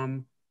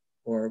come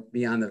or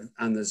be on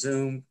the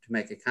Zoom to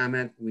make a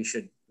comment, we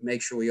should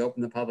make sure we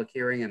open the public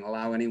hearing and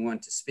allow anyone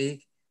to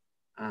speak,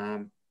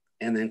 and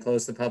then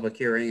close the public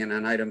hearing. And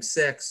on item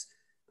 6,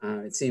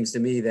 it seems to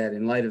me that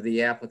in light of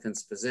the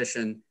applicant's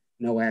position,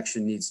 no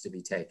action needs to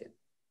be taken.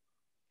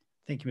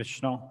 Thank you, Mr.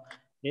 Schnall.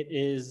 It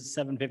is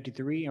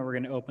 7:53 and we're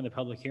going to open the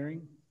public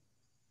hearing.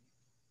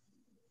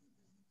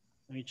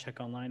 Let me check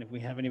online if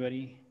we have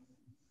anybody.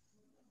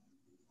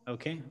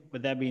 Okay,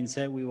 with that being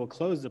said, we will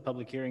close the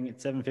public hearing at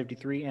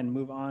 7:53 and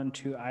move on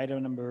to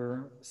item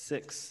number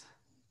 6.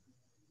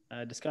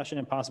 Discussion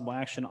and possible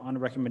action on a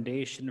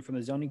recommendation from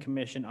the Zoning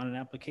Commission on an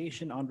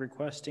application on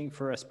requesting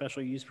for a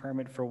special use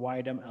permit for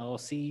Widem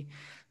LLC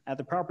at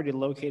the property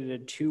located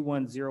at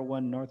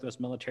 2101 Northwest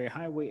Military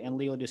Highway and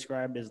legally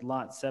described as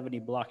Lot 70,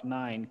 Block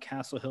 9,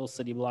 Castle Hills,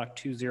 City Block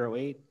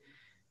 208,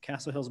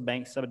 Castle Hills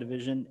Bank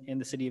subdivision in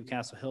the city of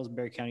Castle Hills,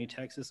 Bexar County,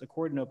 Texas,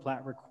 according to a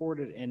plat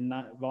recorded in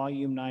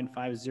volume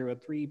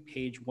 9503,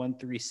 page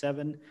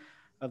 137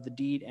 of the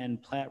deed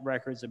and plat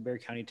records of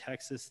Bexar County,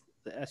 Texas.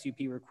 The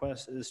SUP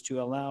request is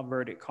to allow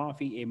Verdict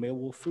Coffee, a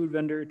mobile food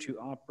vendor, to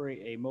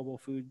operate a mobile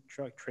food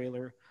truck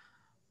trailer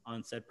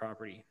on said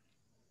property.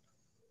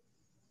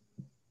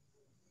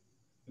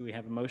 Do we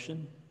have a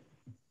motion?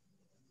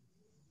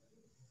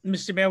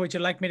 Mr. Mayor, would you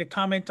like me to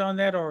comment on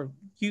that, or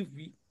you?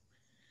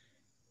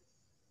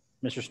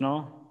 Mr.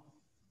 Schnall?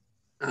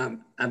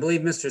 I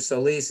believe Mr.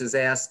 Solis has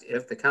asked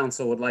if the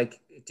council would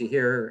like to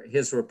hear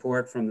his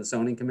report from the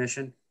Zoning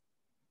Commission.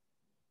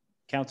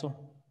 Council,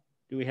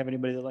 do we have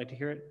anybody that'd like to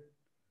hear it?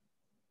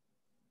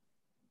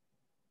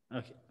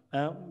 Okay,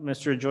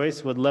 Mr.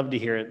 Joyce would love to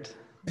hear it.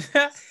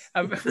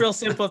 A real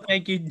simple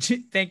thank you,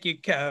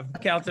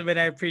 Councilman.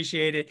 I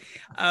appreciate it.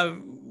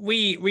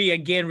 We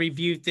again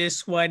reviewed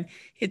this one.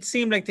 It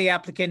seemed like the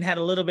applicant had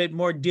a little bit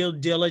more due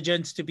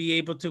diligence to be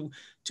able to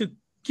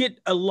get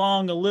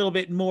along a little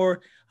bit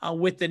more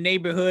with the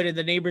neighborhood and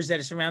the neighbors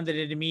that surrounded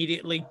it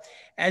immediately.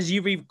 As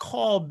you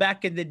recall,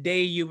 back in the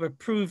day, you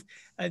approved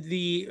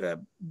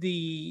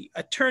the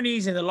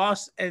attorneys and the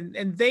laws,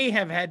 and they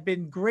have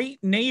been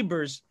great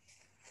neighbors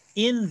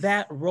in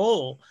that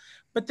role.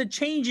 But the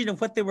changing of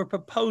what they were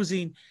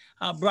proposing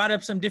brought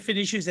up some different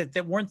issues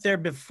that weren't there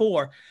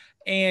before.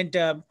 And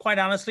quite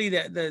honestly,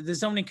 the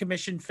Zoning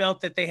Commission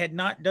felt that they had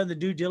not done the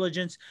due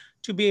diligence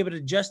to be able to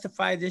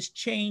justify this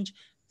change.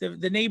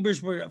 The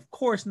neighbors were, of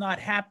course, not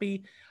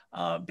happy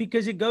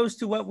because it goes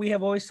to what we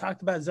have always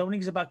talked about.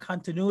 Zoning is about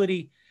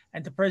continuity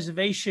and the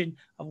preservation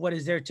of what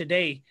is there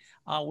today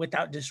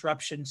without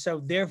disruption. So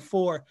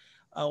therefore,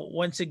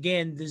 once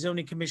again, the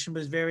Zoning Commission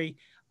was very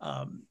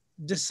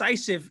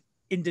decisive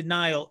in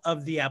denial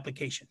of the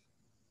application.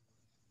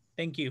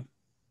 Thank you.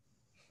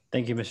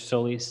 Thank you, Mr.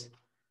 Solis.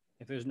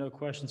 If there's no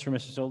questions for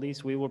Mr.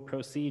 Solis, we will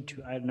proceed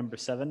to item number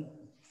 7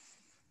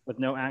 with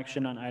no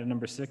action on item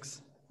number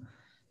 6.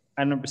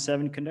 Item number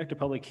 7, conduct a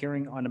public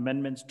hearing on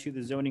amendments to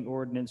the zoning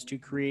ordinance to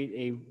create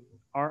a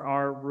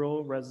RR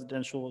rural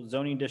residential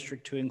zoning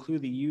district to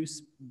include the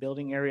use,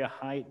 building area,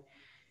 height,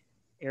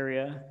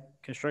 area,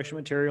 construction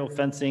material,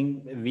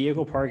 fencing,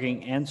 vehicle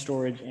parking and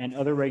storage, and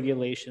other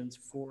regulations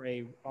for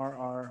a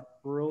RR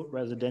rural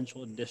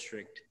residential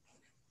district.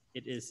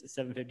 It is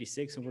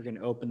 7:56 and we're going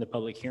to open the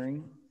public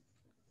hearing.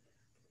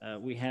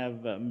 We have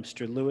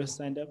Mr. Lewis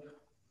signed up.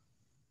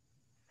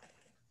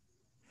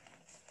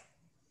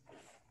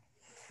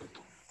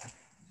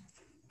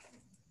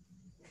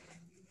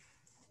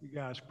 You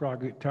guys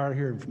probably get tired of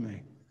hearing from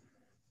me.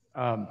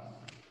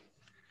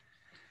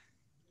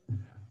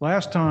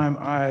 Last time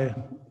I,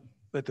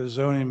 at the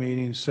zoning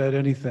meeting, said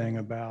anything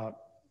about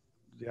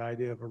the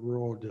idea of a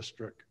rural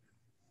district,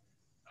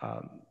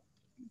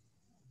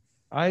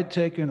 I had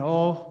taken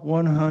all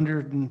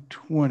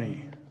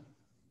 120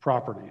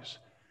 properties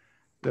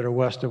that are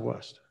west of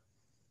West.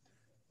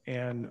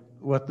 And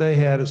what they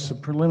had is some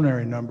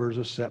preliminary numbers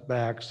of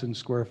setbacks and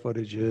square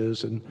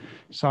footages and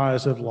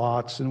size of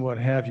lots and what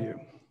have you.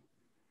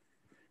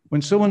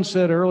 When someone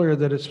said earlier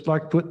that it's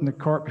like putting the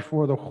cart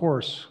before the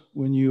horse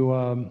when you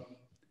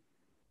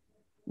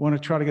want to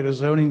try to get a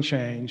zoning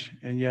change,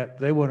 and yet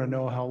they want to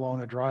know how long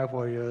the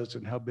driveway is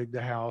and how big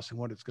the house and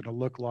what it's going to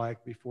look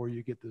like before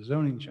you get the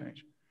zoning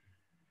change.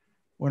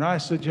 When I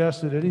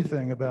suggested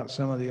anything about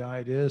some of the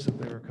ideas that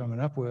they were coming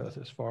up with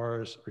as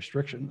far as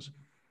restrictions,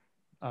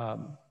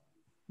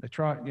 they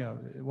tried,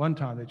 at one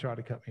time they tried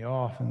to cut me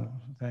off, and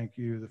thank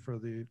you for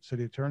the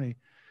city attorney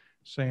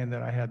saying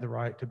that I had the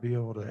right to be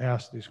able to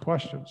ask these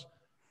questions.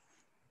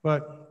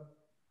 But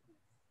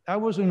I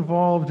was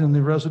involved in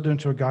the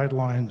residential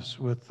guidelines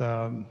with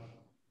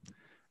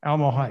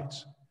Alamo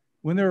Heights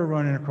when they were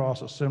running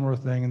across a similar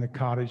thing in the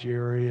cottage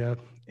area,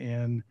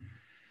 and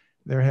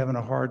they're having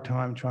a hard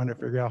time trying to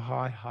figure out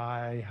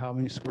how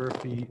many square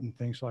feet and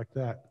things like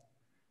that.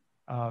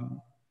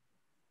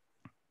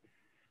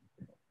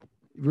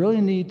 Really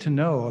need to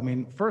know, I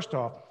mean, first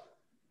off,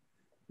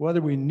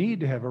 whether we need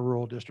to have a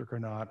rural district or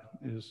not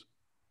is,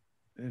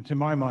 to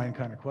my mind,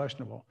 kind of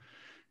questionable.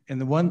 And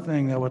the one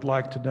thing I would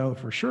like to know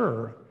for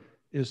sure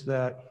is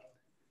that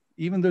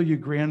even though you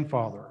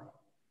grandfather,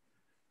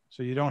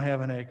 so you don't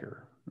have an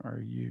acre,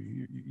 or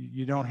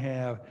you don't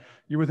have,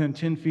 you're within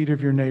 10 feet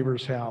of your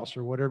neighbor's house,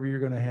 or whatever you're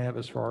going to have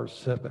as far as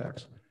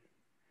setbacks.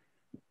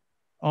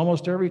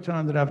 Almost every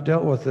time that I've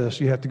dealt with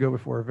this, you have to go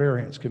before a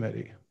variance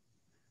committee.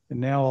 And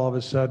now all of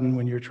a sudden,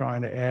 when you're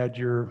trying to add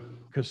your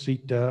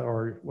casita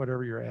or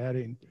whatever you're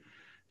adding,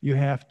 you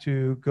have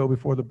to go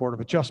before the Board of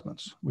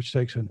Adjustments, which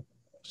takes a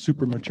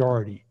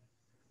supermajority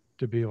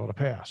to be able to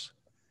pass.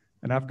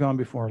 And I've gone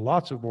before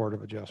lots of Board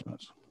of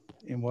Adjustments.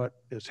 And what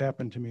has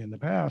happened to me in the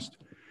past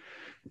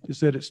is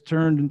that it's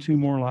turned into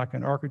more like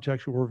an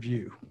architectural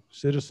review.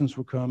 Citizens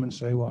will come and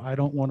say, well, I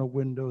don't want a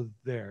window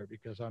there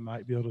because I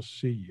might be able to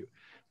see you.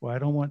 Well,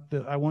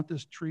 I want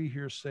this tree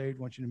here saved,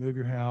 I want you to move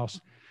your house.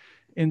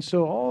 And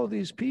so all of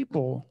these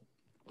people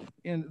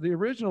in the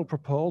original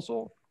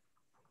proposal,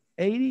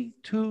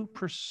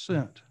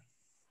 82%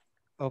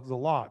 of the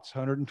lots,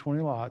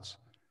 120 lots,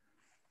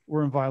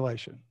 were in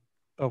violation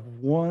of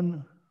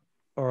one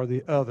or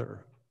the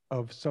other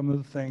of some of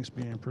the things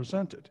being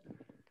presented,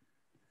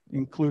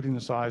 including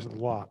the size of the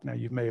lot. Now,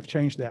 you may have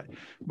changed that,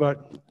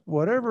 but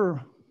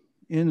whatever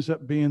ends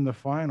up being the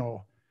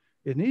final,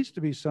 it needs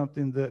to be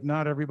something that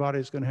not everybody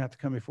is going to have to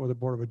come before the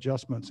Board of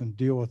Adjustments and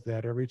deal with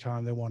that every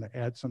time they want to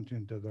add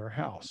something to their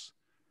house.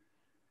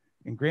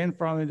 And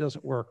grandfathering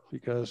doesn't work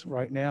because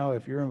right now,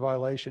 if you're in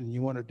violation and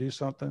you want to do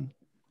something,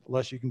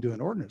 unless you can do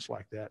an ordinance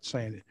like that,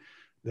 saying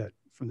that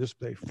from this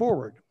day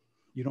forward,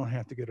 you don't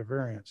have to get a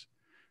variance.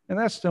 And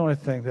that's the only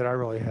thing that I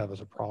really have as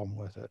a problem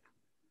with it.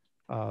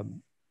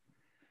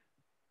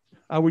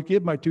 I would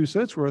give my 2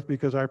 cents worth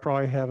because I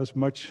probably have as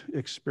much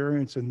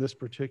experience in this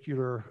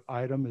particular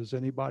item as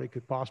anybody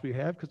could possibly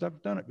have because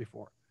I've done it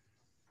before.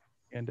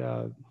 And,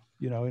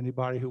 you know,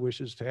 anybody who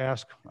wishes to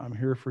ask, I'm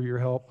here for your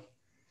help.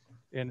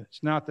 And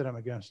it's not that I'm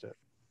against it.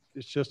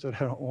 It's just that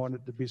I don't want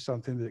it to be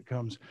something that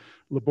becomes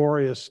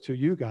laborious to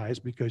you guys,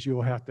 because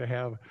you'll have to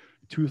have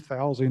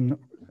 2,000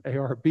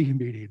 ARB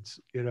meetings,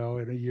 you know,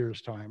 in a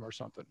year's time or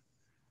something.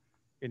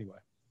 Anyway,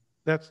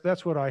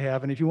 that's what I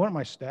have. And if you want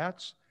my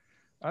stats,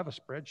 I have a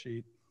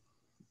spreadsheet,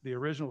 the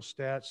original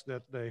stats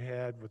that they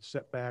had with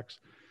setbacks,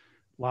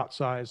 lot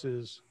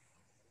sizes,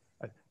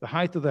 the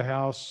height of the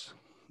house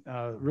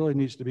really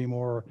needs to be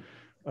more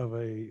of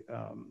a,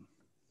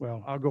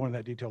 well, I'll go into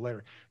that detail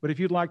later. But if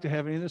you'd like to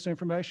have any of this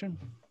information,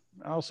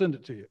 I'll send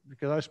it to you,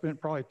 because I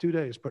spent probably 2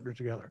 days putting it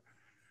together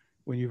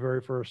when you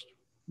very first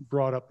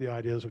brought up the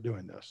ideas of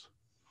doing this.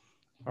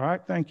 All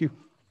right, thank you.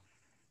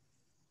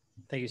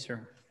 Thank you,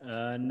 sir.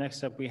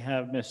 Next up, we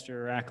have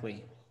Mr.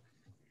 Ackley.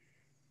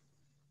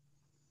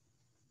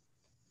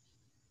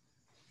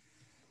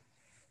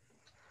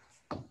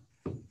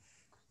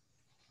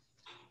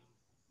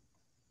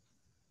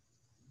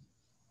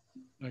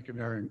 Thank you,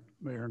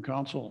 Mayor and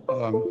Council.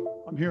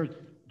 I'm here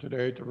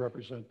today to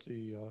represent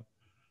the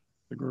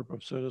group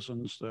of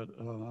citizens that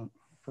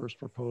first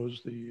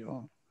proposed the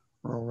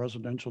rural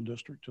residential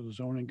district to the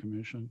Zoning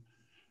Commission.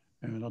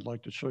 And I'd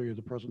like to show you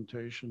the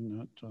presentation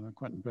that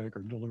Quentin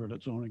Baker delivered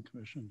at Zoning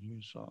Commission.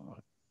 He's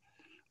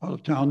out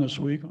of town this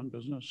week on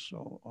business,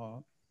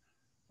 so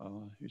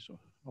he's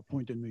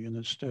appointed me in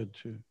his stead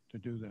to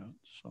do that.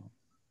 So.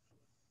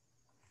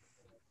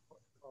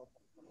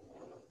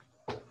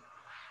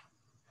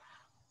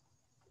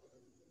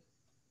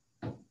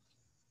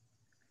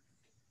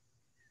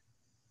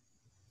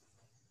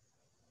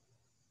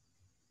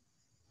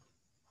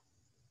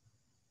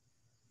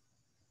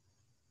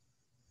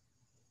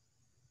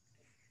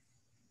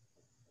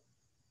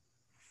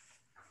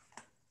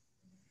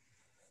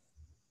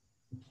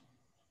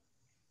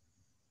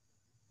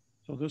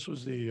 So this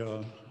was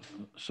the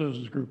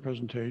citizens group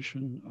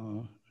presentation.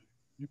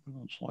 You put it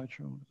on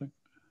slideshow, I think.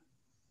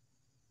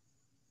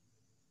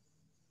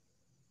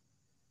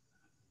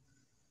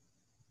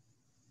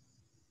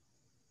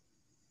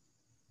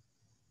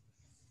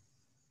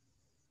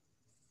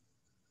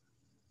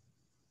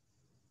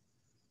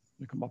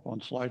 You come up on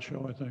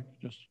slideshow, I think.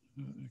 Just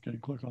can you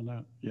click on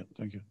that? Yeah,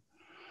 thank you.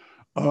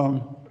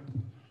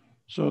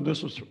 So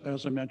this was,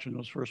 as I mentioned,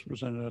 was first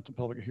presented at the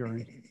public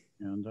hearing,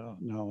 and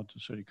now at the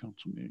city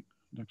council meeting.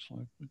 Next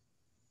slide, please.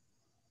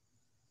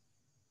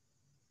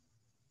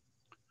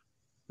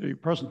 The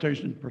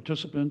presentation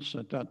participants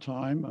at that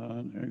time,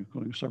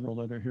 including several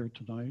that are here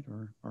tonight,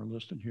 are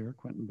listed here: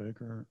 Quentin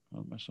Baker,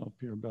 myself,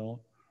 Peter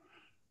Bell,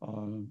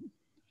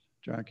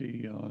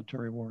 Jackie,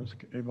 Terry Worth,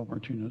 Ava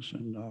Martinez,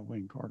 and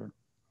Wayne Carter.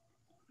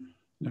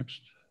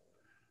 Next.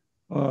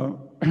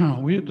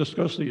 We had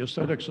discussed the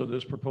aesthetics of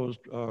this proposed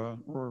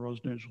rural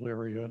residential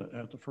area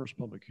at the first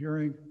public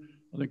hearing.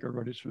 I think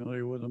everybody's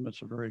familiar with them.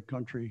 It's a very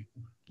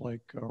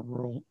country-like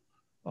rural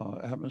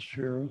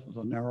atmosphere,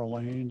 the narrow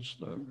lanes,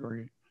 the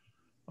very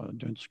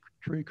dense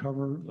tree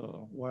cover, the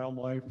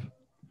wildlife,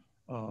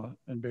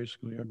 and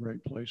basically a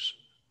great place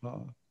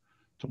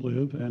to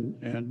live,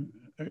 and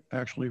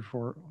actually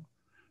for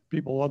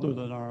people other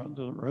than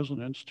the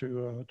residents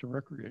to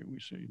recreate. We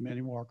see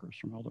many walkers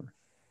from other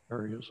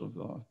areas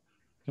of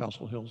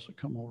Castle Hills that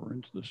come over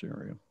into this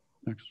area.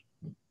 Next.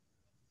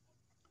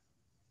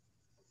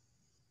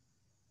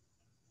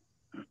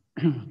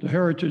 The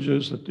heritage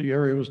is that the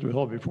area was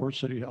developed before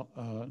Castle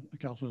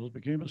Hills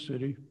became a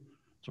city.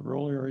 It's a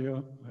rural area.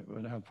 It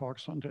would have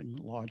fox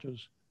hunting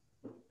lodges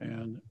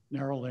and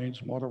narrow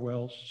lanes, water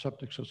wells,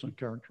 septic system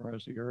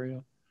characterize the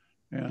area.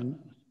 And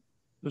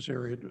this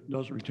area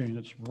does retain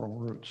its rural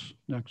roots.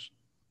 Next.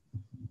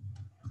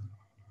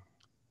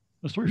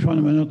 The three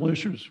fundamental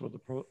issues with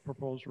the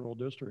proposed rural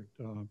district.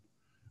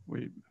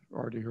 We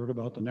already heard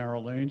about the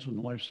narrow lanes and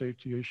the life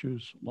safety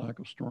issues, lack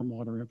of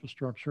stormwater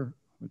infrastructure,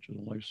 which is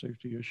a life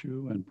safety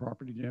issue, and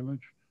property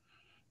damage,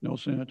 no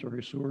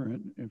sanitary sewer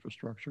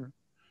infrastructure,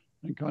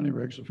 and county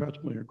regs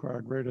effectively require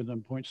greater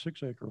than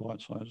 0.6 acre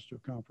lot size to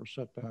account for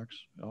setbacks,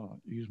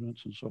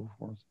 easements, and so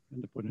forth,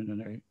 and to put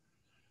in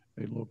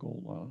a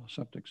local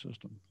septic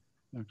system.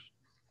 Next.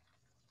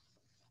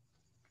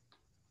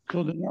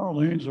 So the narrow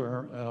lanes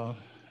are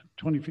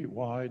 20 feet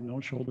wide, no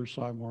shoulder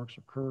sidewalks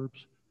or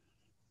curbs,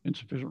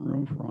 insufficient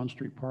room for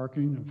on-street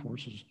parking, and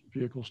forces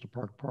vehicles to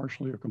park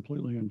partially or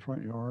completely in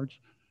front yards,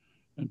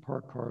 and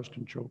parked cars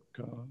can choke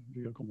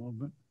vehicle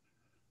movement.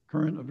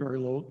 Current, a very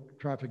low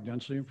traffic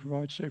density, and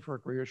provides safe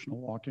recreational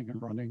walking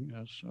and running,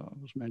 as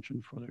was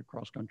mentioned for the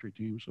cross-country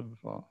teams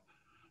of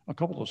a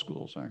couple of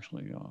schools,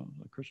 actually.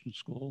 The Christian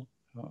school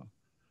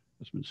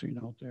has been seen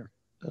out there,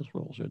 as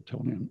well as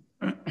Edtonian.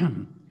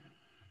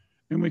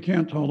 And we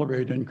can't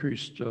tolerate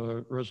increased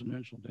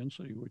residential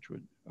density, which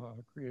would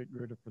create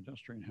greater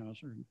pedestrian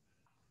hazard,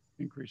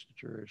 increased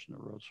deterioration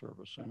of road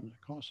service, and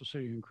cost the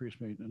city increased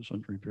maintenance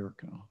and repair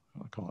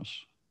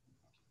costs.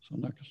 So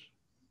next.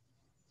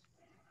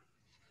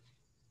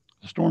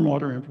 The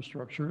stormwater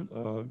infrastructure,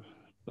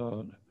 there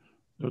are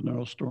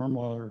no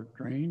stormwater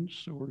drains,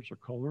 sewers, or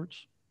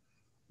culverts.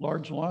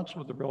 Large lots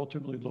with a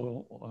relatively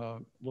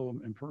low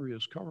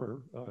impervious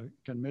cover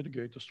can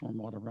mitigate the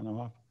stormwater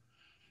runoff.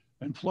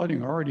 And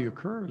flooding already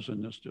occurs in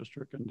this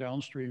district and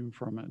downstream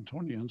from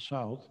Antonian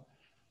south.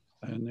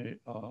 And this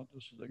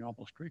is the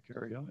Gompels Creek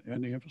area,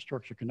 and the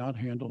infrastructure cannot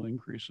handle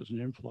increases in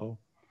inflow.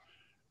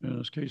 In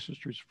this case, the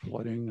streets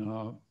flooding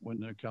when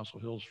the Castle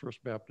Hills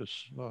First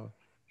Baptist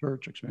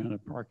Church expanded a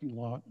parking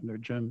lot in their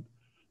gym.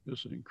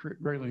 This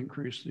greatly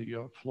increased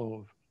the flow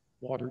of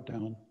water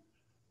down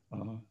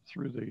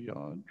through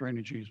the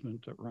drainage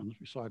easement that runs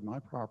beside my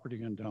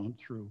property and down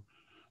through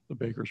the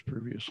baker's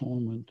previous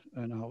home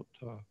and out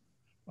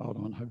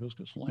on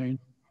Hibiscus Lane.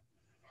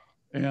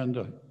 And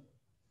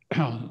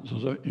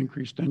there's an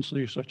increased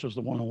density such as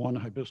the 101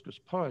 Hibiscus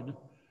PUD,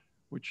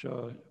 which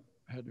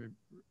had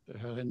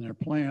in their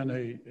plan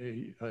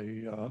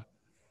a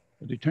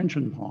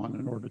detention pond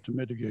in order to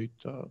mitigate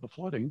the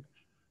flooding.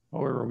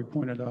 However, we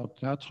pointed out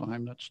at that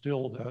time that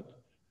still that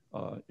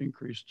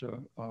increased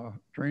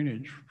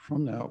drainage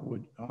from that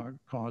would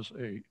cause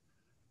a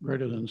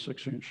greater than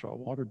 6-inch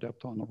water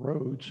depth on the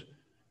roads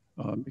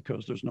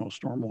because there's no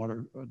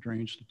stormwater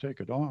drains to take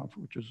it off,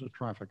 which is a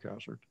traffic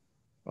hazard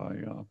by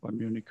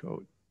Muni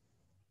code.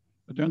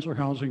 The denser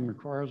housing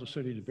requires the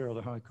city to bear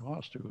the high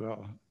cost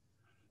to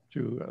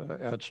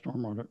add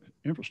stormwater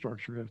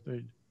infrastructure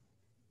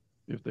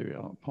if they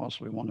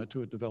possibly wanted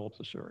to develop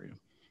this area.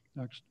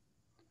 Next.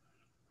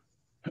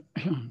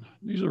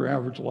 These are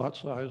average lot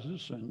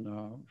sizes, and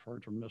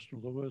heard from Mr.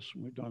 Lewis,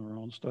 and we've done our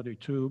own study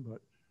too, but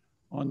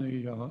on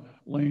the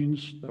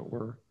lanes that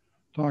were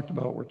talked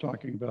about, we're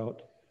talking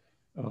about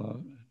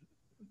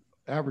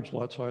average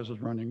lot sizes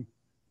running,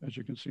 as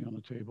you can see on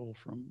the table,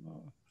 from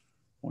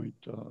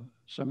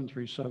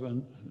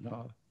 0.737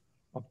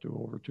 up to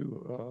over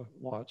 2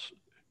 lots.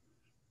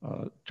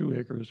 2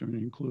 acres, and we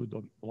include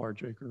the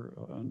large acre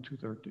on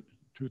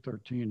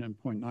 213 and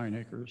 0.9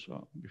 acres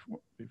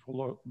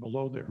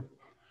below there.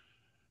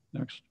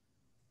 Next.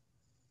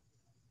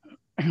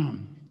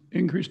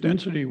 Increased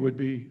density would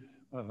be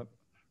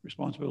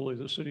responsibility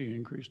of the city,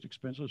 increased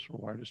expenses for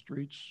wider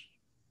streets,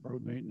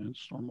 road maintenance,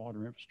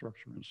 stormwater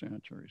infrastructure, and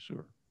sanitary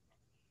sewer.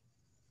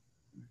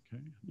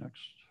 Okay, next.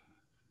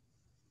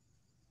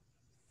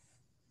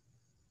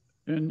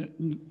 In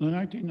the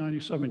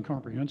 1997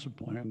 comprehensive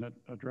plan that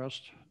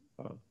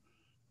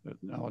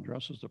now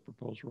addresses the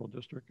proposed rural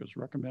district, is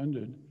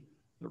recommended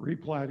that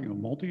replatting of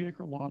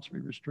multi-acre lots be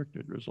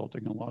restricted,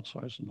 resulting in lot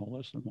size no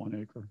less than 1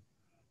 acre,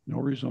 no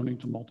rezoning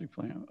to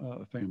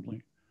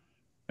multifamily,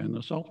 and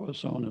the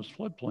southwest zone is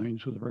floodplain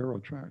to the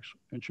railroad tracks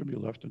and should be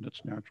left in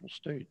its natural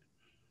state.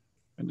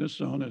 And this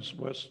zone is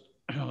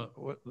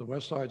the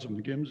west sides of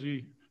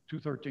McGimsey,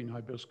 213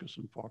 Hibiscus,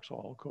 and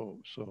Foxhall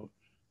Cove. So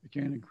you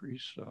can't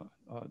increase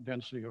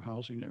density of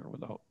housing there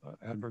without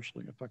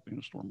adversely affecting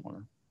the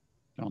stormwater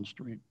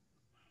downstream.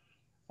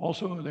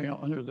 Also,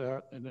 under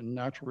that, and then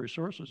natural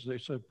resources, they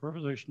said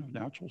preservation of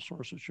natural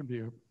sources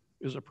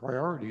is a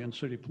priority in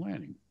city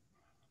planning.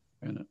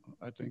 And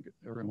I think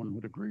everyone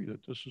would agree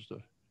that this is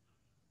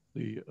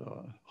the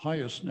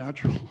highest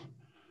natural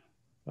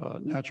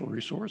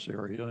resource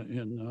area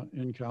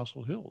in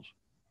Castle Hills.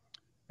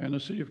 And the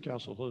city of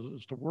Castle Hills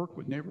is to work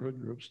with neighborhood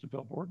groups to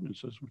develop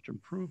ordinances which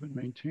improve and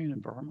maintain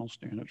environmental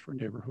standards for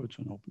neighborhoods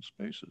and open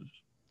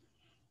spaces.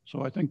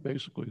 So I think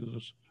basically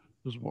this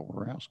is what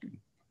we're asking.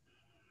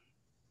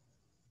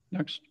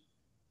 Next.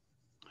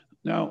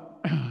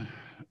 Now,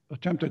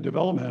 attempted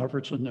development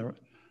efforts in the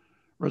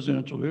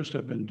residential use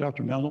have been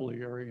detrimental to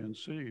the area and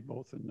city,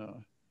 both in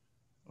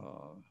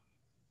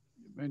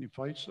many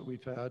fights that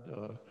we've had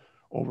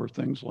over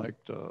things like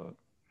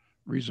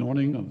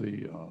rezoning of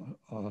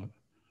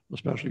the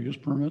special use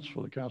permits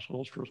for the Castle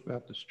Hills First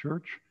Baptist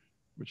Church,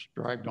 which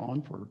dragged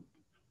on for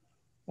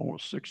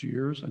almost 6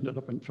 years, ended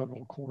up in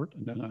federal court,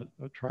 and then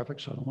a traffic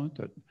settlement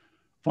that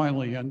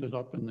finally ended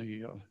up in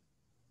the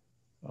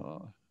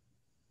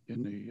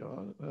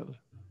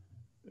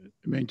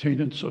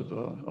maintenance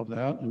of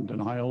that and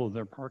denial of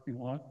their parking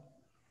lot.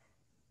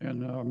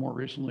 And more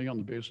recently on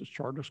the Basis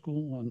Charter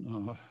School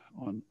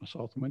on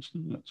South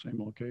Winston, that same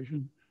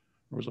location.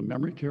 There was a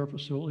memory care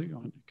facility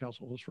on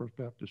Castle Hills First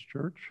Baptist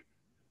Church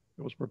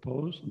that was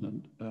proposed, and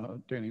then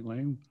Danny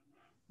Lane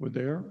were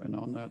there, and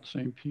on that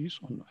same piece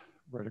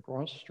right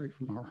across the street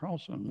from our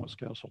house on West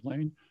Castle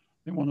Lane,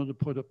 they wanted to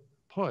put a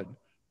PUD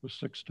with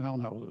 6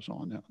 townhouses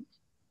on that.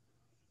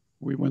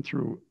 We went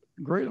through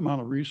a great amount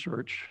of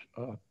research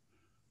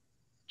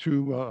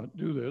to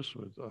do this,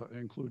 with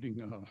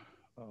including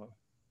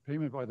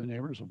payment by the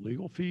neighbors of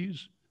legal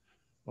fees,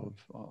 of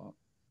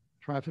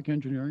traffic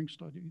engineering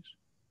studies,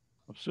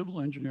 of civil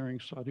engineering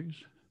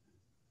studies,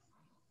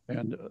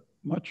 and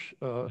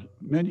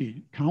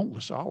many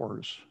countless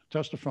hours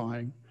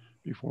testifying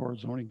before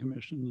zoning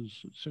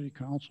commissions, city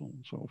council,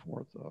 and so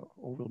forth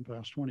over the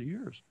past 20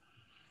 years.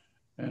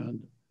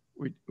 And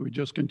we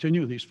just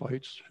continue these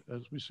fights,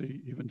 as we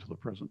see even to the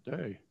present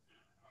day.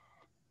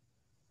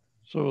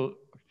 So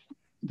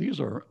these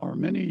are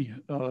many,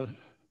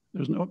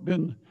 there's not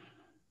been,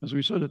 as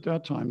we said at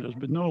that time, there's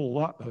been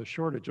no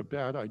shortage of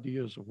bad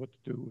ideas of what to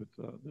do with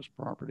this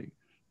property.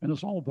 And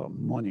it's all about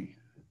money.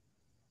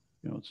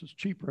 You know, it's just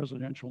cheap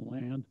residential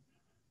land,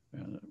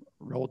 and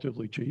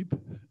relatively cheap.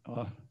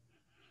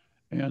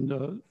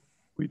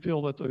 We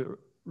feel that the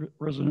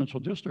residential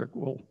district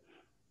will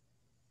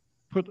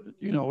put,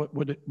 you know, it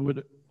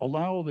would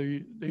allow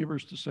the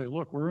neighbors to say,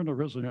 look, we're in a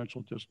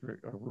residential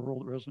district, a rural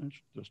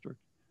residential district,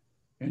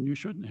 and you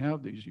shouldn't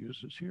have these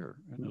uses here.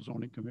 And the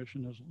zoning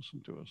commission has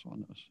listened to us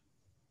on this.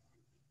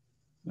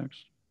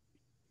 Next.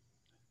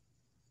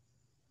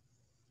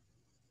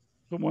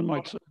 So one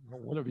might say, well,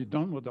 what have you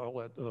done with all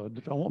that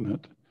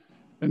development?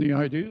 And the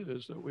idea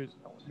is that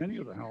many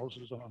of the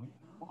houses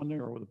on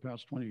there over the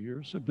past 20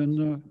 years have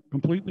been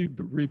completely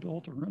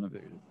rebuilt or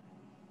renovated.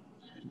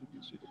 And you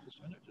can see the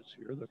percentages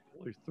here that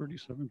probably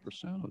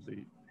 37% of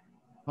the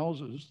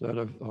houses that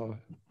have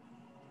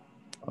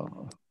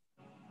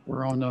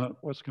were on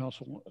West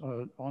Castle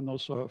on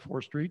those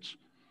 4 streets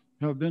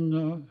have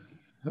been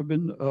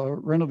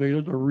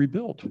renovated or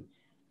rebuilt.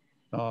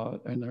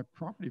 And their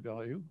property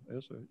value,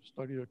 as I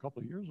studied a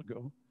couple of years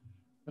ago,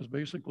 has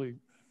basically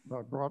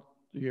brought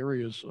the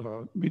area's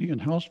median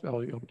house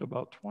value up to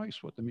about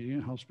twice what the median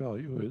house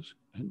value is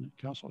in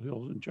Castle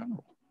Hills in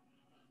general.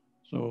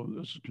 So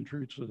this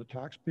contributes to the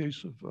tax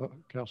base of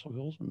Castle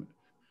Hills,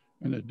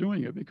 and they're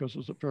doing it because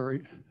it's a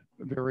very,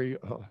 very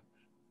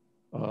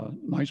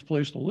nice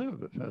place to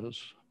live. It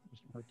has,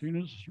 Mr.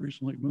 Martinez has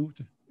recently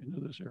moved into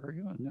this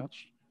area, and that's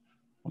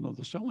one of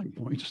the selling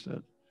points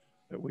that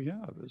we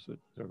have, is that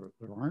there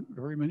aren't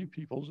very many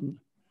people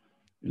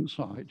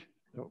inside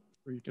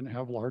where you can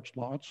have large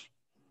lots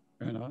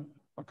and a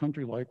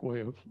country-like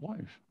way of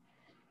life.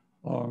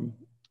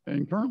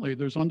 And currently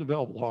there's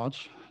undeveloped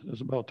lots.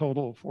 There's about a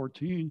total of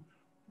 14.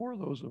 4 of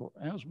those,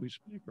 as we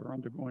speak, are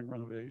undergoing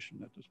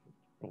renovation at this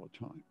particular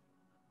time.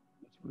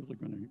 That's really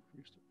going to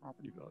increase the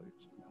property values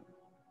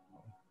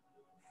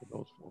for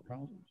those 4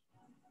 houses.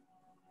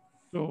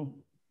 So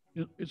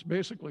it's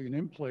basically an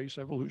in-place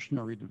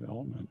evolutionary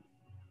development,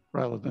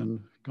 rather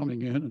than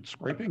coming in and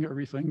scraping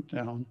everything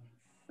down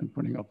and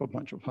putting up a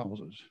bunch of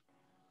houses.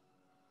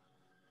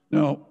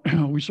 Now,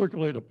 we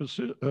circulate a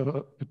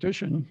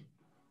petition,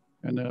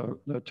 and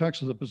the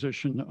text of the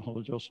petition,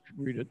 I'll just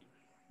read it.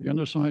 The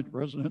undersigned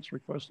residents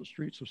request the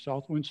streets of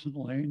South Winston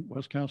Lane,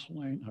 West Castle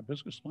Lane,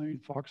 Hibiscus Lane,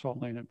 Foxhall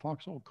Lane, and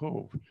Foxhall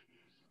Cove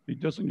be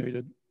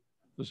designated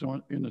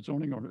in the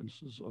zoning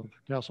ordinances of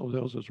Castle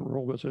Hills as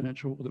rural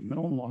residential with a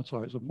minimum lot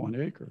size of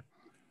 1 acre.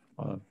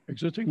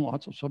 Existing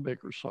lots of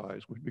sub-acre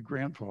size would be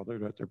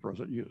grandfathered at their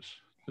present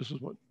use. This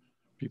is what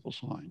people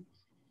signed.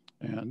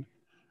 And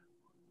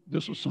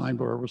this was signed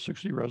by over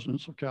 60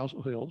 residents of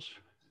Castle Hills,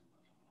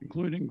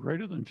 including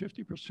greater than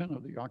 50%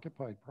 of the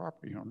occupied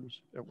property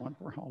owners at 1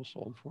 per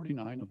household,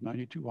 49 of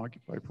 92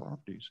 occupied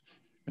properties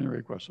in the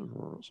requested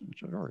rural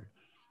residential area.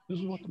 This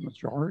is what the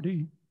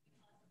majority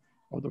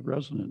of the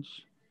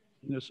residents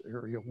in this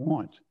area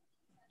want.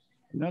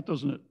 And that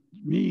doesn't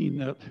mean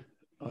that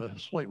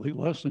slightly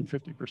less than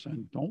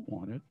 50% don't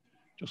want it.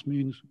 Just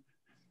means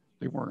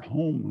they weren't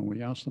home when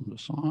we asked them to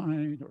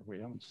sign, or we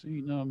haven't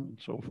seen them, and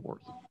so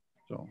forth.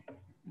 So,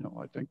 you know,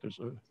 I think there's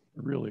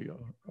really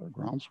a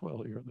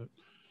groundswell here that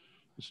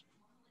is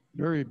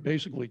very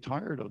basically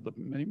tired of the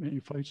many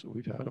fights that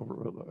we've had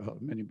over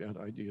many bad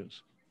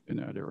ideas in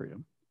that area.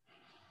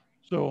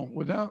 So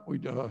with that,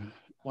 we'd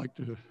like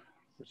to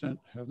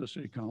have the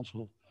City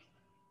Council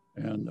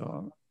and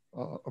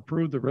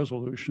approve the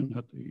resolution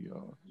that the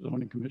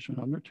Zoning Commission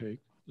undertake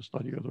the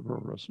study of the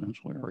rural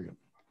residential area.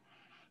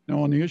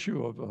 Now, on the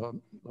issue of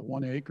the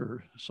 1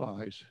 acre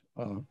size,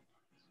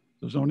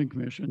 the Zoning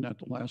Commission at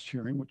the last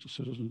hearing, which the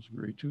citizens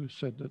agreed to,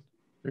 said that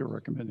they were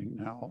recommending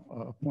now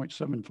a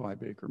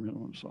 0.75 acre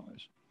minimum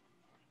size.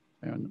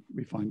 And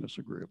we find this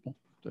agreeable,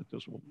 that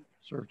this will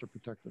serve to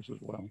protect us as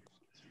well.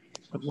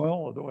 But well,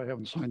 although I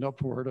haven't signed up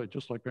for it, I'd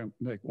just like to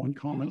make one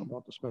comment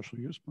about the special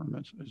use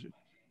permits. As you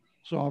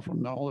saw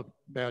from all the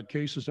bad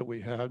cases that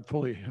we had,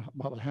 fully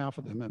about half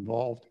of them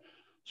involved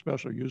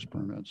special use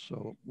permits.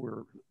 So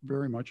we're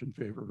very much in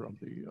favor of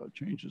the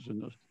changes in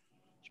the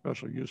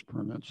special use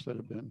permits that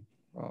have been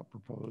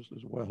proposed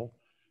as well,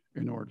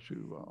 in order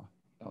to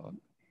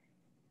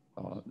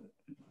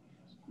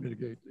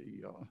mitigate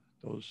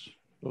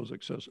those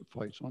excessive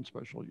fights on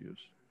special use.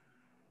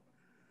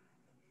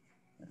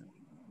 And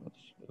that's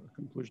the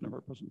conclusion of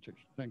our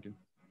presentation. Thank you.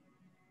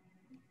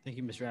 Thank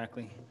you, Mr.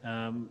 Ackley.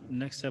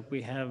 Next up,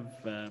 we have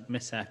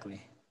Ms.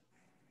 Ackley.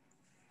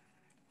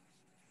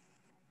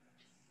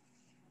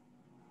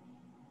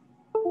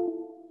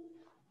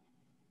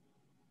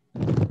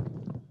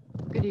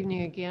 Good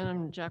evening again.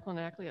 I'm Jacqueline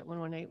Ackley at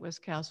 118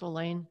 West Castle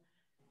Lane.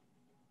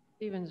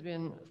 Stephen's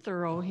been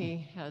thorough.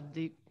 He had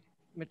the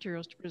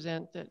materials to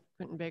present that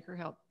Quentin Baker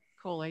helped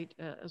collate,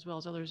 as well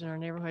as others in our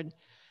neighborhood.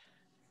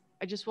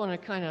 I just want to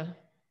kind of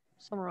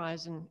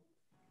summarize and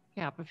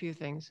cap a few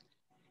things.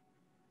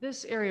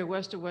 This area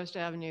west of West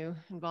Avenue,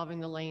 involving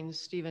the lanes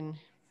Stephen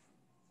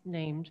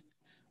named,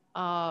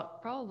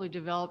 probably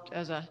developed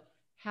as a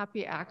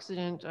happy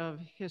accident of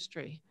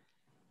history.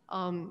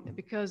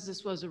 Because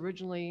this was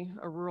originally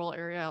a rural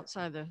area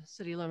outside the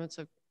city limits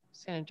of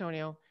San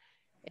Antonio,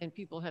 and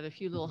people had a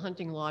few little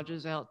hunting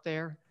lodges out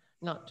there.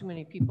 Not too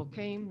many people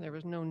came. There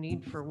was no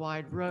need for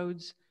wide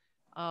roads.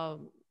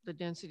 The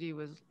density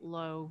was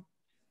low,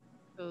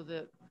 so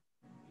that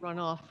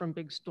runoff from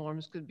big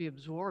storms could be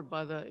absorbed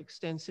by the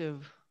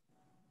extensive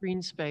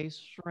green space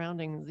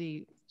surrounding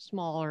the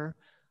smaller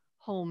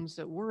homes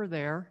that were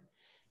there.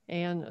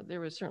 And there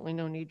was certainly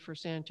no need for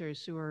sanitary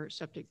sewer.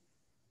 Septic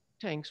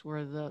tanks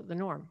were the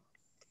norm.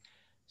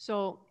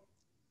 So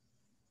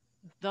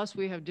thus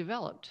we have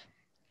developed.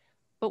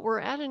 But we're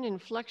at an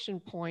inflection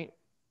point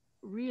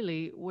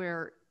really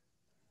where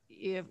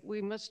if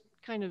we must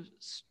kind of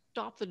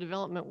stop the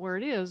development where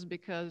it is,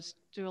 because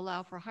to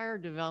allow for higher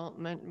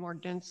development, more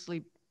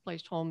densely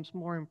placed homes,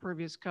 more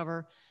impervious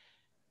cover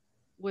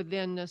would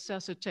then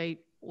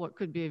necessitate what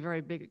could be a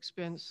very big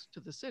expense to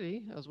the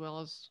city, as well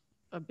as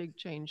a big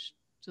change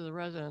to the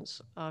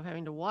residents of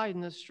having to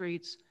widen the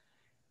streets,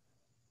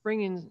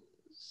 bring in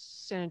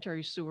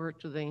sanitary sewer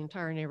to the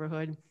entire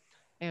neighborhood,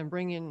 and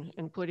bring in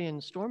and put in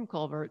storm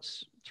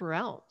culverts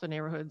throughout the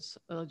neighborhoods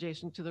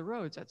adjacent to the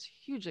roads. That's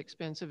hugely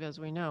expensive, as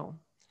we know.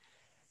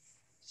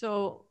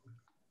 So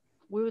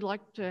we would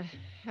like to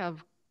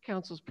have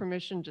council's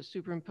permission to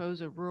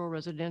superimpose a rural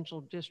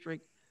residential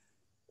district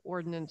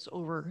ordinance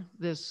over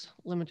this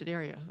limited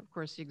area. Of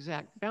course, the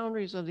exact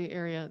boundaries of the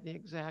area, the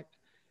exact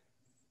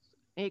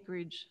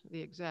acreage,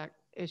 the exact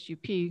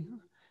SUP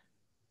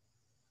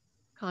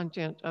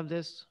content of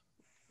this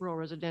rural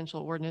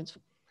residential ordinance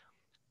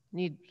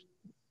need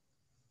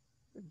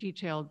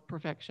detailed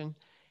perfection.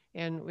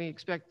 And we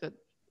expect that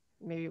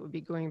maybe it would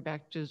be going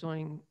back to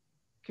zoning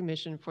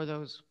commission for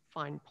those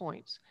fine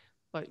points.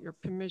 But your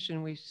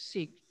permission we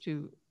seek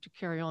to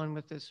carry on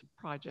with this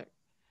project.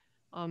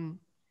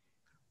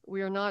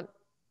 We are not,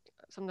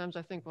 sometimes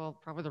I think, well,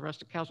 probably the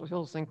rest of Castle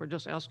Hills think we're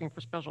just asking for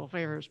special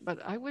favors, but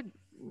I would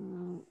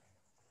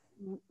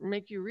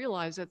make you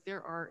realize that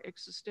there are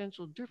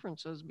existential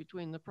differences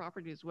between the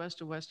properties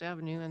west of West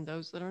Avenue and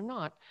those that are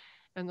not.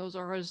 And those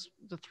are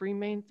the three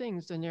main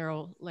things: the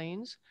narrow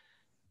lanes,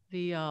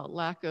 the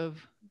lack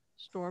of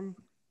storm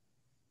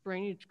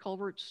drainage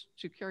culverts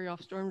to carry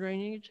off storm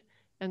drainage,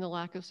 and the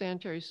lack of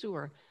sanitary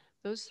sewer.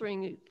 Those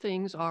three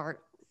things are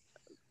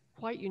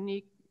quite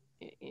unique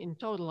in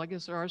total. I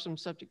guess there are some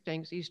septic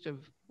tanks east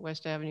of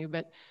West Avenue,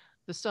 but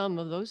the sum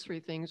of those three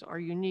things are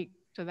unique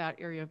to that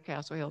area of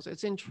Castle Hills.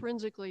 It's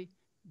intrinsically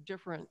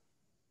different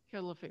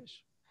kettle of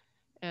fish.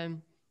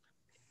 And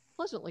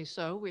pleasantly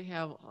so. We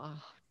have a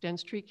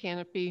dense tree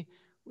canopy.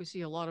 We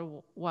see a lot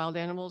of wild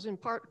animals, in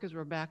part because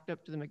we're backed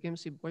up to the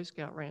McGimsey Boy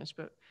Scout Ranch,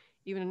 but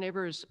even a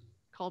neighbor has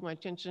called my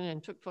attention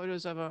and took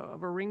photos of a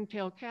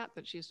ringtail cat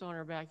that she saw in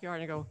her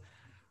backyard. And I go,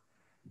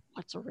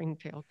 what's a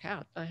ringtail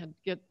cat? I had to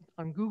get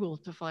on Google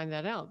to find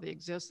that out. They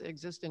exist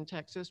in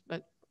Texas,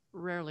 but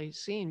rarely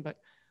seen, but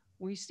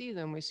we see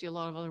them. We see a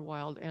lot of other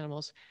wild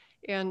animals.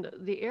 And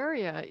the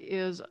area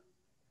is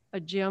a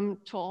gem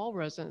to all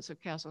residents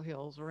of Castle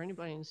Hills or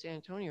anybody in San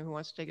Antonio who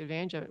wants to take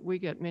advantage of it. We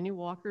get many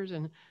walkers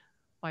and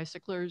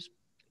bicyclers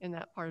in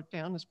that part of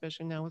town,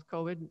 especially now with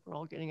COVID. We're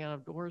all getting out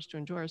of doors to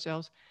enjoy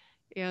ourselves.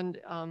 And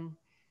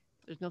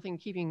there's nothing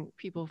keeping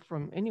people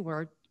from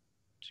anywhere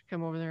to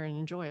come over there and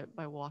enjoy it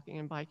by walking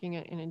and biking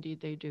it, and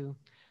indeed they do.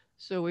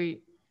 So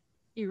we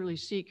eagerly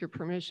seek your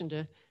permission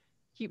to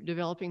keep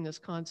developing this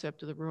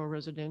concept of the rural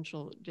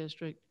residential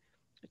district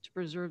to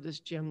preserve this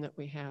gem that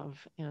we have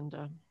and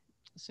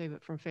save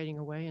it from fading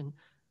away, and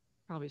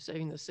probably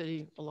saving the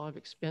city a lot of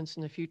expense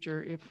in the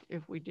future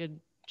if we did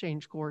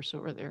change course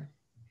over there.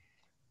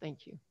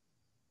 Thank you.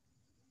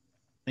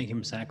 Thank you,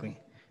 Ms. Ackley.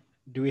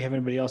 Do we have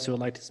anybody else who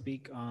would like to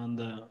speak on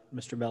the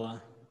Mr.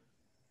 Bella?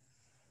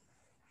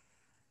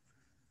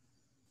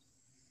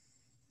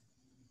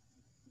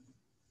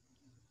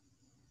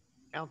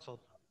 Council,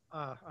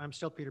 I'm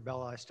still Peter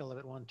Bella. I still live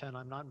at 110.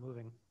 I'm not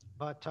moving.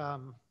 But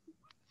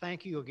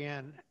thank you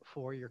again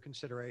for your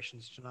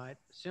considerations tonight.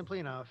 Simply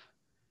enough,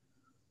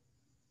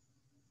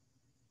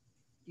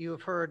 you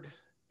have heard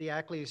the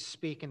Ackleys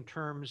speak in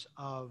terms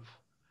of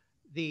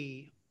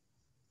the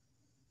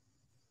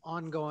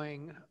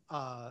ongoing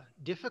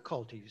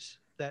difficulties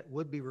that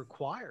would be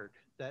required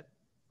that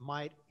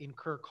might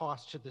incur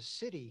costs to the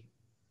city: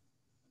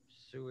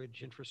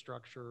 sewage,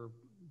 infrastructure,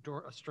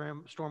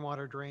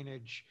 stormwater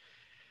drainage.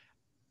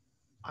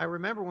 I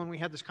remember when we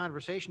had this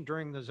conversation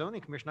during the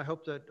zoning commission, I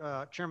hope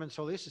that Chairman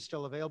Solis is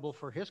still available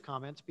for his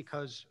comments,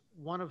 because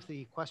one of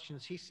the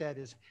questions he said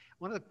is,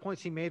 one of the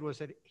points he made was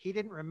that he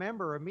didn't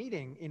remember a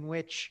meeting in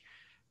which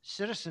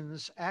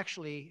citizens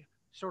actually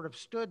sort of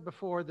stood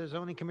before the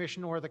zoning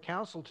commission or the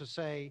council to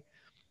say,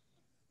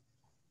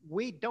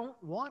 we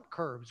don't want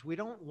curbs, we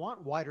don't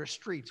want wider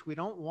streets, we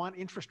don't want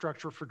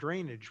infrastructure for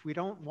drainage, we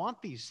don't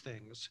want these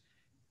things.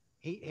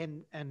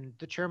 And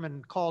the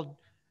chairman called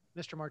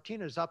Mr.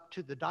 Martinez up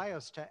to the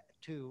dais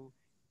to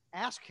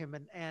ask him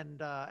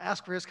and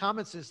ask for his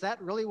comments. Is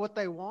that really what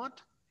they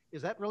want?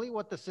 Is that really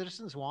what the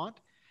citizens want?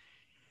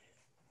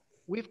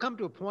 We've come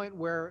to a point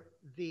where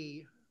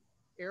the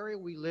area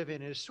we live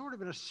in is sort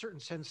of, in a certain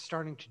sense,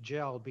 starting to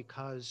gel,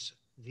 because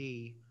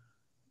the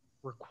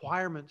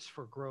requirements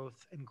for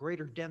growth and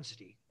greater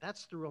density.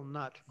 That's the real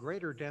nut.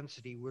 Greater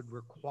density would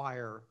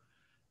require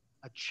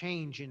a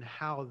change in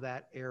how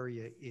that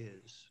area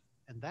is.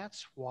 And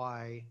that's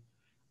why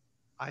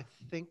I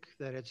think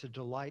that it's a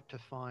delight to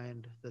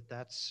find that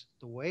that's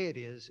the way it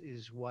is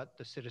what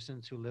the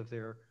citizens who live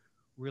there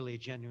really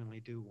genuinely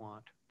do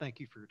want. Thank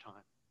you for your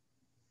time.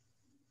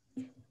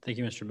 Thank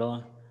you, Mr.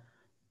 Bella.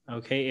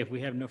 Okay, if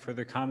we have no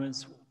further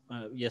comments,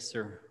 yes,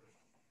 sir.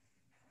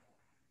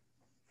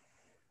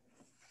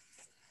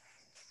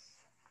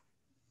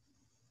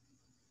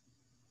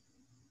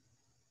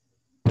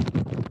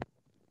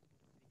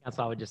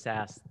 Council, I would just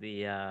ask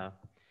the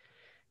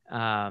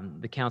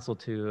council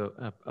to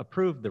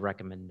approve the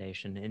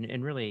recommendation,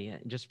 and really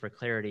just for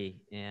clarity,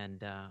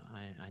 and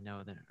I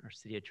know that our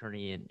city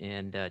attorney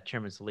and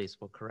Chairman Solis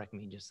will correct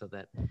me just so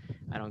that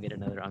I don't get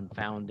another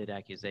unfounded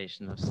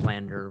accusation of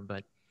slander,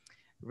 but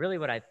really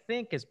what I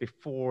think is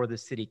before the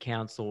city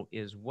council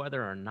is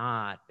whether or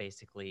not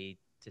basically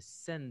to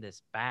send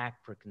this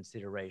back for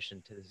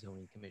consideration to the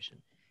zoning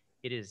commission.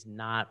 It is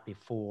not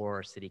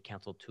before city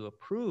council to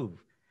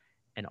approve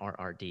an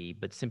RRD,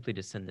 but simply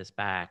to send this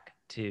back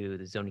to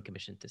the zoning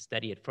commission to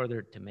study it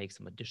further, to make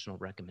some additional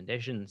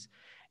recommendations,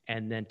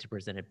 and then to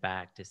present it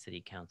back to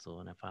city council.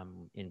 And if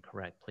I'm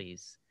incorrect,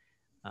 please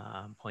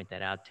point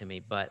that out to me.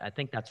 But I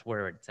think that's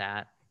where it's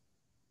at.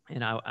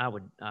 And I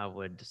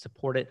would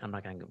support it. I'm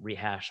not going to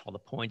rehash all the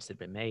points that have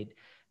been made.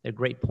 They're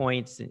great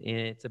points, and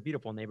it's a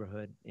beautiful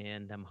neighborhood,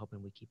 and I'm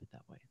hoping we keep it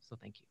that way. So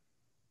thank you.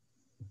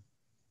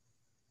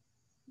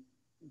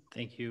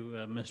 Thank you,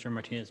 Mr.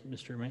 Martinez.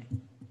 Mr. May?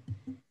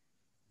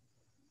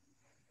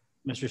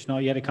 Mr. Snow,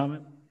 you had a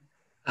comment?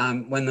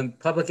 When the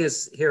public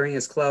hearing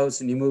is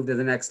closed and you move to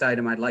the next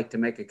item, I'd like to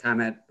make a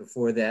comment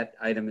before that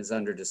item is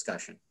under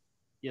discussion.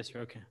 Yes, sir.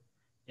 Okay.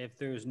 If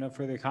there's no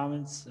further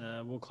comments,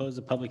 we'll close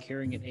the public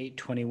hearing at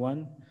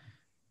 8:21.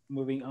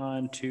 Moving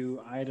on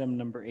to item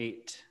number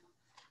 8.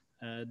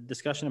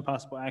 Discussion and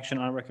possible action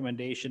on a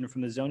recommendation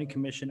from the Zoning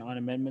Commission on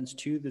amendments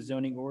to the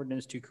zoning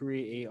ordinance to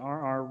create a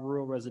RR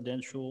rural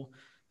residential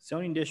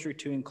zoning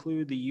district to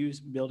include the use,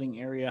 building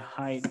area,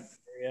 height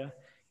area,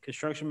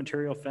 construction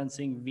material,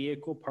 fencing,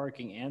 vehicle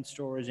parking and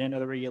storage, and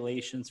other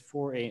regulations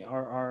for a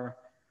RR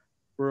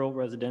rural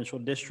residential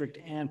district,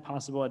 and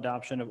possible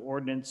adoption of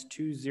ordinance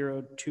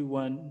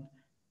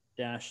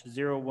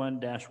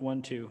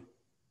 2021-01-12.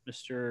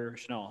 Mr.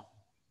 Schnall.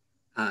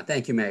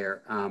 Thank you,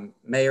 Mayor.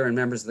 Mayor and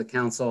members of the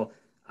council,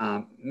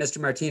 Mr.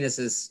 Martinez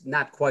is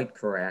not quite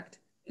correct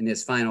in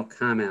his final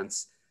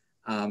comments.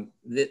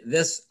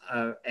 This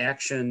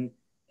action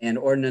and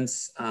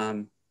ordinance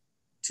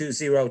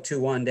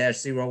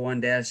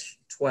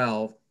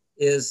 2021-01-12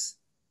 is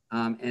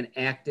an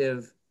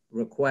active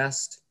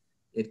request.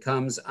 It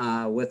comes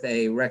with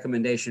a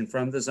recommendation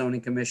from the Zoning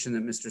Commission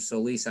that Mr.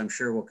 Solis, I'm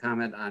sure, will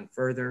comment on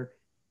further,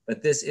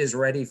 but this is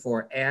ready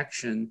for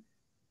action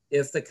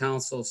if the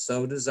council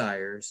so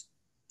desires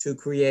to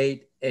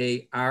create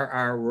a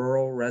RR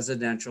rural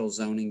residential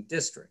zoning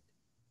district.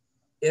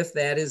 If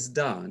that is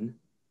done,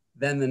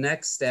 then the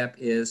next step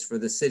is for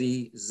the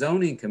City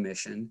Zoning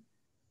Commission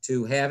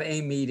to have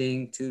a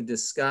meeting to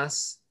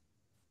discuss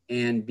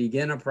and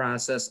begin a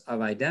process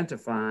of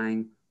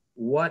identifying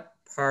what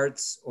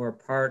parts or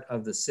part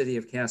of the city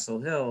of Castle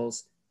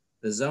Hills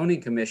the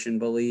Zoning Commission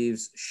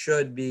believes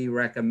should be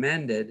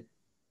recommended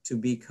to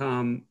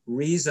become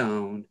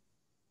rezoned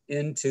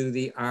into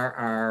the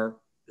RR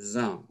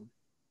zone.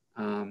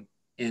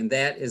 And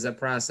that is a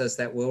process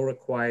that will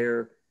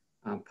require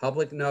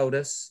public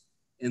notice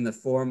in the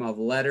form of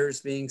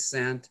letters being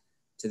sent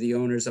to the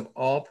owners of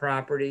all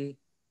property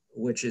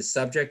which is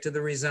subject to the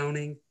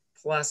rezoning,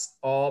 plus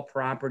all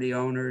property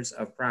owners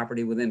of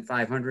property within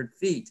 500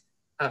 feet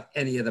of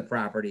any of the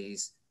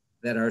properties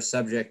that are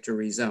subject to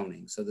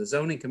rezoning. So the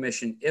Zoning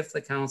Commission, if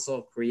the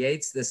council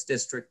creates this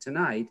district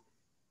tonight,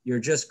 you're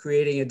just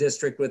creating a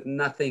district with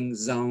nothing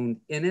zoned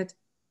in it.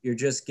 You're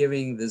just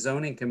giving the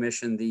Zoning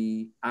Commission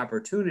the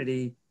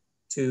opportunity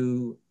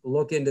to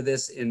look into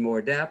this in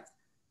more depth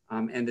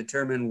and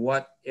determine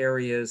what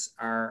areas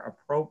are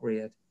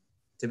appropriate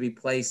to be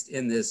placed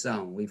in this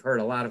zone. We've heard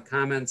a lot of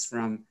comments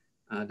from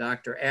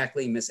Dr.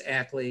 Ackley, Ms.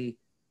 Ackley,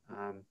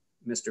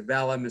 Mr.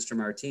 Bella, Mr.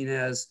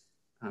 Martinez,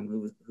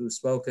 who've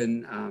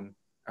spoken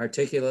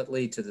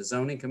articulately to the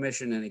Zoning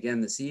Commission and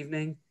again this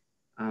evening.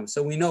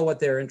 So we know what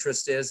their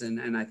interest is,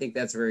 and I think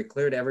that's very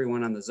clear to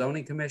everyone on the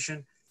Zoning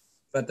Commission.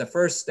 But the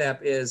first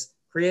step is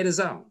create a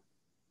zone,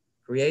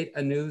 create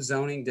a new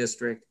zoning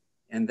district,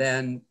 and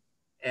then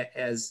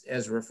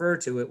as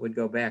referred to, it would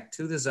go back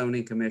to the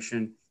Zoning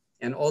Commission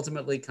and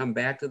ultimately come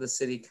back to the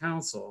City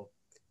Council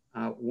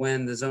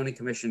when the Zoning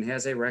Commission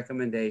has a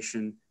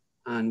recommendation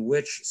on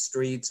which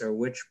streets or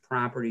which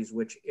properties,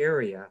 which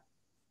area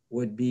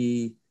would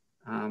be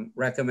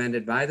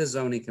recommended by the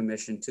Zoning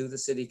Commission to the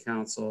City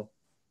Council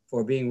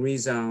for being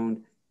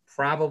rezoned,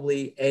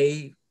 probably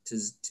A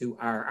to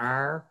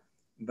RR,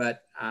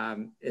 but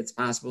it's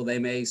possible they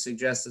may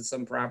suggest that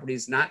some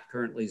properties not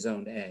currently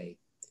zoned A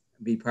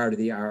be part of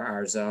the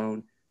RR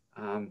zone.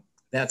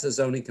 That's a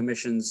Zoning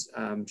Commission's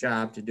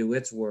job to do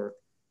its work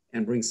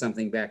and bring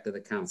something back to the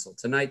council.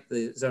 Tonight,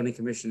 the Zoning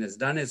Commission has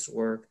done its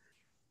work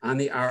on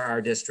the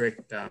RR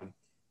district.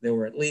 There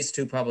were at least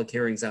 2 public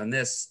hearings on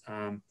this,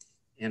 and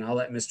I'll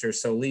let Mr.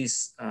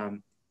 Solis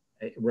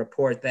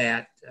report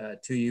that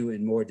to you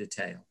in more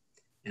detail.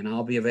 And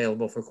I'll be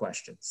available for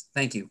questions.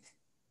 Thank you.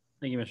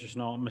 Thank you, Mr.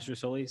 Schnall. Mr.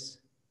 Solis?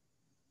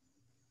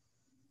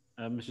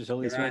 Mr.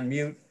 Solis, you're on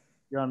mute.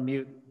 You're on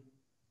mute.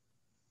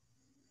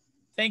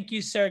 Thank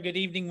you, sir. Good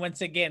evening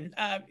once again.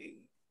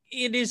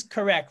 It is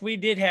correct. We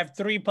did have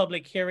 3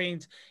 public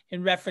hearings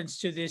in reference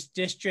to this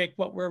district.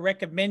 What we're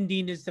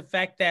recommending is the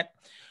fact that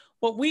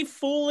what we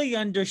fully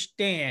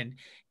understand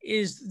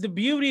is the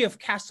beauty of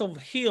Castle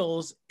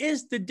Hills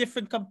is the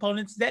different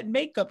components that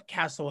make up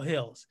Castle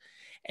Hills.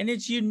 And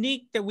it's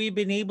unique that we've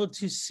been able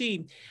to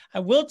see. I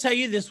will tell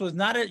you, this was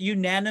not a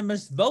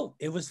unanimous vote.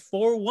 It was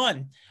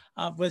 4-1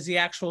 was the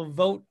actual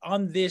vote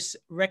on this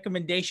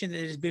recommendation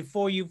that is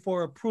before you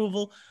for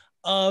approval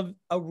of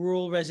a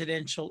rural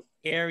residential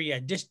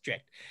area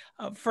district.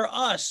 For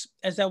us,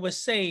 as I was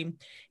saying,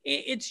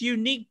 it's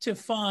unique to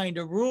find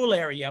a rural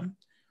area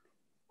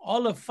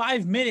all of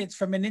 5 minutes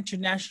from an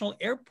international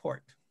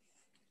airport,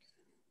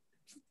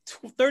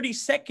 30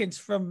 seconds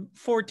from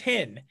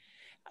 410.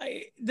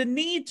 The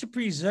need to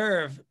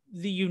preserve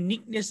the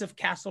uniqueness of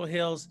Castle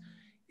Hills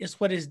is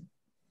what is,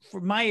 for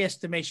my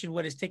estimation,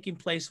 what is taking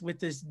place with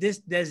this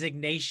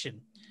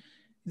designation.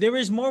 There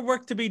is more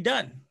work to be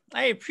done.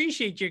 I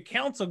appreciate your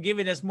council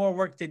giving us more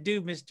work to do,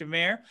 Mr.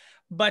 Mayor,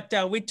 but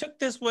we took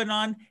this one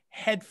on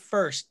head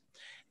first.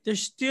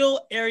 There's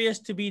still areas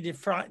to be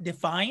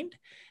defined.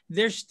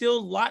 There's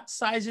still lot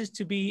sizes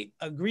to be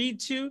agreed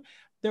to.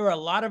 There are a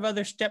lot of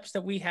other steps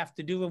that we have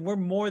to do, and we're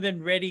more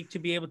than ready to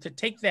be able to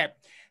take that.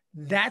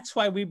 That's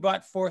why we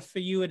brought forth for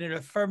you an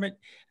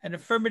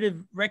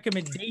affirmative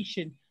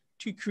recommendation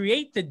to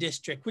create the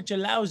district, which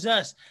allows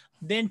us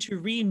then to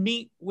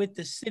re-meet with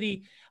the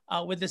city,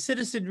 with the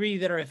citizenry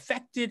that are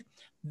affected,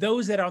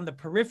 those that are on the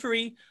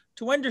periphery,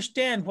 to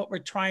understand what we're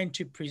trying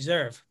to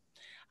preserve.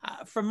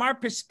 From our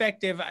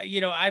perspective,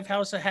 I've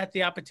also had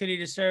the opportunity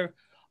to serve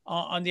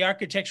on the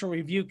Architectural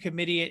Review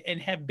Committee and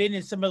have been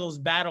in some of those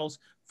battles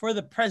for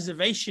the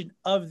preservation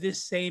of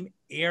this same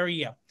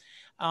area.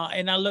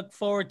 And I look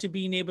forward to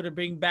being able to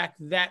bring back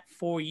that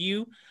for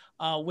you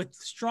with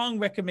strong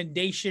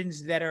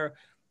recommendations that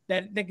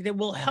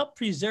will help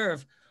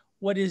preserve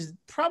what is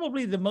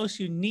probably the most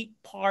unique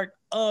part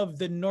of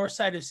the north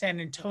side of San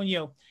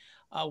Antonio,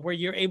 where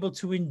you're able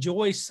to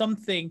enjoy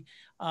something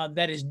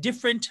that is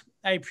different.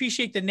 I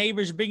appreciate the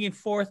neighbors bringing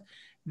forth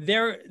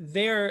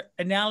their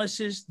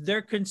analysis,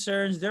 their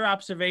concerns, their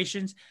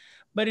observations,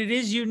 but it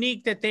is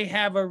unique that they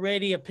have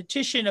already a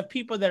petition of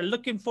people that are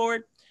looking for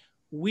it.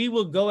 We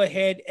will go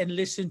ahead and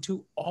listen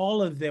to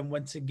all of them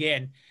once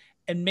again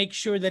and make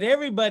sure that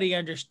everybody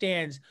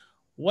understands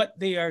what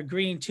they are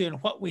agreeing to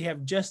and what we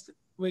have just,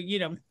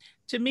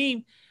 to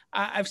me,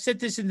 I've said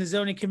this in the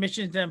zoning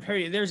commissions and I'm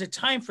hearing there's a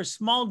time for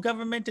small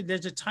government and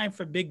there's a time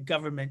for big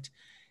government.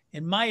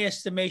 In my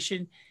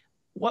estimation,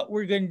 what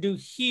we're going to do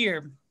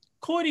here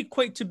could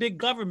equate to big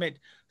government.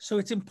 So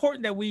it's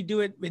important that we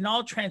do it in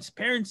all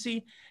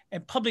transparency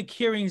and public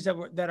hearings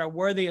that are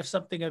worthy of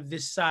something of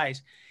this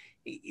size.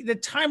 The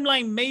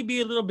timeline may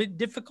be a little bit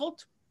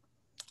difficult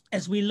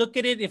as we look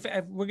at it. If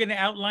we're going to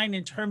outline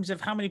in terms of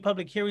how many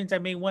public hearings I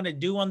may want to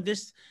do on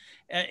this,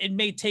 it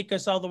may take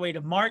us all the way to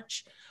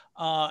March.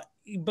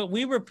 But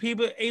we were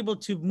able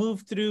to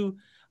move through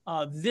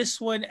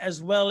this one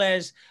as well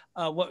as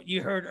what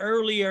you heard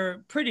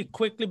earlier pretty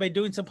quickly by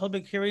doing some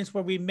public hearings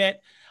where we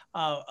met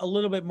a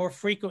little bit more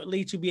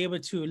frequently to be able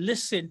to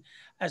listen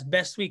as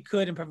best we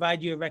could and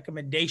provide you a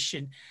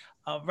recommendation.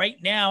 Right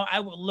now, I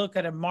will look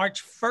at a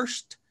March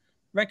 1st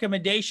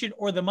recommendation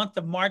or the month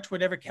of March,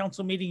 whatever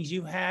council meetings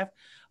you have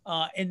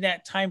in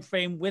that time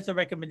frame with a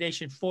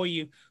recommendation for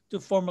you to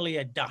formally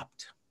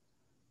adopt.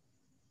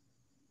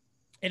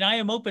 And I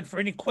am open for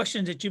any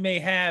questions that you may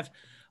have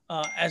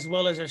as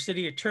well as our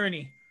city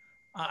attorney.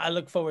 I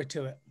look forward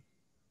to it.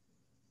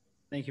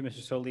 Thank you,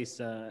 Mr. Solis.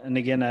 And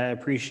again, I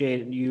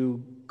appreciate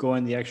you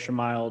going the extra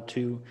mile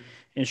to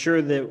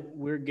ensure that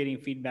we're getting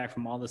feedback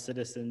from all the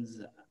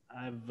citizens.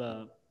 I've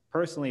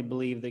personally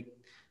believe that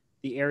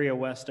the area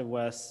west of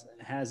West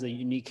has a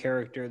unique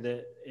character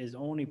that is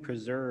only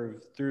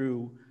preserved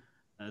through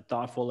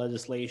thoughtful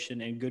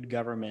legislation and good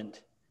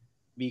government,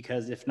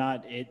 because if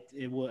not,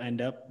 it will end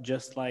up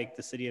just like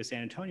the city of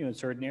San Antonio in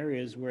certain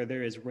areas where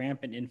there is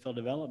rampant infill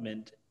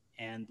development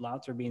and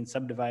lots are being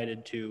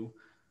subdivided to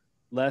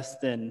less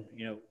than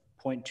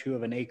 0.2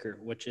 of an acre,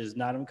 which is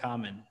not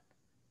uncommon,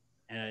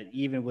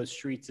 even with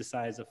streets the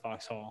size of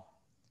Foxhall.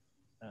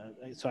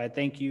 So I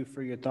thank you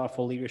for your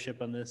thoughtful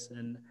leadership on this,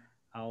 and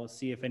I'll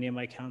see if any of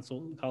my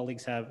council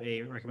colleagues have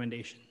a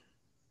recommendation.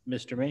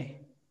 Mr.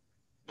 May.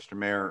 Mr.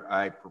 Mayor,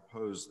 I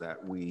propose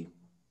that we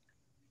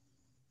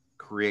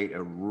create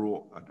an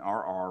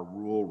RR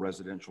rural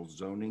residential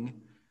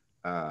zoning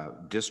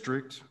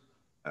district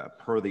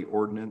per the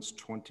ordinance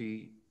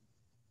 2021-1-12.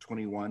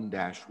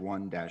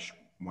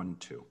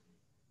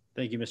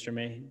 Thank you, Mr.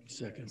 May.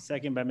 Second.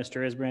 Second by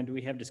Mr. Isbrand. Do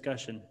we have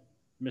discussion?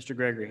 Mr.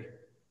 Gregory.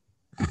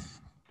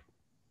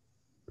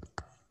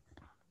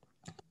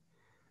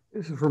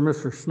 This is for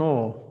Mr.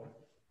 Snall.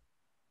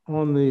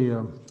 On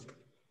the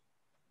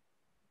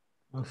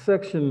on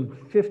section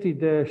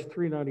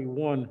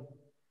 50-391,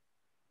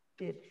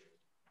 it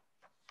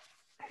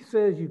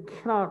says you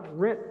cannot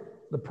rent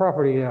the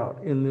property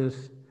out in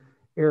this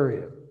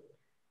area.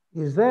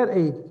 Is that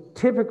a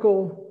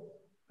typical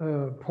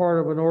part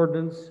of an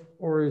ordinance,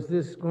 or is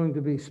this going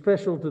to be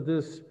special to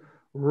this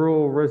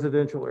rural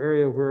residential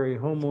area where a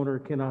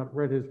homeowner cannot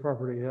rent his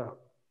property out?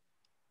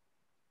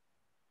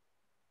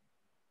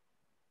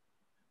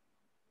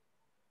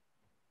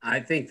 I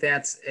think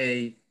that's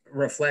a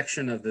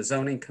reflection of the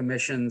zoning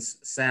commission's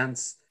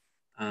sense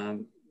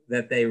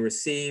that they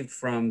received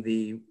from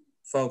the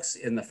folks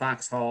in the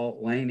Foxhall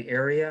Lane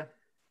area,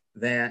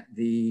 that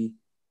the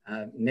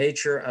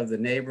nature of the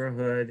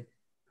neighborhood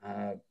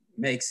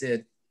makes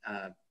it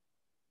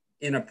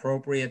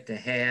inappropriate to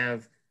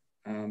have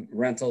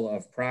rental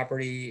of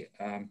property.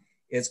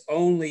 It's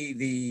only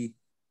the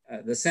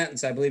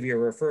sentence I believe you're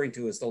referring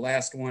to is the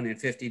last one in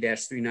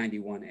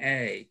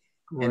 50-391A.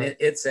 And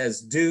it says,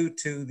 due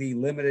to the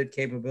limited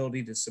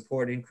capability to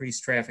support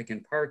increased traffic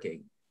and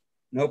parking,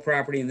 no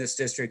property in this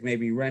district may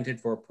be rented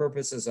for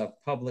purposes of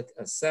public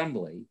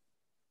assembly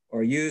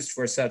or used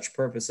for such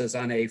purposes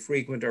on a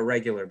frequent or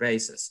regular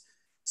basis.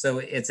 So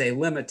it's a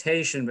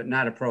limitation, but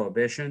not a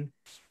prohibition.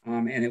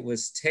 And it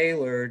was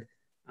tailored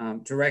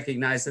to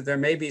recognize that there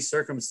may be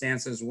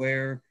circumstances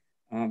where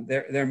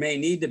there may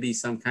need to be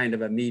some kind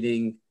of a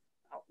meeting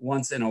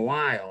once in a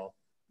while,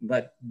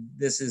 but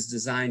this is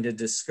designed to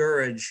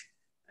discourage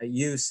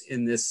use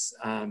in this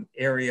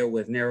area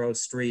with narrow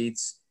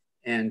streets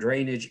and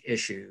drainage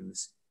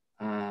issues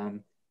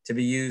to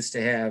be used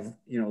to have,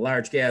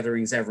 large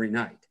gatherings every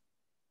night.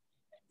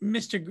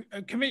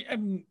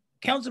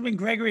 Councilman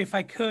Gregory, if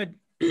I could,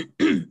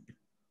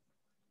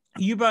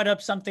 you brought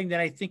up something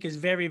that I think is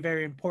very,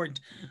 very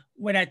important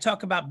when I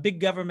talk about big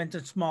government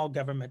and small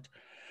government.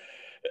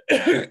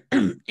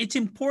 It's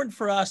important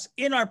for us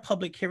in our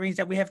public hearings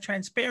that we have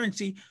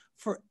transparency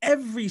for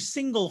every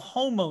single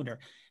homeowner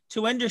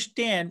to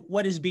understand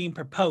what is being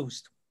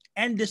proposed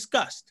and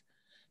discussed.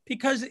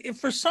 Because if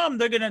for some,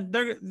 they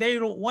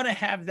don't want to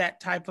have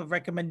that type of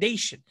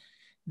recommendation.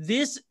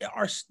 These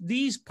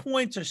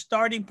points are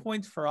starting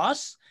points for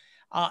us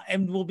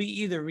and will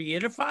be either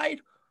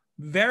reiterated,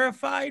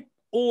 verified,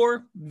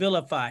 or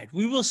vilified.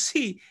 We will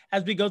see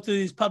as we go through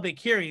these public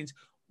hearings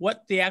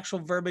what the actual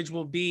verbiage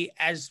will be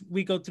as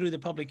we go through the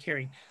public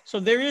hearing. So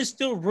there is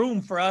still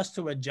room for us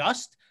to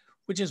adjust,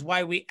 which is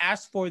why we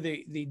asked for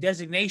the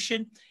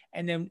designation,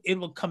 and then it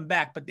will come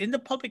back. But in the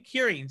public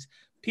hearings,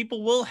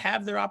 people will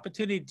have their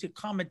opportunity to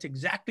comment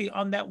exactly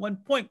on that one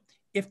point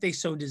if they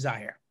so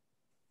desire.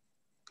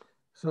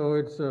 So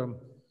it's,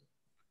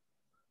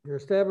 you're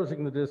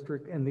establishing the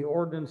district, and the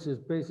ordinance is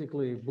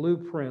basically a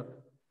blueprint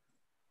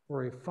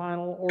for a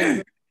final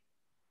ordinance?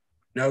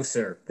 No,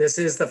 sir. This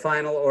is the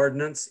final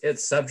ordinance.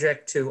 It's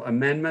subject to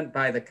amendment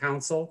by the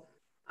council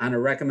on a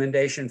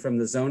recommendation from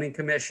the zoning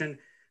commission.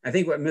 I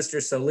think what Mr.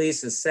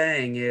 Solis is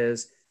saying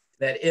is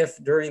that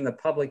if during the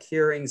public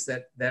hearings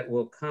that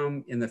will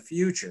come in the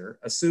future,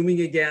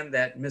 assuming again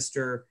that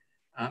Mr.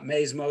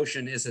 May's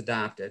motion is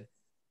adopted,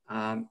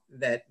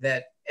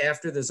 that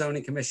after the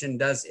zoning commission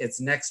does its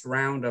next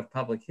round of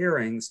public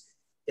hearings,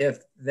 if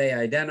they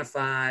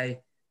identify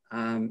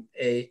an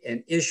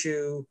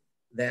issue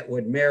that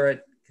would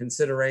merit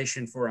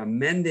consideration for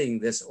amending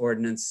this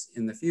ordinance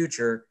in the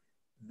future,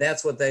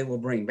 that's what they will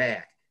bring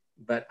back.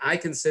 But I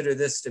consider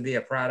this to be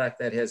a product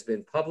that has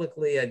been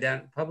publicly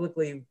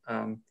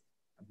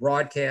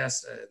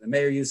broadcast. The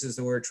mayor uses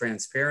the word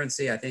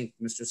transparency. I think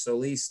Mr.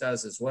 Solis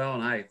does as well,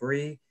 and I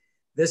agree.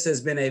 This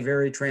has been a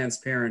very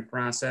transparent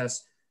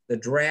process. The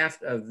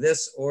draft of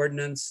this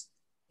ordinance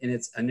in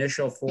its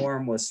initial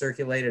form was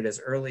circulated as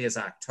early as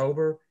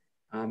October.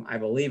 I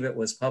believe it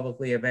was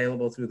publicly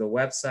available through the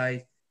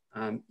website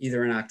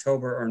either in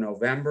October or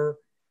November.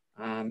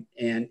 And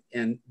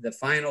the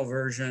final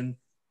version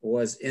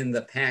was in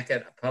the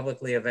packet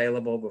publicly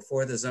available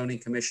before the zoning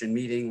commission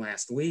meeting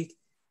last week,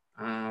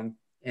 and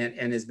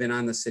has been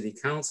on the city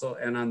council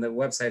and on the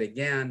website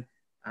again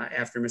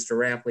after Mr.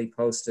 Rapley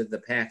posted the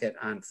packet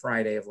on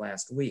Friday of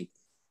last week.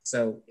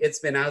 So it's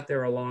been out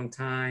there a long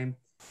time.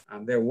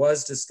 There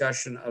was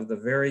discussion of the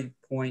very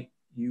point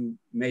you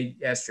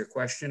asked your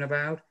question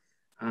about.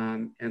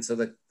 And so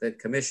the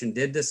commission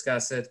did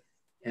discuss it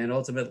and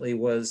ultimately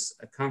was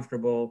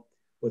comfortable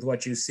with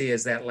what you see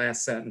as that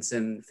last sentence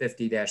in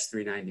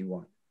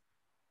 50-391.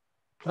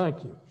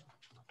 Thank you.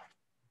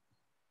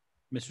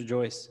 Mr.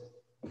 Joyce.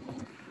 A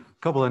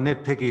couple of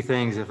nitpicky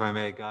things, if I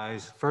may,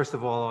 guys. First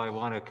of all, I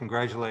want to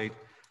congratulate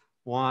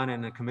Juan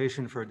and the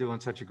commission for doing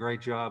such a great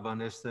job on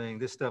this thing.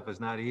 This stuff is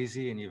not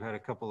easy, and you've had a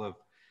couple of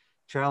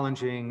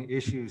challenging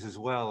issues as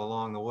well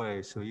along the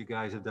way. So you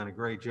guys have done a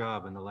great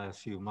job in the last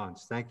few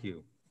months. Thank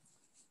you.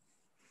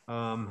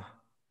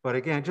 But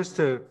again, just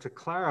to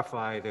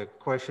clarify the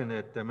question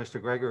that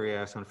Mr. Gregory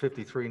asked on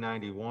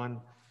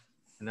 5391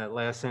 in that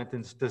last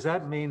sentence, does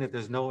that mean that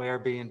there's no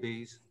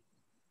Airbnbs?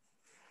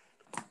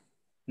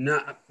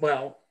 No,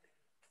 well,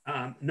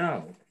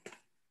 no,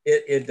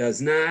 it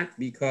does not,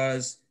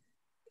 because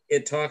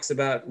it talks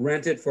about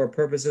rented for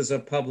purposes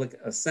of public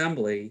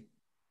assembly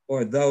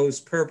or those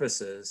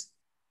purposes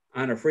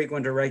on a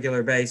frequent or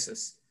regular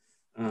basis.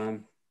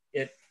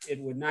 It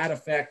would not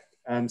affect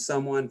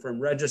someone from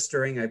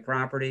registering a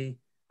property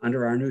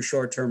under our new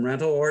short-term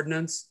rental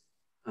ordinance.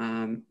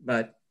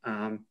 But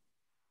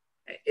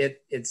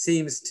it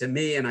seems to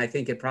me, and I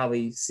think it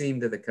probably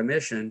seemed to the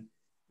commission,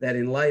 that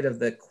in light of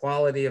the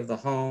quality of the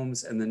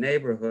homes and the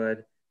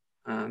neighborhood,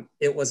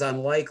 it was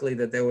unlikely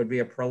that there would be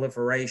a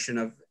proliferation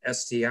of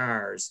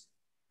STRs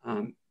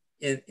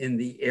in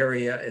the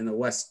area, in the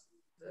West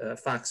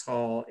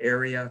Foxhall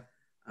area,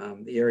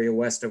 the area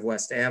west of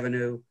West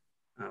Avenue,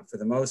 for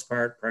the most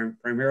part,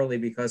 primarily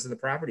because of the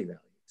property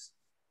values.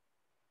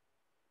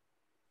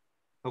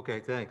 Okay,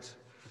 thanks.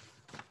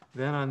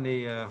 Then on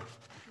the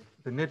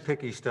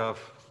nitpicky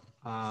stuff,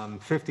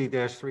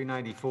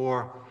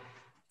 50-394,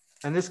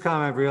 and this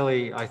comment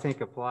really, I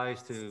think,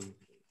 applies to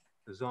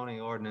the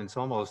zoning ordinance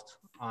almost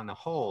on the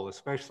whole,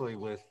 especially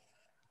with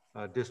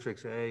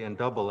districts A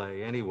and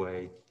AA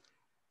anyway.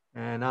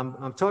 And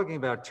I'm talking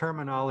about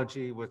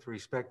terminology with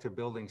respect to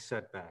building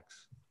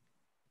setbacks.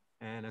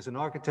 And as an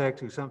architect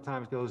who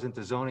sometimes goes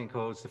into zoning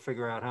codes to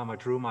figure out how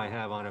much room I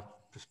have on a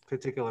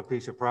particular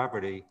piece of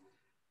property,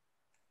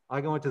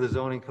 I go into the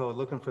zoning code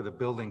looking for the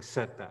building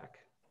setback.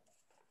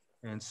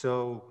 And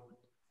so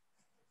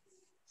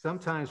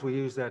sometimes we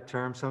use that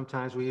term,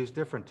 sometimes we use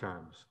different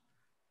terms.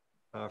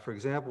 For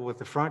example, with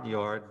the front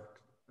yard,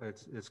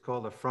 it's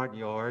called a front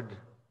yard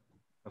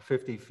of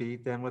 50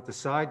 feet. Then with the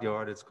side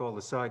yard, it's called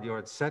the side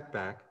yard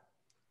setback.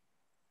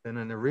 Then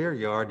in the rear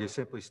yard, you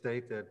simply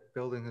state that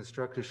buildings and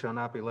structures shall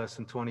not be less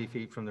than 20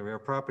 feet from the rear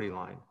property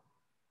line.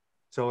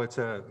 So it's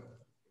a,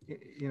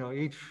 you know,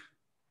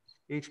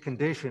 each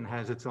condition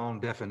has its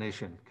own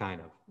definition, kind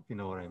of, if you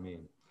know what I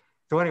mean.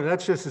 So anyway,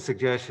 that's just a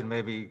suggestion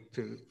maybe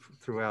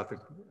throughout the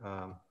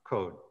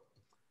code.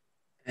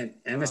 And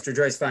Mr.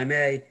 Joyce, if I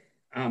may,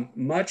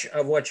 much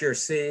of what you're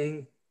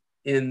seeing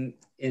in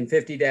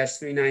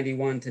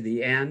 50-391 to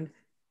the end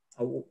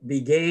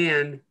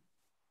began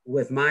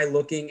with my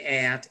looking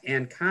at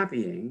and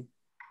copying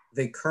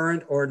the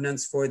current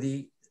ordinance for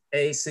the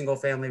A single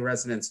family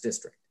residence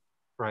district.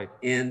 Right.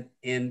 And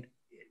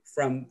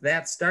from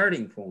that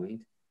starting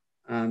point,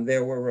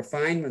 there were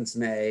refinements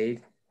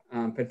made,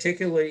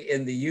 particularly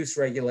in the use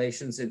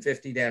regulations in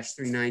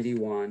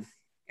 50-391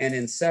 and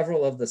in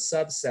several of the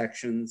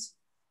subsections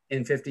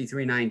in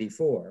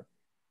 5394.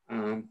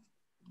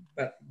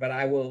 But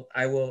I will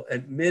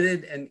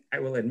admit and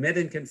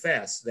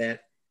confess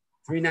that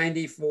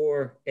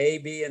 394 A,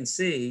 B, and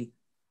C,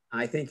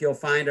 I think you'll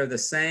find are the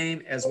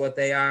same as what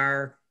they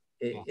are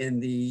in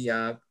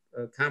the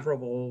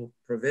comparable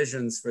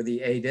provisions for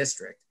the A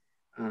district.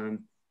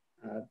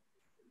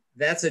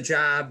 That's a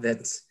job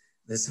that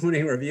the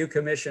Zoning Review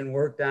Commission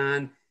worked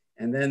on,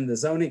 and then the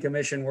Zoning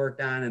Commission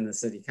worked on, and the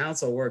City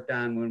Council worked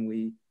on when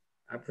we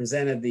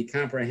presented the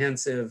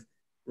comprehensive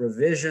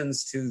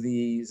revisions to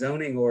the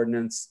zoning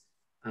ordinance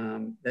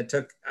that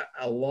took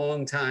a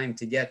long time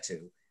to get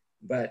to.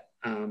 But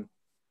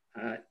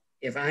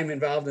if I'm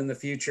involved in the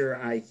future,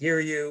 I hear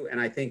you, and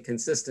I think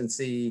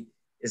consistency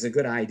is a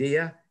good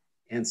idea.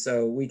 And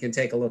so we can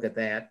take a look at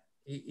that,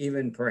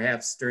 even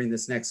perhaps during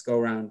this next go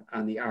round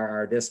on the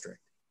RR district.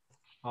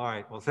 All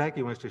right, well, thank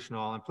you, Mr.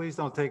 Schnall. And please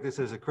don't take this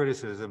as a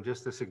criticism,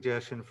 just a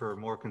suggestion for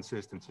more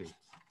consistency.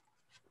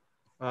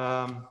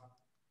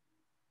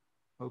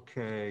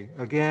 Okay,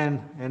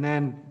 again, and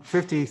then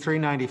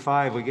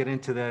 5395, we get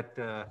into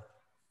that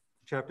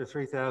chapter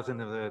 3000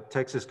 of the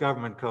Texas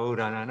Government Code.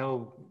 And I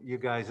know you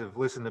guys have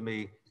listened to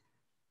me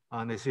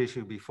on this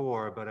issue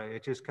before, but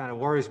it just kind of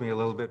worries me a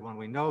little bit when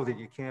we know that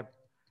you can't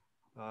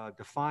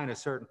define a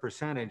certain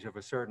percentage of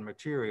a certain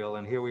material.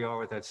 And here we are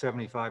with that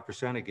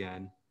 75%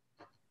 again.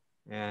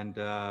 And,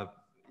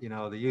 you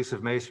know, the use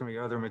of masonry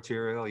or other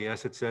material,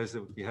 yes, it says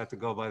that you have to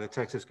go by the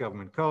Texas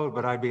Government Code,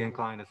 but I'd be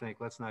inclined to think,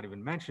 let's not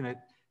even mention it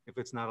if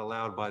it's not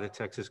allowed by the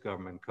Texas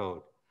Government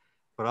Code.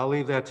 But I'll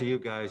leave that to you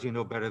guys. You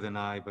know better than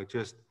I, but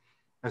just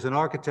as an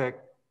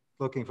architect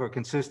looking for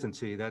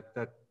consistency,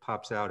 that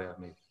pops out at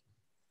me.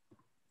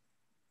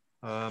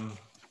 And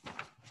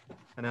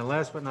then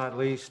last but not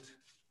least,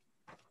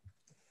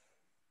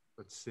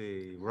 let's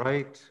see,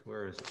 right,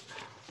 where is it?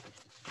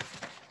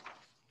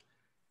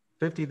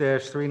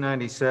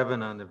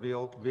 50-397 on the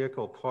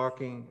vehicle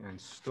parking and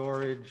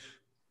storage.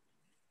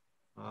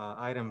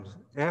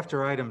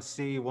 After items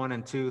C, 1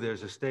 and 2,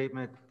 there's a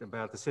statement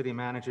about the city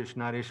manager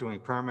not issuing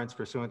permits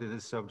pursuant to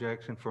this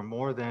subjection for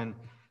more than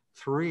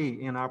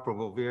 3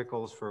 inoperable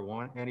vehicles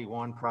for any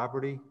one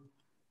property.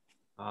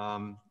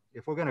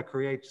 If we're going to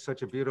create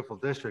such a beautiful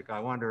district, I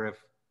wonder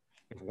if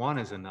 1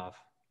 is enough,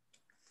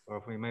 or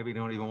if we maybe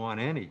don't even want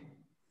any.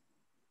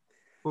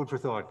 Food for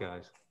thought,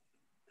 guys.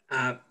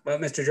 Well,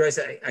 Mr. Joyce,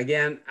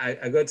 again,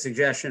 a good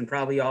suggestion,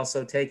 probably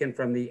also taken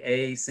from the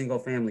A single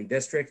family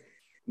district.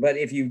 But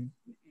if you,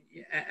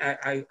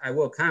 I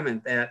will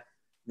comment that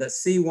the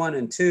C1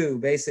 and 2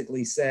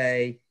 basically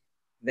say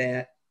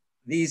that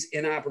these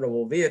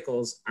inoperable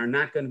vehicles are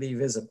not going to be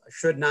visible,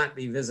 should not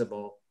be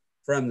visible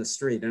from the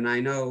street. And I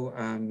know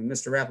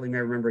Mr. Rapley may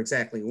remember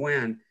exactly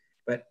when,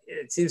 but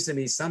it seems to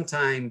me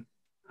sometime,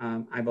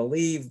 I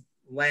believe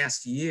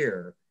last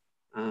year,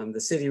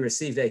 the city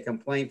received a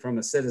complaint from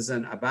a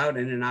citizen about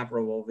an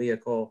inoperable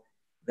vehicle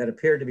that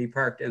appeared to be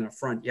parked in a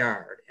front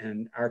yard.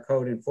 And our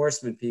code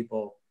enforcement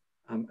people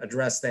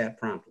addressed that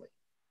promptly.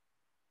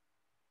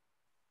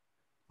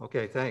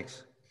 Okay,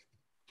 thanks.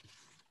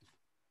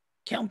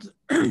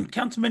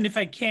 Councilman, if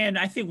I can,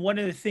 I think one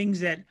of the things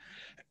that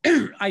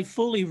I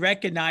fully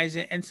recognize,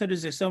 and so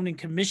does the zoning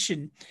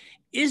commission,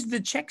 is the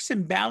checks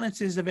and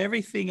balances of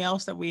everything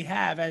else that we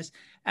have as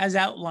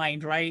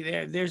outlined,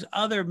 right? There's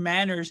other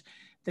manners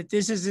that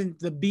this isn't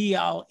the be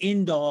all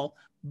end all,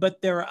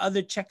 but there are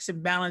other checks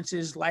and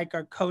balances like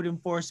our code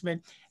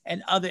enforcement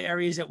and other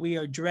areas that we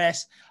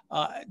address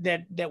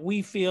that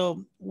we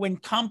feel when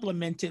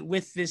complemented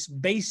with this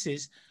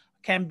basis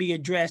can be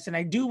addressed. And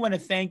I do want to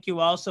thank you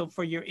also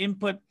for your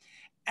input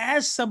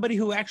as somebody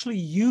who actually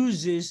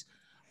uses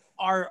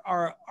our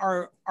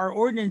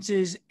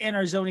ordinances and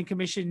our zoning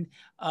commission,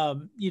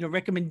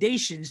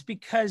 recommendations,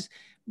 because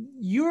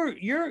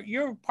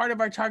you're part of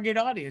our target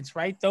audience,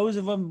 right? Those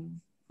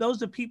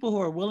are people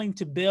who are willing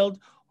to build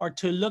or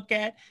to look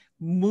at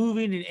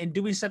moving and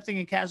doing something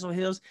in Castle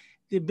Hills.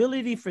 The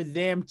ability for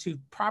them to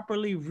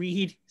properly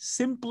read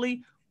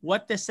simply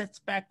what the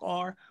setback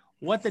are,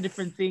 what the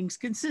different things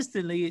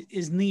consistently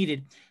is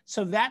needed.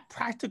 So that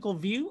practical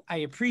view, I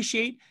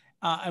appreciate,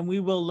 and we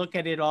will look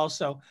at it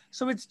also.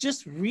 So it's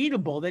just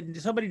readable, that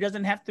somebody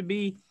doesn't have to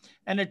be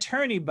an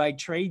attorney by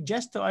trade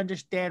just to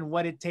understand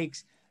what it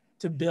takes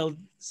to build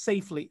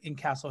safely in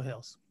Castle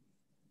Hills.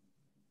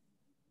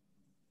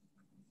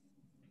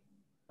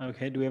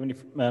 Okay, do we have any,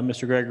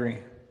 Mr.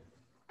 Gregory?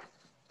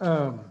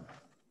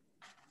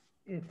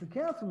 If the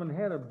councilman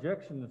had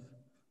objections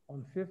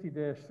on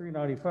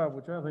 50-395,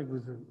 which I think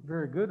was a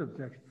very good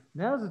objection,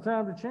 now's the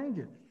time to change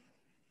it.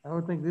 I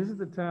would think this is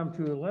the time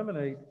to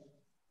eliminate,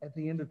 at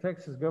the end of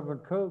Texas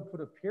Government Code,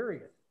 put a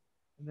period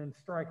and then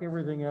strike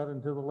everything out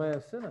until the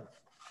last sentence.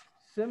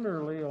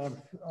 Similarly,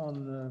 on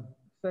the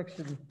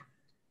section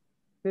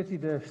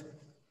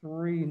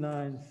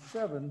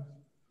 50-397,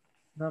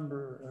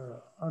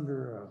 number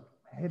under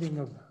heading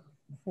of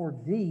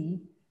 4D,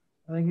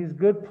 I think is a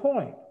good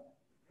point.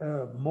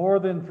 More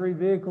than 3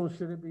 vehicles,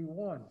 should it be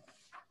 1?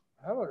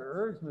 I would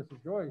urge Mr.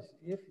 Joyce,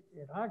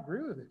 and I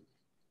agree with it,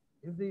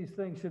 if these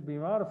things should be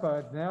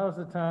modified, now is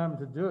the time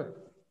to do it.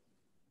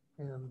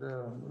 And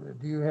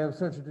do you have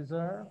such a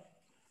desire?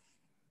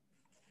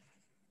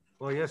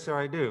 Well, yes, sir,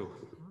 I do.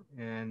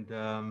 And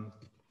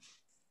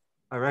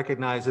I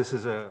recognize this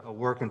is a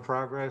work in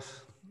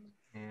progress,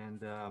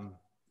 and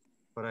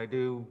but I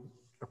do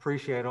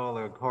appreciate all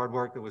the hard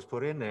work that was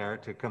put in there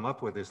to come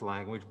up with this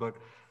language. But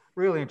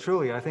really and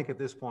truly, I think at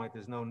this point,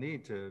 there's no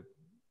need to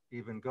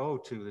even go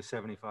to the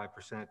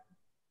 75%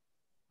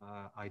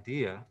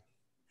 idea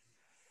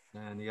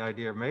and the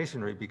idea of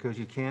masonry, because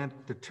you can't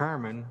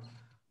determine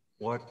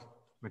what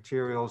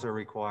materials are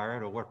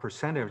required or what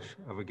percentage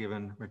of a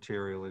given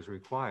material is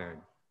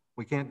required.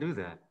 We can't do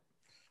that.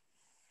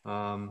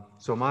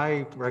 So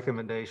my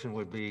recommendation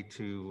would be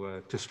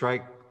to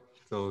strike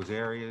those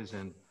areas,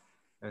 and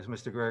as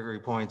Mr. Gregory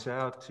points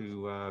out,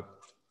 to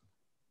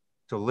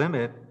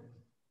limit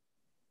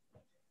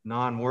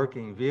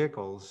non-working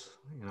vehicles.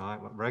 You know,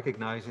 I'm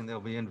recognizing they'll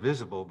be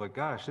invisible, but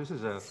gosh, this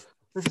is a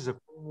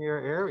premier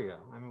area.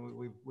 I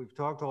mean, we've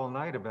talked all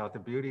night about the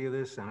beauty of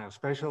this and how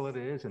special it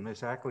is, and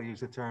Ms. Ackley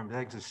used the term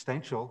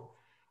existential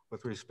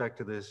with respect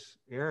to this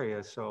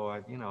area. So, I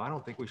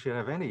don't think we should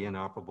have any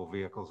inoperable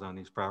vehicles on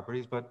these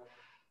properties, but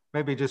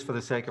maybe just for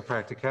the sake of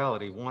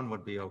practicality, 1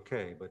 would be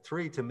okay, but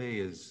 3 to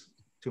me is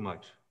too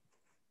much.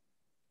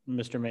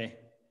 Mr. May.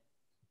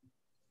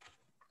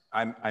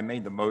 I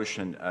made the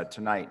motion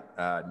tonight,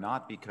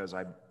 not because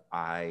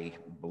I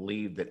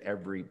believe that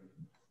every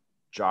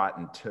jot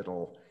and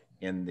tittle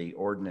in the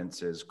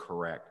ordinance is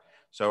correct.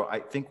 So I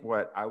think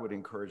what I would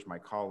encourage my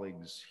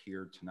colleagues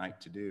here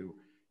tonight to do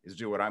is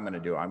do what I'm going to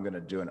do. I'm going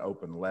to do an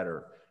open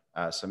letter,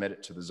 submit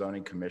it to the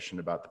zoning commission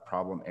about the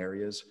problem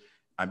areas.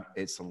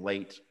 It's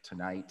late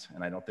tonight,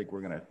 and I don't think we're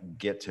going to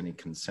get to any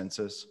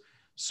consensus.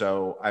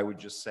 So I would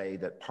just say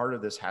that part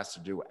of this has to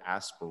do with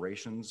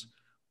aspirations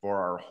for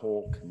our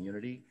whole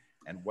community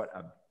and what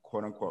a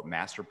quote unquote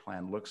master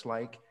plan looks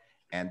like.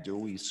 And do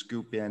we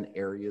scoop in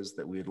areas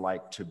that we'd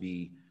like to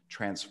be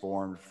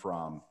transformed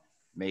from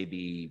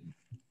maybe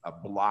a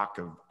block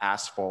of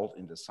asphalt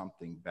into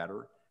something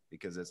better,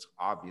 because it's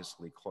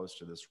obviously close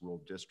to this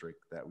rural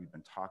district that we've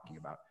been talking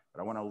about. But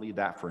I want to leave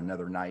that for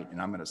another night,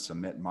 and I'm going to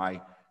submit my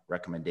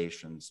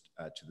recommendations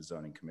to the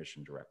zoning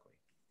commission directly.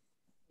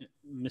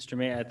 Mr.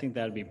 Mayor, I think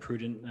that would be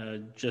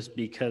prudent, just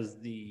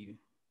because the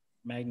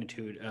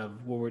magnitude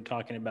of what we're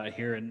talking about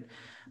here. And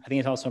I think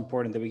it's also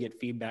important that we get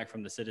feedback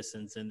from the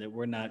citizens and that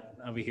we're not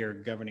over here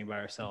governing by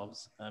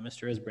ourselves.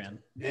 Mr. Isbrand.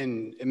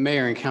 And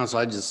Mayor and Council,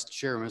 I just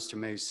share Mr.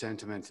 May's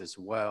sentiment as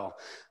well.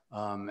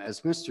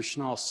 As Mr.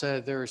 Schnall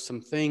said, there are some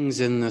things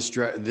in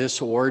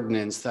this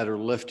ordinance that are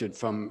lifted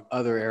from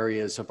other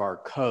areas of our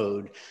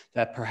code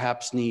that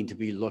perhaps need to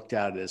be looked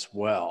at as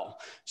well.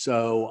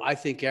 So I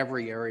think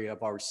every area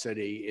of our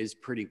city is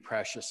pretty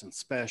precious and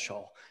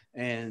special.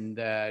 And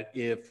that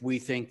if we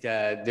think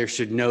that there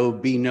should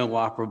be no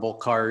operable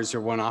cars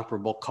or one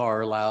operable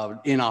car allowed,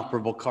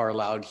 inoperable car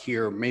allowed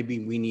here, maybe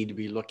we need to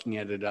be looking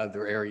at it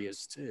other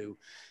areas too.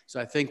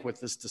 So I think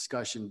what this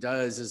discussion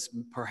does is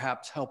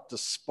perhaps help to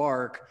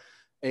spark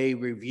a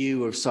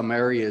review of some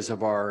areas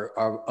of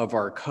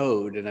our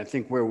code. And I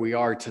think where we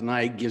are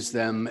tonight gives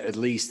them at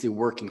least the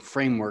working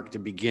framework to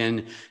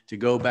begin to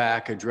go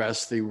back,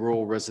 address the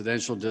rural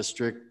residential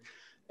district,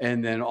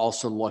 and then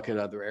also look at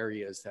other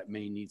areas that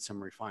may need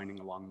some refining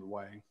along the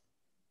way.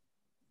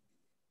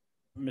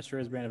 Mr.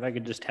 Isbrand, if I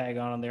could just tag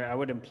on there, I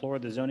would implore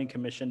the Zoning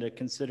Commission to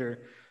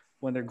consider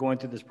when they're going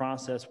through this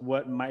process,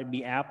 what might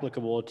be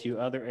applicable to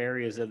other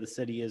areas of the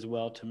city as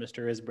well, to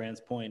Mr. Isbrand's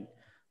point.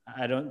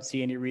 I don't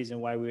see any reason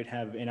why we would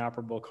have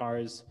inoperable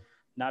cars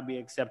not be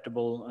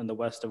acceptable in the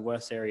West of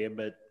West area,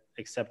 but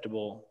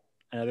acceptable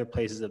in other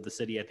places of the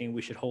city. I think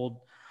we should hold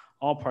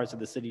all parts of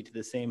the city to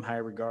the same high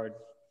regard.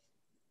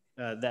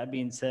 That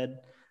being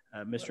said,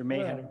 Mr. May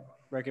had a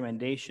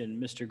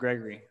recommendation. Mr.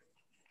 Gregory.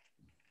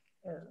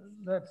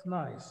 That's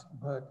nice,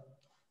 but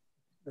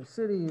the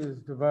city is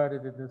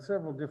divided into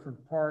several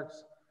different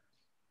parts.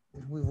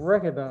 We've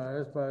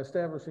recognized by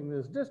establishing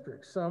this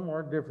district. Some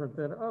are different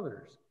than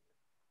others.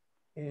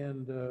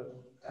 And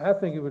I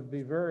think it would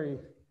be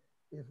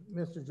if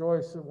Mr.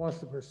 Joyce wants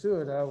to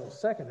pursue it, I will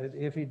second it.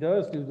 If he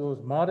does do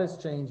those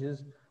modest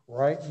changes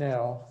right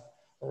now,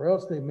 or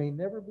else they may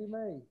never be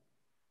made.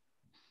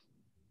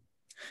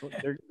 Well,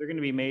 they're going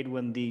to be made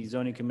when the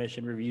Zoning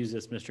Commission reviews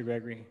this, Mr.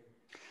 Gregory.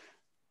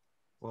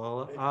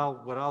 Well,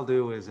 what I'll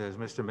do is, as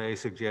Mr. May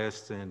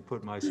suggests, and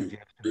put my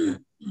suggestions in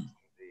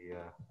the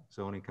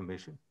Zoning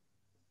Commission.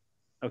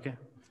 Okay.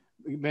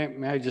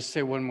 May I just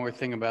say one more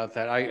thing about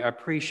that? I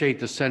appreciate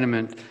the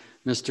sentiment,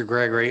 Mr.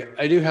 Gregory.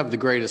 I do have the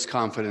greatest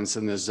confidence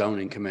in the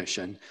Zoning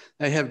Commission.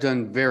 They have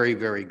done very,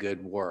 very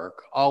good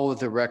work. All of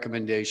the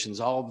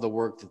recommendations, all of the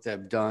work that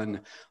they've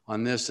done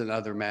on this and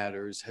other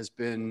matters has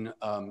been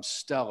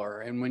stellar.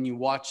 And when you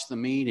watch the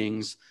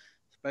meetings,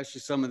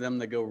 especially some of them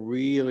that go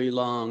really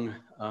long,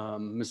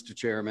 Mr.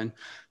 Chairman,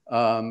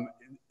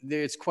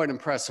 it's quite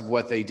impressive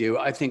what they do.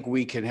 I think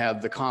we can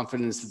have the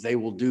confidence that they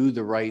will do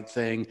the right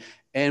thing,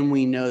 and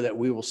we know that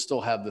we will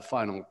still have the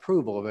final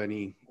approval of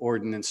any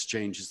ordinance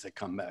changes that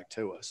come back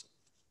to us.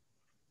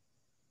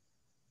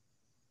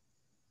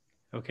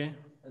 Okay,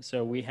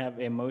 so we have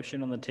a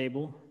motion on the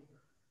table.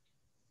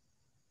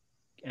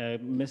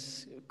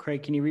 Ms.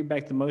 Craig, can you read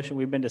back the motion?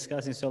 We've been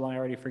discussing so long, I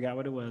already forgot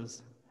what it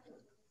was.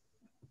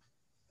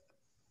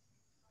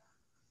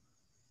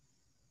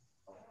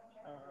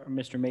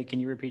 Mr. May, can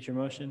you repeat your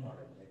motion?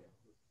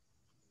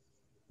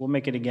 We'll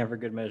make it again for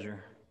good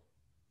measure.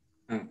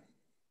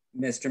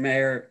 Mr.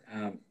 Mayor,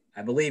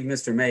 I believe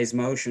Mr. May's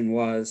motion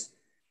was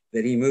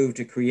that he moved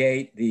to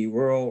create the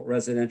rural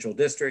residential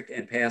district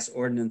and pass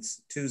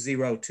ordinance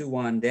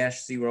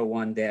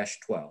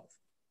 2021-01-12.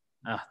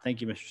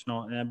 Thank you, Mr.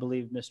 Schnall. And I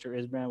believe Mr.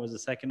 Isbrand was the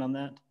second on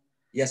that?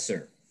 Yes,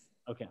 sir.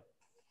 Okay.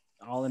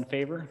 All in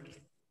favor?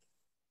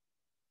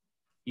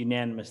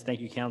 Unanimous.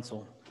 Thank you,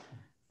 council.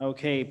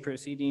 Okay,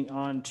 proceeding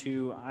on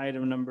to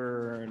item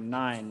number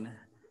 9.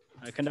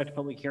 Conduct a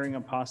public hearing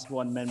on possible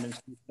amendments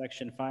to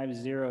section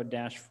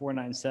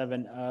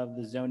 50-497 of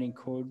the zoning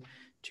code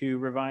to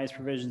revise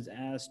provisions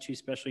as to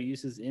special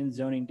uses in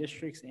zoning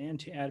districts and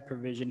to add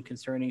provision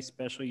concerning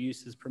special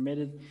uses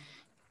permitted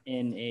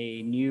in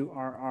a new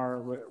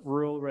RR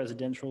rural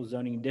residential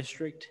zoning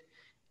district.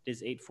 It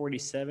is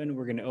 8:47.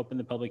 We're going to open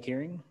the public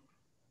hearing.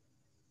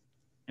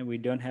 And we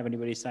don't have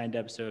anybody signed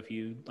up, so if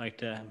you'd like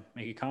to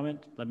make a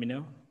comment, let me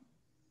know.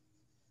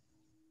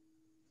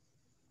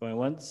 Going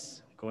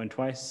once, going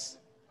twice.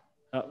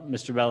 Oh,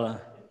 Mr.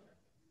 Bella.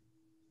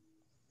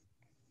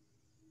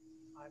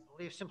 I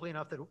believe simply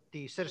enough that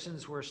the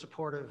citizens were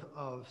supportive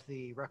of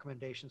the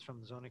recommendations from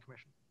the Zoning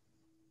Commission.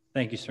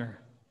 Thank you, sir.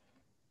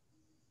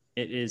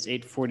 It is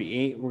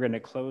 8:48. We're going to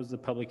close the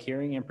public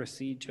hearing and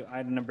proceed to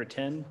item number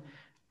 10.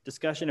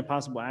 Discussion and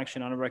possible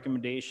action on a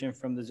recommendation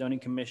from the Zoning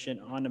Commission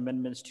on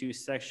amendments to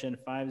section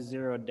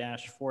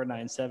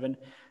 50-497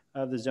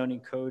 of the zoning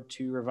code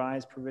to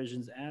revise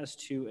provisions as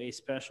to a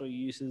special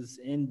uses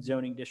in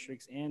zoning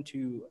districts and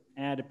to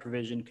add a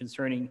provision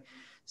concerning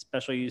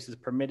special uses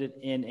permitted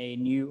in a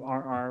new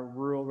RR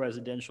rural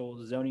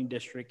residential zoning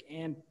district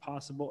and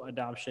possible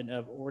adoption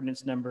of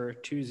ordinance number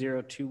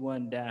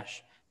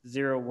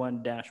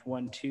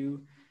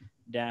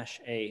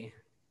 2021-01-12-A.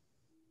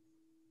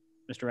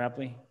 Mr.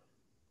 Rapley.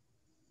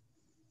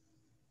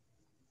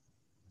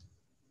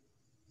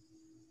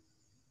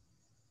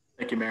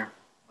 Thank you, Mayor.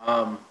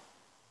 I would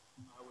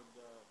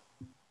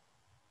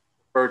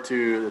refer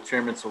to the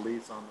Chairman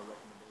Solis on the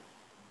recommendation.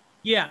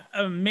 Yeah,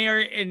 Mayor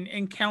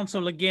and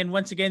Council,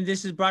 once again,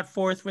 this is brought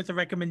forth with a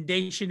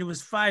recommendation. It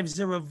was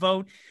 5-0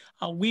 vote.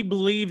 We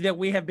believe that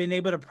we have been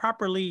able to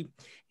properly,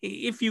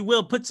 if you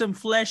will, put some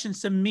flesh and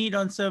some meat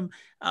on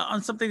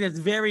something that's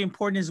very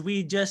important. As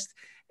we just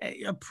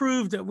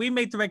approved, we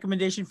made the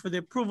recommendation for the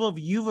approval.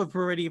 You've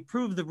already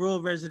approved the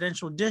rural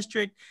residential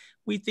district.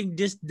 We think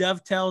this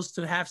dovetails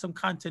to have some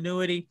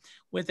continuity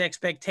with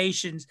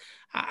expectations.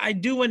 I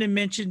do want to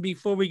mention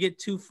before we get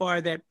too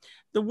far that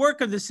the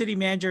work of the city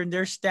manager and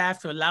their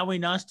staff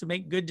allowing us to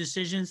make good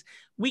decisions,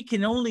 we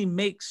can only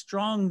make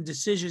strong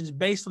decisions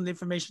based on the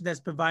information that's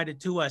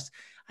provided to us.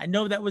 I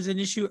know that was an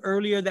issue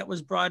earlier that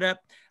was brought up.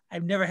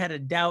 I've never had a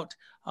doubt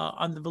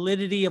on the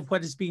validity of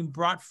what is being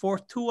brought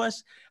forth to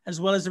us,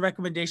 as well as the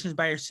recommendations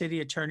by our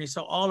city attorney.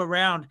 So all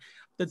around,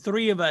 the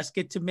three of us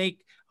get to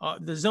make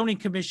the zoning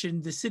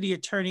commission, the city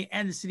attorney,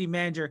 and the city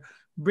manager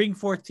bring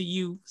forth to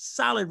you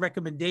solid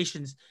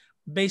recommendations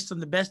based on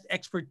the best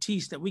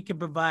expertise that we can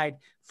provide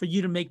for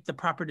you to make the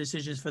proper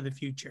decisions for the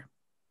future.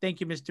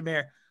 Thank you, Mr.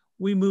 Mayor.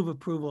 We move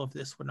approval of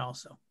this one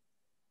also.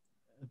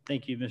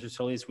 Thank you, Mr.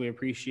 Solis. We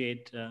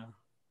appreciate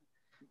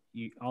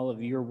all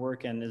of your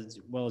work and as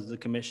well as the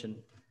commission.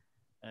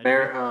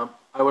 Mayor,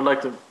 I would like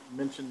to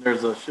mention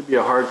should be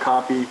a hard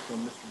copy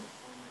from Mr. McCormick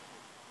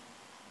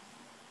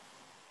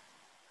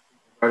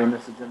regarding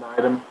this agenda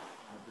item.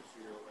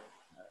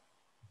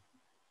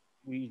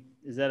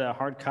 Is that a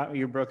hard copy?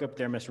 You broke up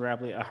there, Mr.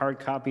 Rapley. A hard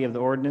copy of the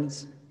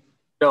ordinance?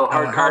 No,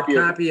 hard copy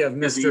of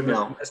Mr.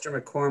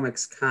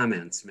 McCormick's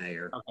comments,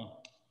 Mayor. Okay.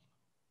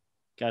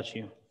 Got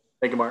you.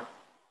 Thank you, Mark.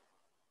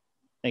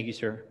 Thank you,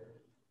 sir.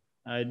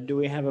 Do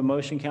we have a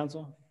motion,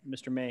 Council?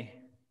 Mr. May.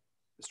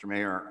 Mr.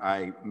 Mayor,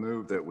 I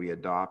move that we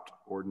adopt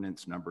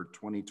ordinance number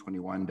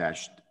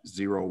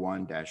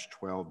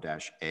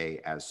 2021-01-12-A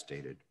as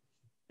stated.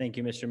 Thank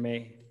you, Mr.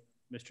 May.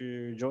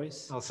 Mr.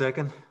 Joyce? I'll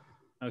second.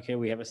 Okay,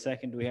 we have a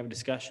second. Do we have a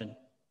discussion?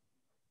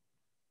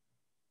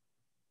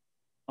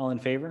 All in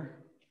favor?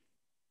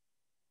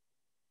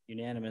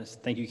 Unanimous.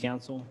 Thank you,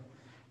 Council.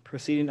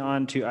 Proceeding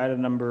on to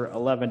item number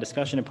 11,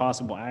 discussion and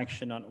possible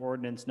action on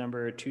ordinance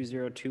number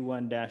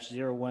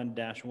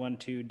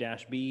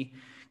 2021-01-12-B,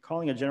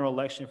 calling a general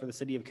election for the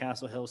city of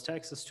Castle Hills,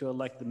 Texas to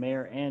elect the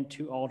mayor and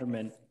 2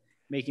 aldermen,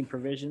 making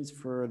provisions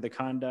for the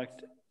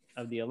conduct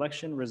of the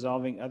election,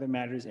 resolving other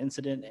matters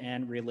incident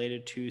and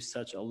related to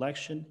such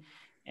election,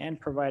 and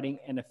providing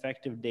an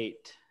effective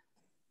date.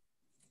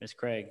 Ms.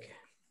 Craig.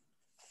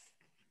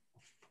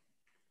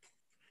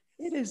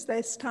 It is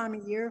this time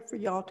of year for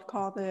y'all to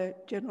call the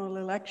general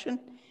election.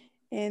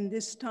 And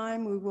this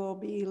time we will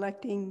be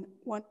electing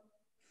 1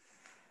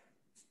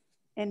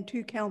 and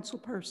 2 council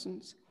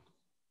persons.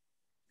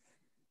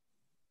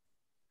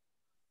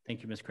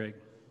 Thank you, Ms. Craig.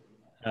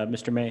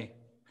 Mr. May.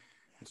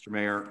 Mr.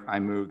 Mayor, I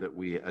move that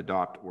we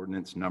adopt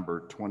ordinance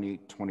number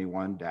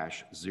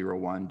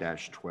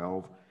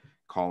 2021-01-12,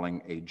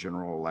 calling a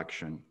general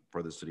election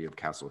for the city of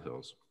Castle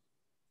Hills.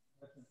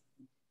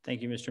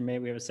 Thank you, Mr. May.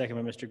 We have a second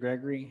by Mr.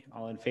 Gregory.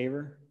 All in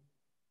favor?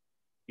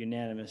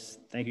 Unanimous.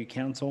 Thank you,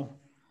 Council.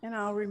 And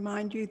I'll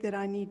remind you that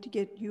I need to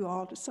get you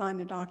all to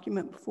sign a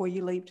document before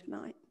you leave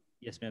tonight.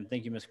 Yes, ma'am.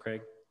 Thank you, Ms. Craig.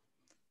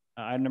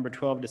 Item number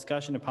 12,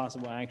 discussion and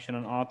possible action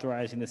on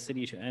authorizing the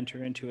city to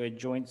enter into a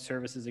joint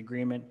services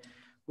agreement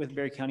with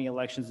Bexar County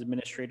Elections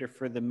Administrator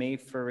for the May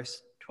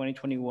 1st,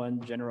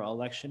 2021 general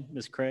election.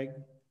 Ms. Craig?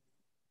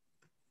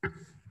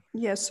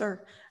 Yes,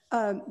 sir.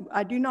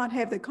 I do not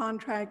have the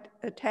contract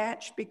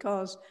attached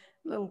because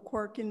a little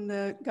quirk in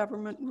the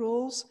government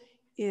rules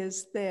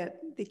is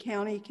that the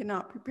county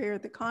cannot prepare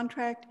the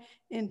contract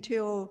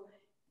until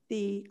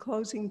the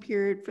closing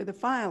period for the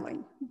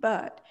filing,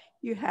 but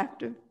you have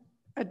to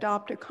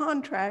adopt a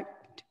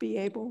contract to be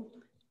able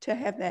to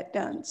have that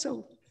done.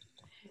 So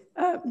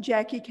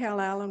Jackie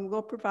Calallen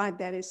will provide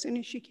that as soon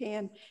as she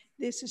can.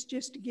 This is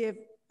just to give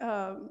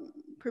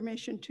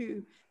permission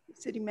to the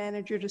city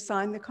manager to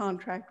sign the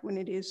contract when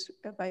it is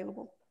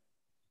available.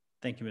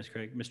 Thank you, Ms.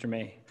 Craig. Mr.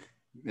 May.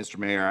 Mr.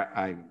 Mayor,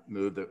 I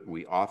move that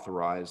we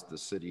authorize the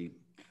city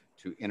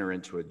to enter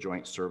into a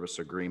joint service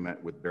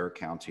agreement with Bexar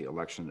County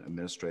Election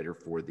Administrator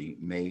for the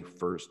May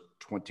 1st,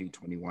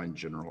 2021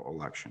 general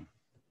election.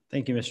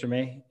 Thank you, Mr.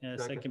 May.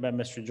 Second by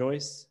Mr.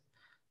 Joyce.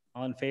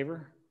 All in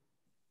favor?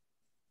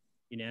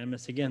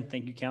 Unanimous again.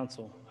 Thank you,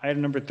 Council.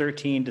 Item number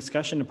 13,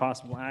 discussion and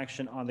possible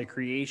action on the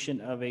creation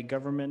of a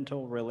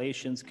governmental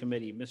relations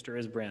committee. Mr.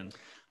 Isbrand.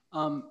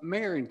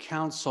 Mayor and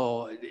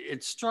Council,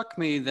 it struck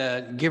me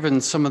that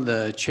given some of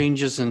the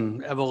changes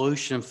and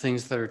evolution of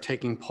things that are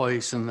taking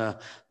place in the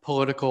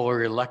political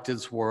or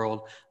electeds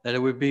world, that it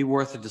would be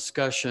worth a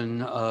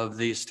discussion of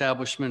the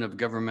establishment of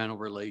governmental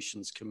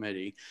relations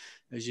committee.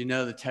 As you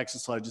know, the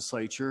Texas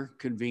legislature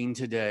convened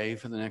today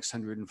for the next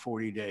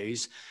 140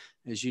 days.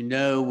 As you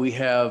know, we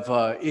have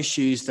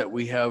issues that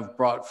we have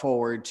brought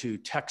forward to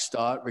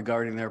TxDOT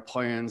regarding their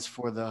plans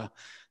for the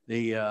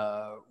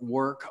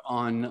work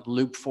on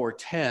Loop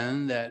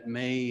 410 that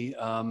may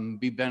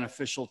be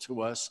beneficial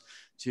to us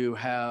to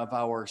have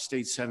our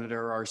state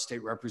senator, our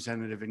state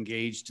representative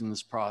engaged in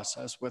this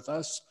process with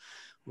us.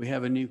 We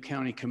have a new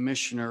county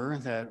commissioner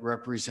that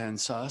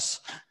represents us.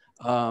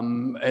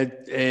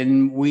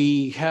 And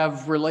we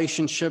have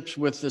relationships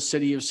with the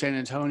city of San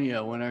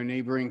Antonio and our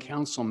neighboring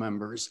council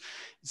members.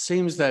 It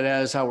seems that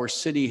as our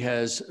city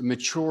has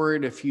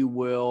matured, if you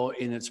will,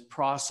 in its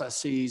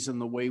processes and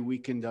the way we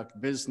conduct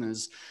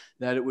business,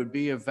 that it would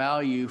be of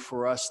value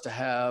for us to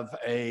have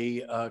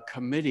a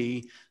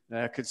committee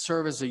that could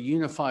serve as a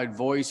unified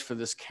voice for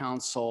this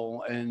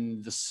council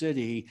and the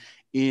city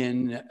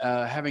in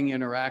having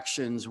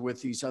interactions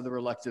with these other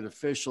elected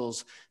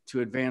officials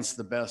to advance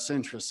the best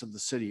interests of the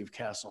city of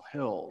Castle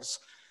Hills.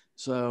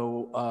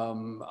 So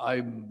I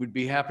would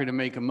be happy to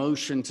make a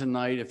motion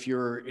tonight if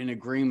you're in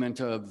agreement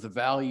of the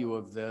value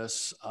of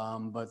this,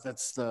 but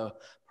that's the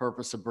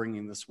purpose of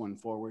bringing this one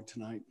forward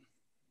tonight.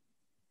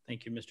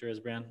 Thank you, Mr.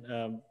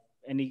 Isbrand.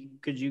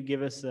 Could you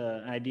give us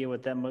an idea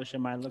what that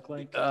motion might look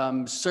like?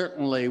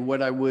 Certainly,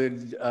 what I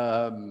would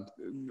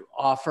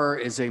offer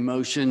is a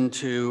motion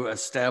to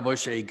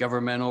establish a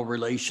governmental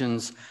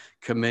relations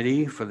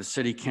committee for the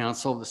City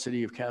Council of the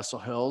City of Castle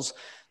Hills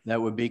that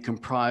would be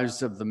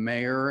comprised of the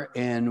mayor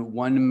and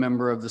one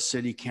member of the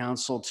City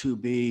Council to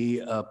be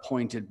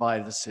appointed by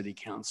the City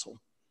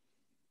Council.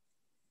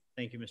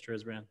 Thank you, Mr.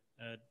 Isbrand.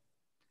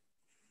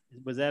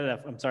 Was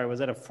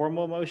that a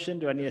formal motion?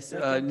 Do I need a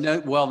second?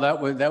 No, well,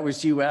 that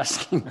was you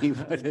asking me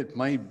what it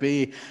might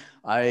be.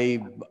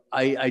 I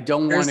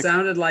don't want to. It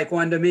sounded like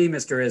one to me,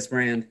 Mr.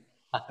 Isbrand.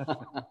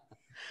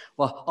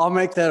 Well, I'll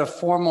make that a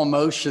formal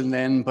motion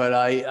then, but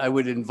I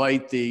would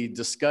invite the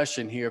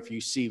discussion here if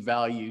you see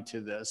value to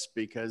this,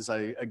 because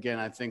I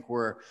think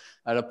we're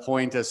at a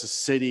point as a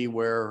city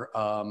where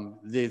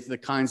the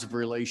kinds of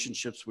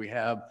relationships we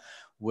have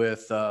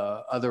with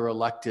other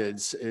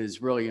electeds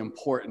is really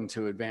important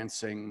to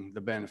advancing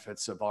the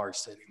benefits of our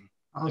city.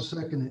 I'll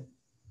second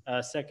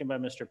it. Second by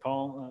Mr.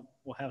 Paul.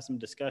 We'll have some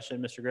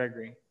discussion. Mr.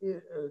 Gregory. Yeah,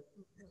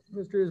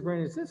 Mr.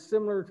 Isbrand, is this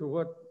similar to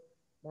what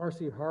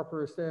Marcy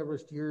Harper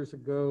established years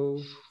ago,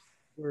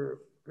 where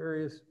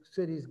various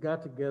cities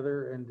got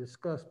together and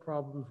discussed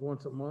problems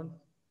once a month?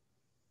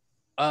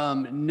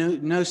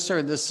 No,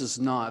 sir, this is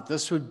not.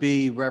 This would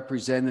be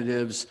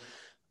representatives,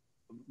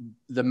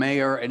 the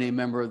mayor and a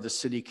member of the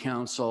city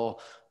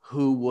council,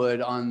 who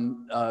would,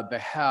 on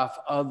behalf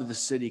of the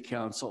city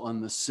council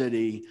and the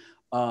city,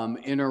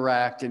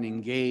 interact and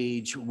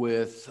engage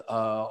with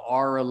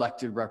our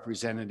elected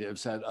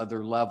representatives at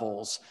other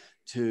levels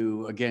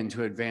to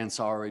advance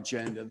our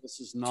agenda. This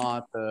is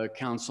not the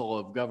Council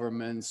of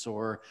Governments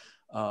or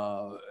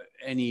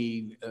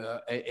anything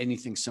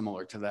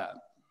similar to that.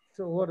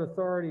 So what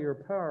authority or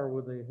power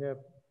would they have?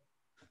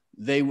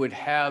 They would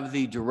have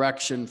the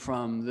direction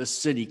from the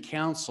city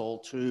council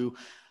to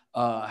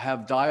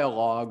have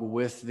dialogue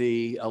with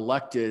the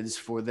electeds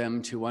for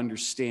them to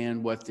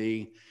understand what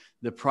the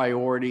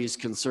priorities,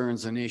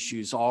 concerns, and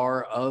issues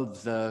are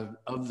of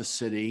the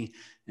city,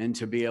 and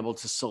to be able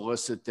to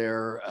solicit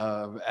their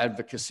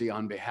advocacy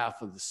on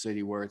behalf of the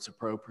city where it's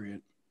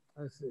appropriate.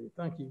 I see.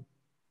 Thank you.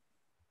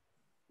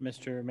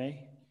 Mr.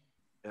 May?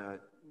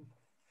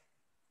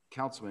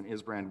 Councilman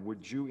Isbrand,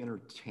 would you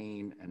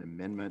entertain an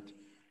amendment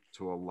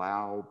to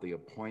allow the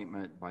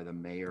appointment by the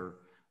mayor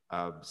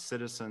of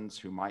citizens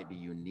who might be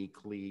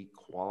uniquely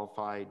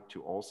qualified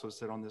to also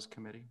sit on this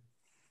committee?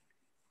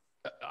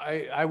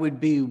 I would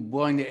be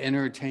willing to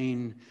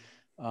entertain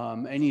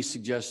any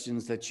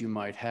suggestions that you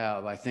might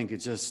have. I think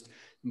it's just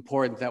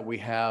important that we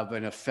have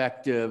an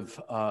effective,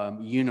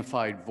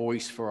 unified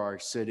voice for our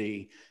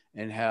city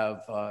and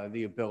have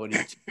the ability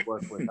to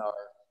work with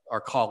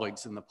our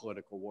colleagues in the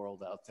political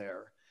world out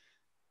there.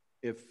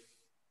 If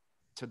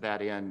to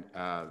that end,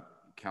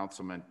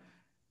 Councilman,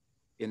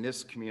 in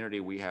this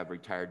community, we have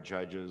retired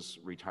judges,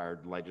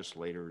 retired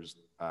legislators,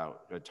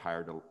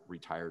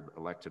 retired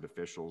elected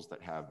officials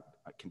that have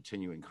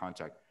continuing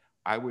contact.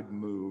 I would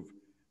move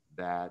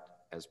that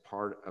as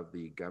part of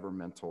the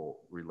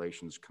governmental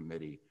relations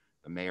committee,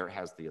 the mayor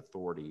has the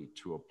authority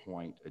to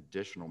appoint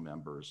additional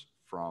members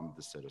from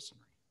the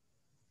citizenry.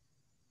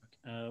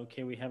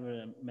 Okay, we have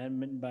an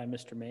amendment by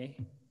Mr. May.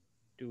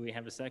 Do we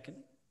have a second?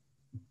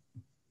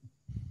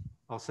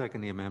 I'll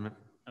second the amendment.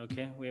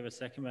 Okay, we have a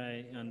second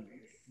on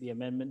the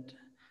amendment.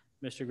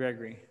 Mr.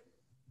 Gregory.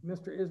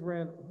 Mr.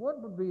 Isbrand,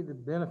 what would be the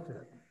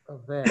benefit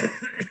of that?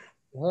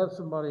 To have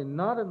somebody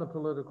not in the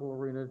political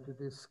arena to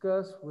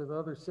discuss with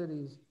other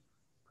cities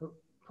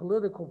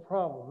political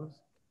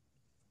problems.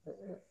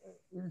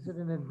 Is it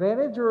an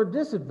advantage or a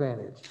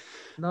disadvantage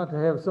not to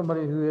have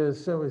somebody who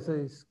has, shall we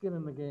say, skin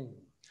in the game?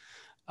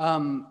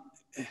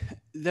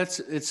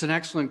 It's an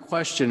excellent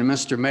question. And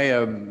Mr.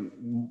 Mayor,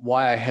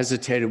 why I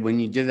hesitated when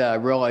you did that, I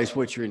realized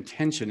what your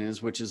intention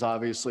is, which is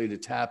obviously to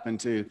tap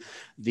into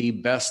the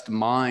best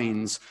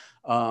minds,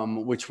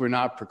 which we're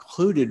not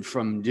precluded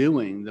from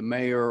doing. The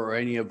mayor or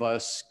any of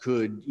us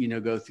could,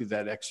 go through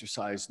that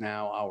exercise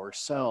now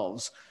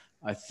ourselves.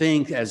 I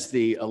think as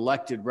the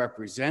elected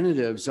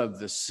representatives of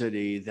the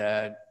city,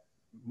 that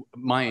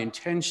my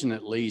intention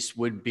at least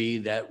would be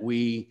that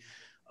we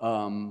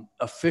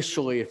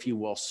officially, if you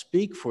will,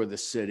 speak for the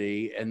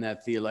city, and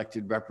that the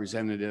elected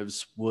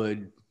representatives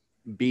would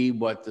be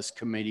what this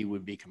committee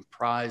would be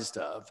comprised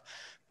of.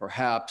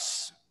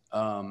 Perhaps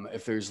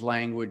if there's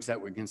language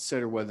that we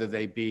consider, whether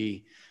they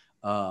be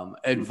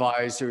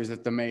advisors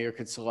that the mayor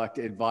could select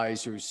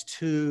advisors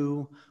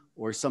to,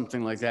 or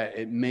something like that,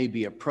 it may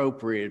be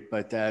appropriate,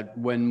 but that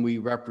when we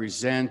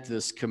represent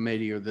this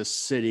committee or this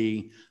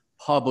city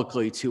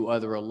publicly to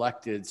other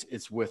electeds,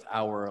 it's with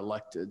our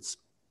electeds.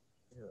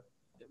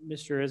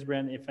 Mr.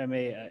 Isbrand, if I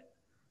may,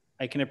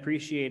 I can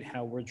appreciate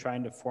how we're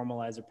trying to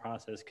formalize a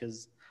process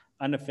because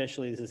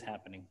unofficially this is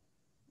happening.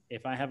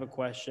 If I have a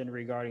question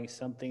regarding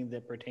something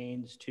that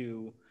pertains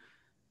to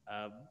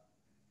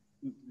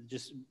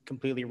just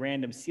completely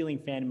random ceiling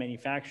fan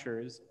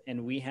manufacturers,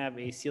 and we have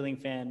a ceiling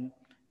fan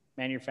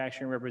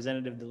manufacturing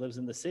representative that lives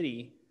in the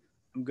city,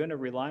 I'm going to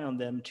rely on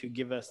them to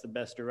give us the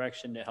best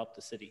direction to help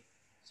the city.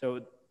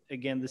 So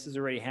again, this is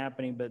already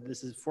happening, but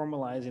this is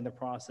formalizing the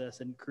process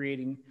and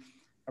creating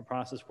a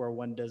process where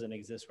one doesn't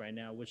exist right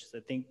now, which is, I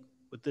think,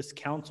 what this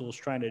council is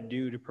trying to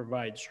do to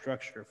provide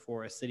structure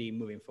for a city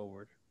moving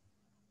forward.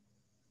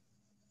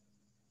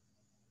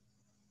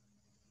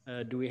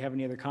 Do we have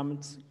any other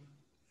comments,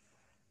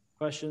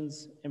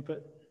 questions,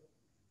 input?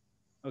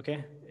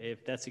 Okay,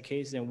 if that's the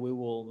case, then we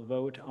will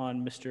vote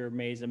on Mr.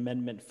 May's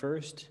amendment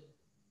first.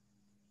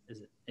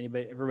 Is it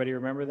everybody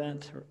remember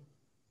that?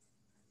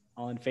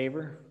 All in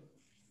favor?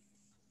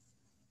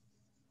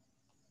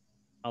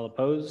 All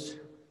opposed?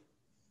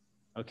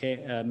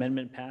 Okay,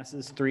 amendment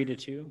passes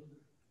 3-2.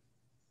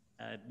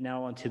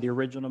 Now on to the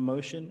original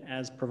motion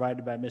as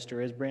provided by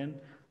Mr. Isbrand.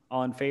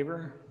 All in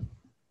favor?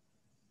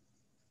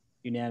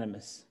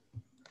 Unanimous.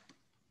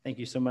 Thank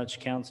you so much,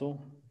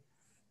 council.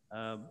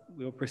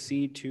 We will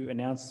proceed to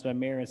announcements by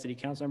mayor and city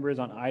council members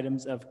on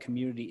items of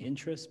community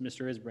interest.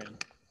 Mr.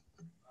 Isbrand.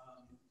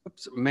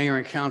 Mayor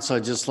and council,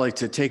 I'd just like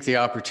to take the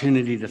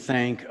opportunity to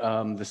thank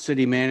the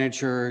city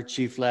manager,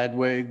 Chief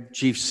Ladwig,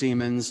 Chief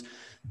Siemens,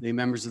 the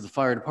members of the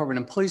fire department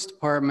and police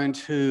department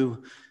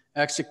who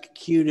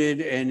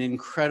executed an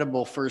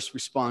incredible first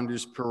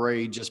responders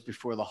parade just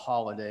before the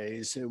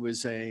holidays. It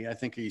was I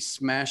think a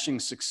smashing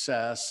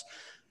success.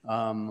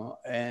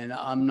 And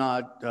I'm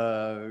not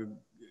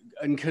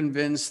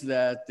convinced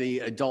that the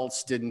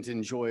adults didn't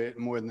enjoy it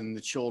more than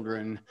the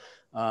children.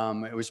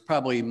 It was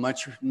probably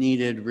much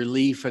needed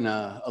relief and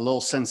a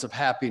little sense of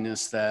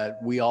happiness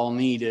that we all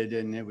needed.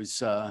 And it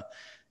was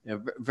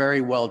very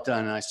well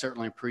done. And I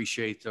certainly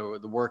appreciate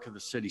the work of the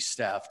city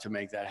staff to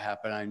make that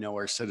happen. I know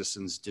our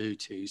citizens do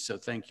too. So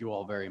thank you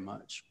all very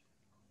much.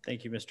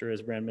 Thank you, Mr.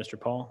 Isbrand. Mr.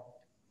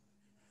 Paul?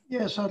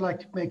 Yes, I'd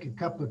like to make a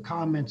couple of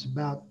comments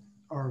about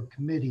our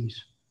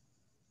committees.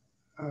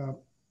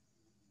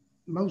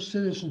 Most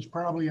citizens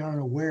probably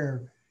aren't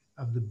aware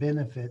of the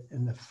benefit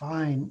and the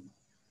fine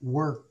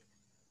work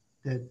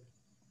that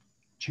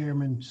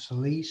Chairman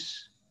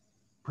Solis,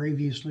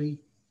 previously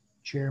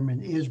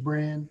Chairman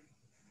Isbrand,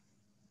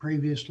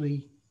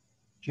 previously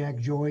Jack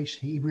Joyce,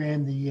 he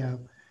ran the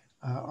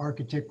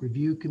Architect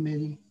Review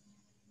Committee.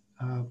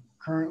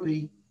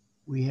 Currently,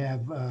 we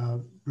have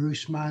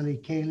Bruce Smiley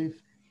Califf,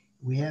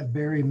 we have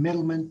Barry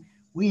Middleman.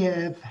 We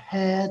have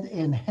had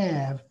and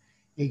have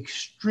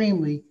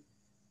extremely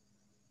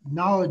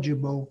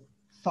knowledgeable,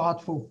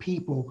 thoughtful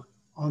people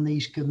on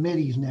these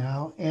committees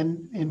now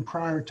and in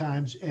prior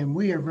times. And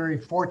we are very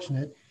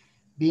fortunate,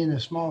 being a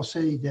small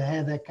city, to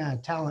have that kind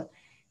of talent.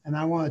 And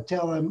I want to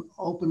tell them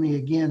openly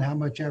again how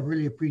much I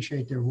really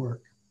appreciate their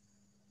work.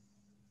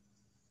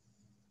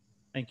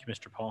 Thank you,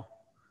 Mr. Paul.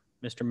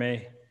 Mr.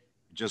 May.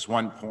 Just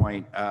one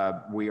point,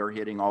 we are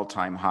hitting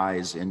all-time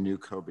highs in new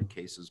COVID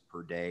cases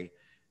per day.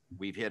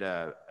 We've hit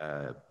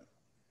a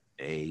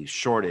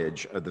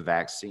shortage of the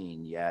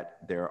vaccine, yet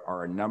there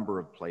are a number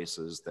of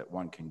places that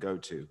one can go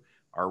to.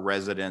 Our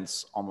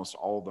residents, almost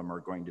all of them, are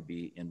going to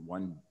be in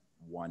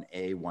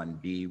 1A,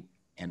 1B,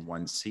 and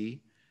 1C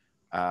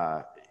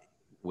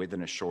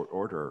within a short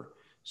order.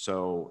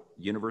 So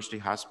University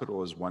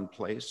Hospital is one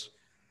place.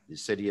 The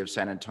city of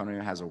San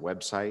Antonio has a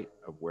website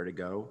of where to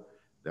go.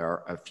 There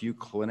are a few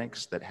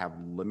clinics that have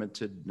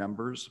limited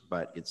numbers,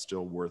 but it's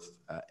still worth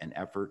an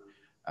effort.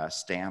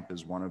 Stamp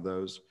is one of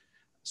those.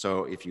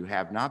 So if you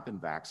have not been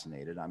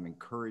vaccinated, I'm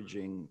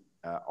encouraging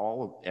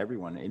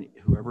everyone, and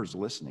whoever's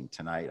listening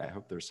tonight, I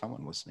hope there's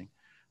someone listening,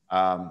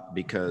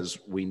 because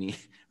we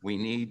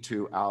need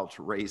to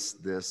outrace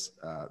this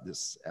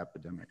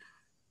epidemic.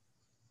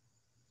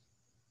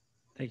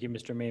 Thank you,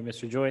 Mr. May.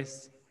 Mr.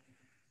 Joyce.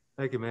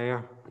 Thank you,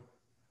 Mayor.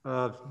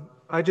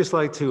 I'd just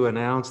like to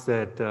announce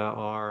that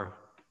our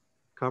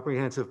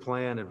Comprehensive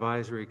Plan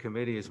Advisory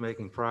Committee is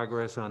making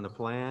progress on the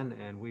plan,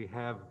 and we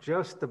have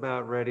just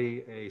about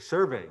ready a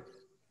survey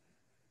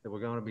that we're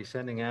going to be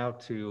sending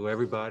out to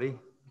everybody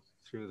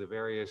through the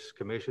various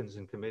commissions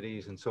and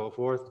committees and so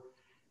forth.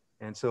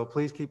 And so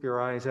please keep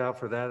your eyes out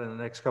for that in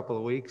the next couple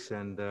of weeks,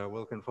 and we're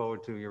looking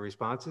forward to your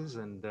responses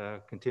and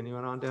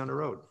continuing on down the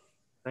road.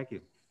 Thank you.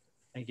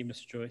 Thank you,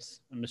 Mr. Joyce.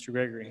 And Mr.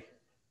 Gregory.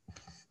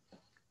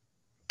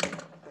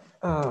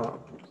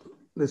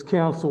 This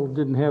council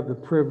didn't have the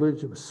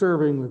privilege of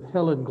serving with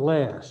Helen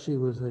Glass. She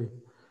was a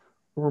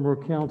former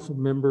council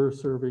member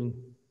serving,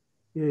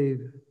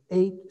 gave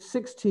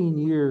 16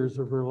 years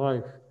of her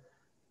life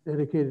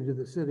dedicated to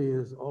the city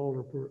as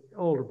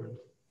alderman.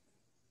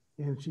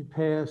 And she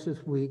passed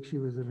this week. She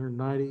was in her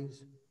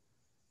 90s.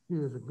 She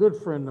was a good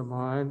friend of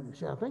mine.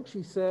 I think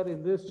she sat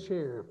in this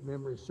chair, if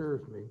memory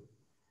serves me.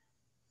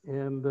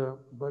 And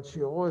but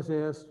she always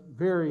asked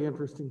very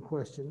interesting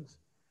questions.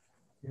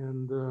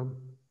 And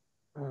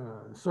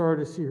sorry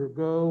to see her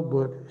go,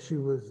 but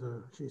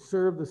she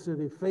served the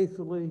city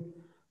faithfully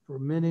for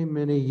many,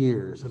 many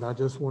years. And I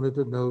just wanted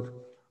to note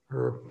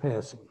her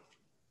passing.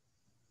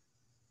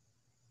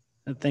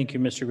 Thank you,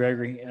 Mr.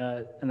 Gregory.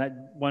 And I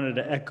wanted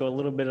to echo a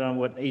little bit on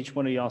what each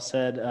one of y'all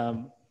said.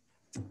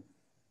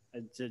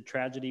 It's a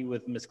tragedy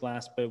with Ms.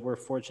 Glass, but we're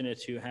fortunate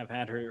to have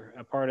had her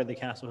a part of the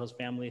Castle Hills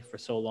family for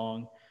so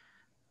long.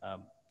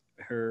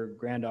 Her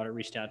granddaughter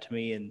reached out to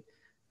me and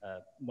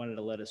wanted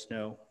to let us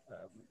know.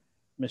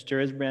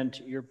 Mr. Isbrand,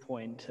 to your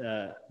point,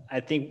 I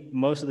think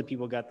most of the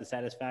people got the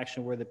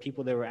satisfaction were the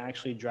people that were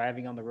actually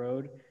driving on the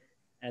road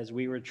as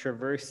we were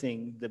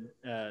traversing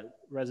the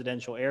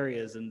residential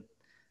areas, and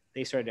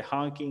they started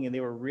honking, and they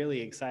were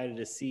really excited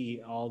to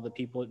see all the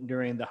people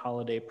during the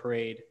holiday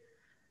parade.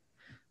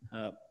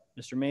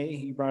 Mr. May,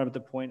 you brought up the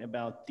point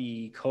about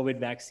the COVID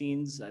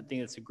vaccines. I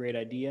think it's a great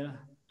idea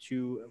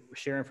to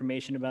share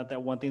information about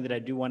that. One thing that I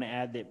do want to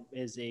add that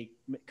is a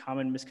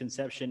common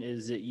misconception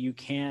is that you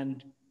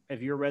can,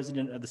 if you're a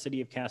resident of the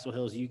city of Castle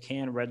Hills, you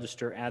can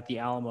register at the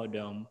Alamo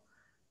Dome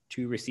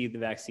to receive the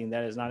vaccine.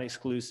 That is not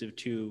exclusive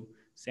to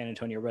San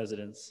Antonio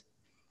residents.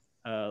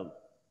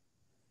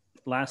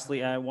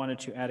 Lastly, I wanted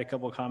to add a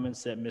couple of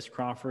comments that Ms.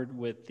 Crawford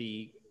with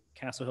the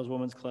Castle Hills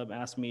Women's Club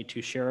asked me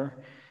to share.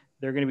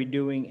 They're going to be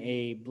doing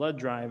a blood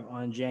drive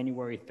on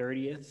January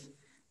 30th.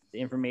 The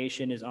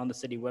information is on the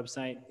city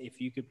website.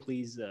 If you could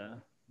please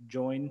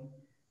join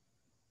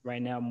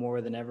right now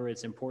more than ever,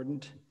 it's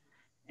important.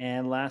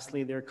 And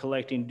lastly, they're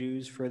collecting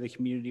dues for the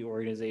community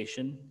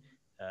organization.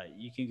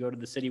 You can go to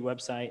the city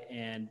website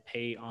and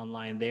pay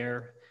online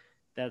there.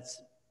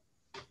 That's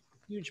a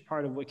huge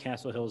part of what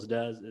Castle Hills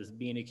does is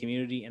being a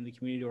community, and the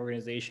community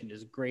organization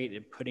is great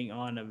at putting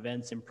on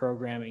events and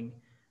programming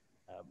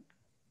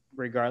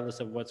regardless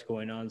of what's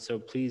going on. So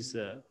please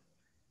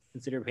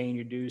consider paying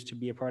your dues to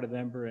be a part of the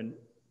member and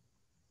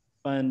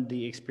fund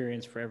the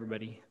experience for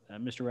everybody.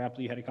 Mr.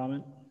 Rapley, you had a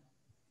comment?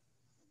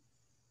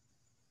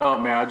 Oh,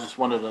 Mayor, I just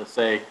wanted to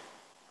say,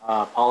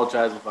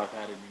 apologize if I've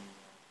had any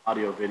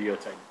audio video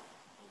technical.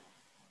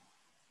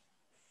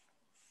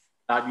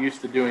 Not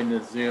used to doing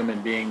this Zoom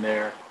and being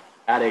there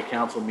at a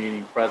council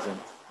meeting present.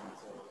 And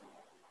so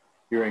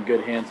you're in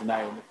good hands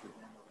tonight with Mr.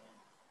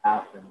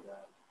 Staff, and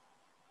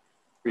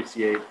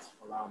appreciate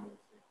allowing me to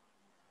speak.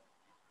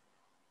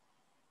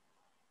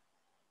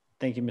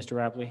 Thank you, Mr.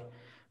 Rapley.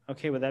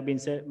 Okay, with that being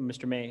said,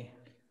 Mr. May.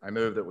 I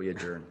move that we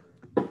adjourn.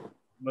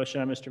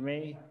 Motion on Mr.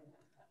 May.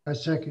 I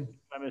second.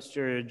 By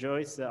Mr.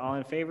 Joyce, all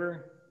in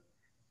favor?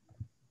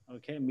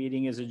 Okay,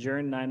 meeting is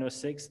adjourned,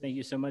 9:06. Thank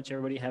you so much,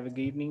 everybody. Have a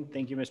good evening.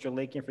 Thank you, Mr.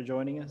 Lakin, for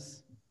joining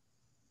us.